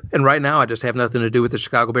do with you. And right now, I just have nothing to do with the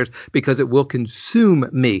Chicago Bears because it will consume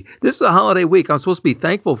me. This is a holiday week. I'm supposed to be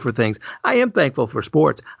thankful for things. I am thankful for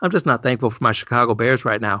sports. I'm just not thankful for my Chicago Bears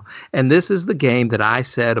right now. And this is the game that I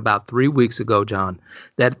said about 3 weeks ago, John,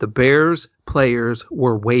 that the Bears players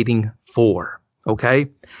were waiting for, okay?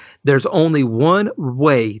 There's only one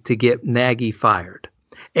way to get Nagy fired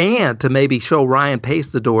and to maybe show Ryan Pace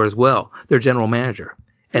the door as well, their general manager.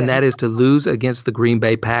 And that is to lose against the Green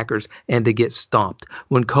Bay Packers and to get stomped.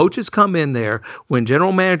 When coaches come in there, when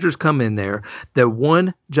general managers come in there, their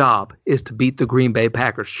one job is to beat the Green Bay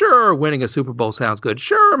Packers. Sure, winning a Super Bowl sounds good.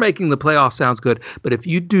 Sure, making the playoffs sounds good. But if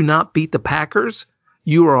you do not beat the Packers,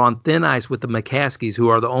 you are on thin ice with the McCaskies, who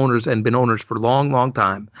are the owners and been owners for a long, long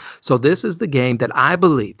time. So this is the game that I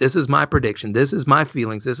believe, this is my prediction, this is my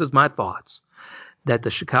feelings, this is my thoughts, that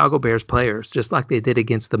the Chicago Bears players, just like they did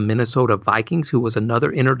against the Minnesota Vikings, who was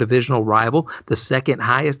another interdivisional rival, the second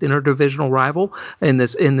highest interdivisional rival in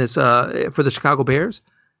this for the Chicago Bears,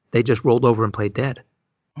 they just rolled over and played dead.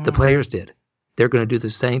 The players did. They're going to do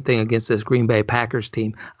the same thing against this Green Bay Packers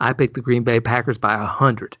team. I picked the Green Bay Packers by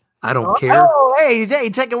 100. I don't care. Oh, hey,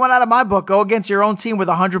 you're taking one out of my book. Go against your own team with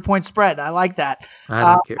a 100-point spread. I like that. I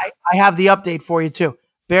don't care. I have the update for you, too.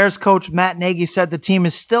 Bears coach Matt Nagy said the team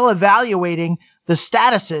is still evaluating the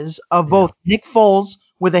statuses of both Nick Foles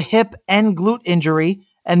with a hip and glute injury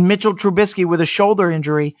and Mitchell Trubisky with a shoulder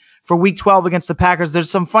injury for Week 12 against the Packers. There's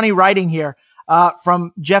some funny writing here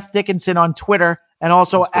from Jeff Dickinson on Twitter and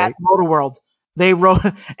also at MotorWorld. They wrote,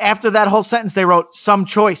 after that whole sentence, they wrote, some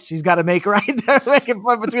choice he's got to make, right? They're making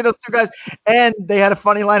fun between those two guys. And they had a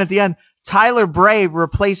funny line at the end. Tyler Bray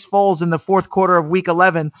replaced Foles in the fourth quarter of Week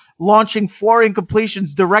 11, launching 4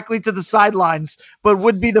 incompletions directly to the sidelines, but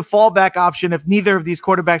would be the fallback option if neither of these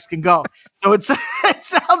quarterbacks can go. So it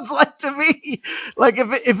sounds like to me, like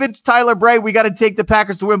if it's Tyler Bray, we got to take the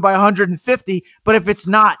Packers to win by 150. But if it's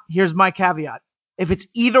not, here's my caveat. If it's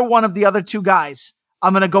either one of the other two guys,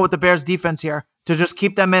 I'm going to go with the Bears defense here to just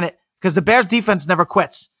keep them in it because the Bears defense never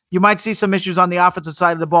quits. You might see some issues on the offensive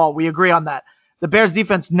side of the ball. We agree on that. The Bears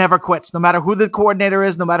defense never quits, no matter who the coordinator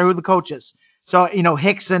is, no matter who the coach is. So,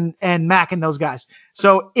 Hicks and Mack and those guys.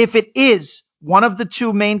 So if it is one of the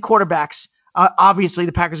two main quarterbacks, obviously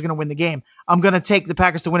the Packers are going to win the game. I'm going to take the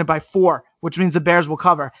Packers to win it by 4, which means the Bears will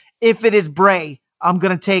cover. If it is Bray, I'm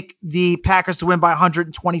going to take the Packers to win by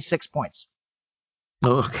 126 points.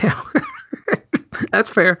 Okay. That's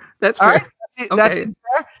fair. That's All fair. Right. That's fair.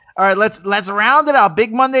 All right, let's round it out.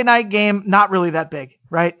 Big Monday night game, not really that big,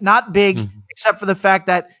 right? Not big, except for the fact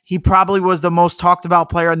that he probably was the most talked about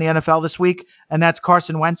player in the NFL this week, and that's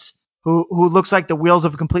Carson Wentz, who looks like the wheels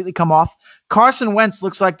have completely come off. Carson Wentz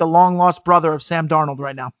looks like the long-lost brother of Sam Darnold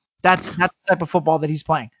right now. That's the type of football that he's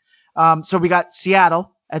playing. So we got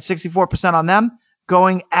Seattle at 64% on them,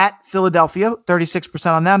 going at Philadelphia, 36%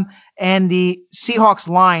 on them, and the Seahawks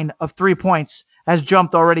line of 3 points has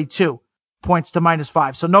jumped already 2 points to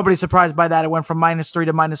 -5. So nobody's surprised by that. It went from -3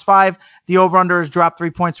 to -5. The over-under has dropped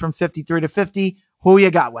 3 points from 53 to 50. Who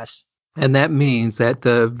you got, Wes? And that means that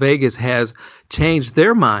the Vegas has changed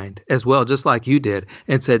their mind as well, just like you did,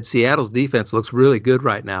 and said Seattle's defense looks really good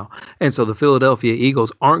right now. And so the Philadelphia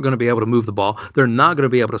Eagles aren't going to be able to move the ball. They're not going to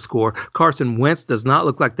be able to score. Carson Wentz does not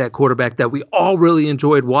look like that quarterback that we all really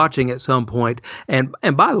enjoyed watching at some point. And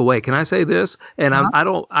by the way, can I say this? And I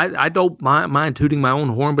don't mind tooting my own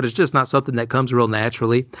horn, but it's just not something that comes real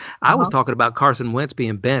naturally. I was talking about Carson Wentz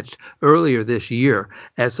being benched earlier this year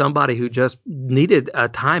as somebody who just needed a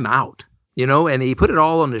timeout. And he put it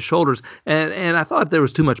all on his shoulders, and I thought there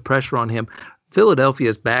was too much pressure on him.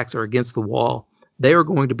 Philadelphia's backs are against the wall. They are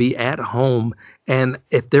going to be at home, and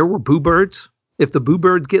if there were if the boo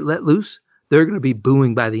birds get let loose, they're going to be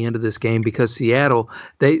booing by the end of this game because Seattle,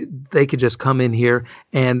 they could just come in here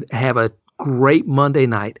and have a great Monday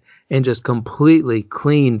night and just completely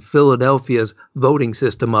clean Philadelphia's voting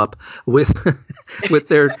system up with with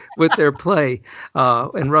their play.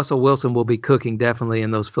 And Russell Wilson will be cooking definitely in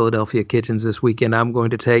those Philadelphia kitchens this weekend. I'm going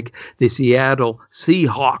to take the Seattle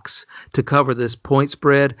Seahawks to cover this point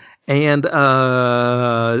spread, and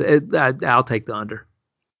I'll take the under.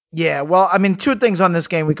 Yeah, well, I mean, 2 things on this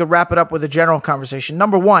game. We could wrap it up with a general conversation.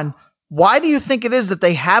 Number one, why do you think it is that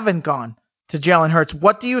they haven't gone to Jalen Hurts?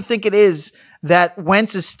 What do you think it is that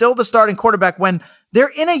Wentz is still the starting quarterback when they're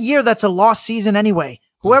in a year that's a lost season anyway?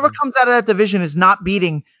 Whoever comes out of that division is not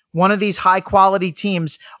beating one of these high-quality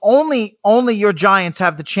teams. Only your Giants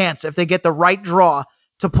have the chance, if they get the right draw,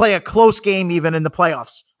 to play a close game even in the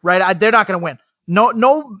playoffs, right? They're not going to win.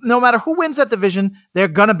 No matter who wins that division, they're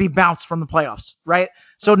going to be bounced from the playoffs, right?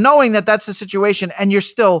 So knowing that that's the situation, and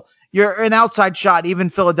you're an outside shot,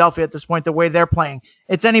 even Philadelphia at this point, the way they're playing.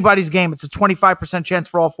 It's anybody's game. It's a 25% chance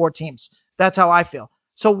for all 4 teams. That's how I feel.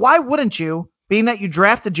 So why wouldn't you, being that you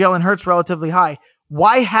drafted Jalen Hurts relatively high,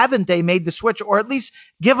 why haven't they made the switch, or at least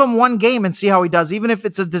give him 1 game and see how he does? Even if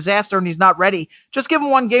it's a disaster and he's not ready, just give him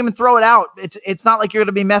 1 game and throw it out. It's not like you're going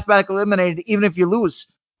to be mathematically eliminated even if you lose.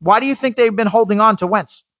 Why do you think they've been holding on to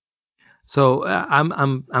Wentz? So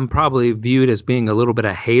I'm probably viewed as being a little bit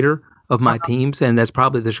a hater of my teams, and that's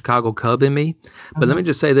probably the Chicago Cub in me. But let me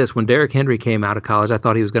just say this. When Derrick Henry came out of college, I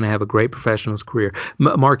thought he was going to have a great professional career.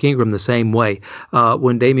 Mark Ingram the same way.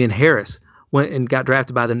 When Damian Harris went and got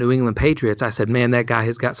drafted by the New England Patriots, I said, man, that guy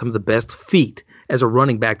has got some of the best feet as a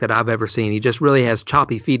running back that I've ever seen. He just really has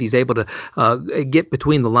choppy feet. He's able to get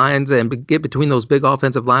between the lines and get between those big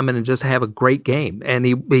offensive linemen and just have a great game. And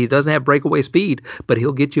he doesn't have breakaway speed, but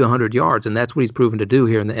he'll get you 100 yards, and that's what he's proven to do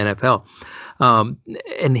here in the NFL.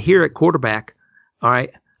 And here at quarterback, all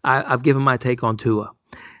right, I've given my take on Tua.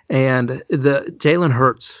 And the Jalen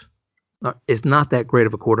Hurts is not that great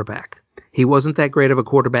of a quarterback. He wasn't that great of a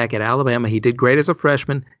quarterback at Alabama. He did great as a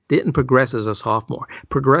freshman, didn't progress as a sophomore.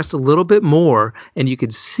 Progressed a little bit more, and you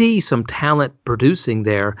could see some talent producing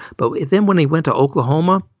there. But then when he went to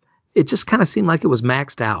Oklahoma, it just kind of seemed like it was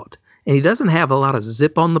maxed out. And he doesn't have a lot of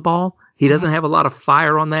zip on the ball. He doesn't have a lot of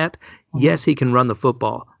fire on that. Yes, he can run the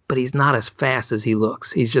football, but he's not as fast as he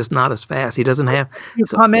looks. He's just not as fast. He doesn't have.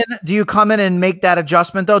 Do you come in and make that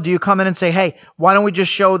adjustment, though? Do you come in and say, hey, why don't we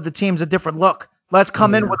just show the teams a different look? Let's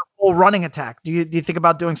come in with a full running attack. Do you think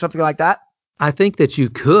about doing something like that? I think that you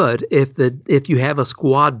could if you have a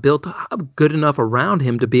squad built good enough around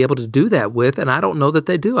him to be able to do that with, and I don't know that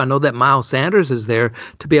they do. I know that Miles Sanders is there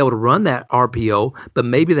to be able to run that RPO, but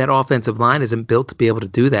maybe that offensive line isn't built to be able to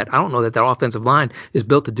do that. I don't know that that offensive line is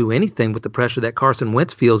built to do anything with the pressure that Carson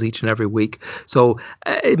Wentz feels each and every week. So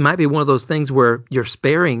it might be one of those things where you're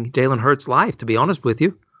sparing Jalen Hurts' life, to be honest with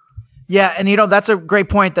you. Yeah, and that's a great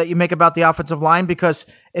point that you make about the offensive line, because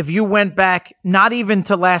if you went back, not even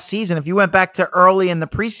to last season, if you went back to early in the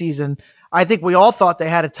preseason, I think we all thought they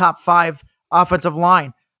had a top 5 offensive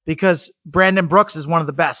line because Brandon Brooks is one of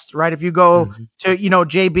the best, right? If you go to,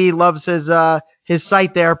 JB loves his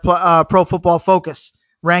site there, Pro Football Focus,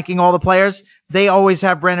 ranking all the players. They always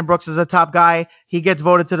have Brandon Brooks as a top guy. He gets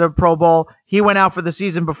voted to the Pro Bowl. He went out for the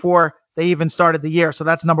season before they even started the year, so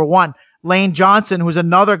that's number 1. Lane Johnson, who's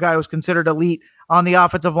another guy who's considered elite on the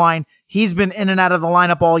offensive line, he's been in and out of the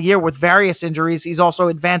lineup all year with various injuries. He's also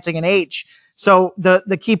advancing in age. So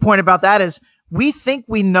the key point about that is we think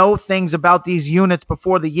we know things about these units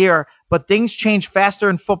before the year, but things change faster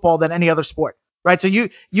in football than any other sport, right? So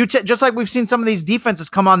just like we've seen some of these defenses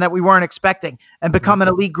come on that we weren't expecting and become an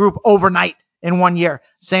elite group overnight in 1 year.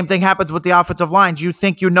 Same thing happens with the offensive lines. You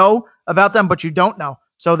think you know about them, but you don't know.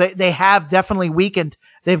 So they have definitely weakened.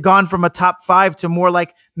 They've gone from a top 5 to more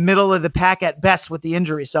like middle of the pack at best with the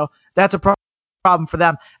injury. So that's a problem for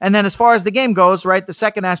them. And then as far as the game goes, right, the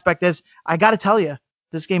second aspect is, I got to tell you,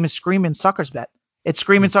 this game is screaming suckers bet. It's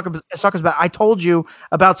screaming suckers bet. I told you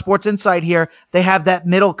about Sports Insight here. They have that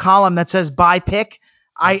middle column that says buy pick.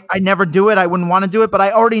 I never do it. I wouldn't want to do it, but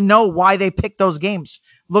I already know why they pick those games.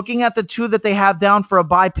 Looking at the two that they have down for a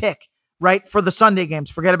buy pick, right, for the Sunday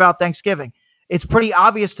games, forget about Thanksgiving. It's pretty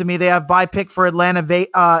obvious to me they have buy pick for Atlanta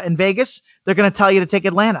in Vegas. They're going to tell you to take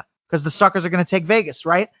Atlanta because the suckers are going to take Vegas,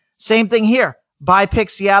 right? Same thing here. Buy pick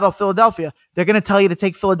Seattle, Philadelphia. They're going to tell you to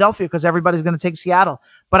take Philadelphia because everybody's going to take Seattle.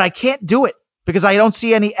 But I can't do it because I don't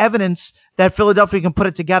see any evidence that Philadelphia can put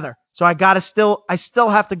it together. So I still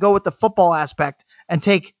have to go with the football aspect and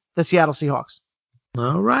take the Seattle Seahawks.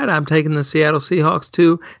 All right, I'm taking the Seattle Seahawks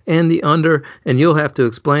too, and the under. And you'll have to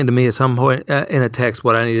explain to me at some point in a text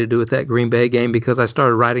what I need to do with that Green Bay game, because I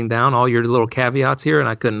started writing down all your little caveats here, and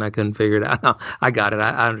I couldn't figure it out. No, I got it.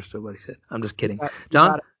 I understood what he said. I'm just kidding,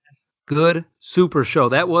 John. Good super show.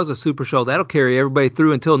 That was a super show. That'll carry everybody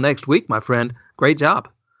through until next week, my friend. Great job.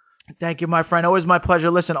 Thank you, my friend. Always my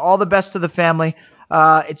pleasure. Listen, all the best to the family.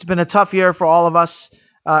 It's been a tough year for all of us.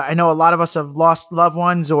 I know a lot of us have lost loved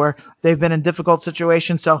ones or they've been in difficult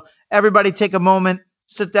situations. So everybody take a moment,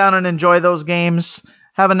 sit down and enjoy those games.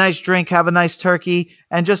 Have a nice drink, have a nice turkey,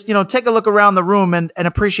 and just, take a look around the room and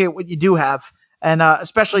appreciate what you do have. And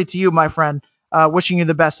especially to you, my friend, wishing you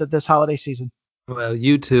the best at this holiday season. Well,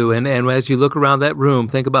 you too. And as you look around that room,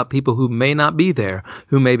 think about people who may not be there,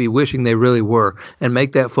 who may be wishing they really were, and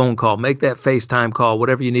make that phone call, make that FaceTime call,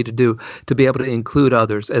 whatever you need to do to be able to include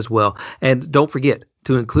others as well. And don't forget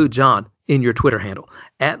to include John in your Twitter handle,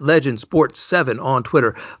 @LegendSports7 on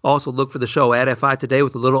Twitter. Also look for the show @FI Today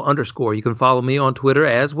with a little underscore. You can follow me on Twitter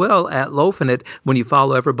as well @Lofinit. When you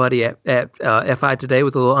follow everybody at FI Today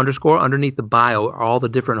with a little underscore, underneath the bio are all the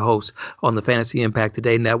different hosts on the Fantasy Impact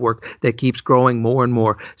Today network that keeps growing more and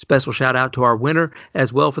more. Special shout out to our winner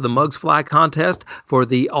as well for the Mugs Fly contest for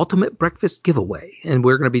the Ultimate Breakfast Giveaway. And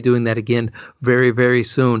we're going to be doing that again very, very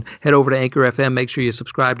soon. Head over to Anchor FM. Make sure you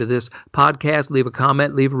subscribe to this podcast. Leave a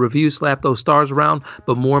comment, leave a review, slap those stars around.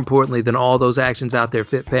 But more importantly than all those actions out there,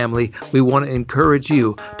 Fit Family, we want to encourage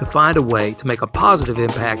you to find a way to make a positive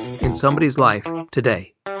impact in somebody's life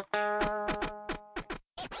today.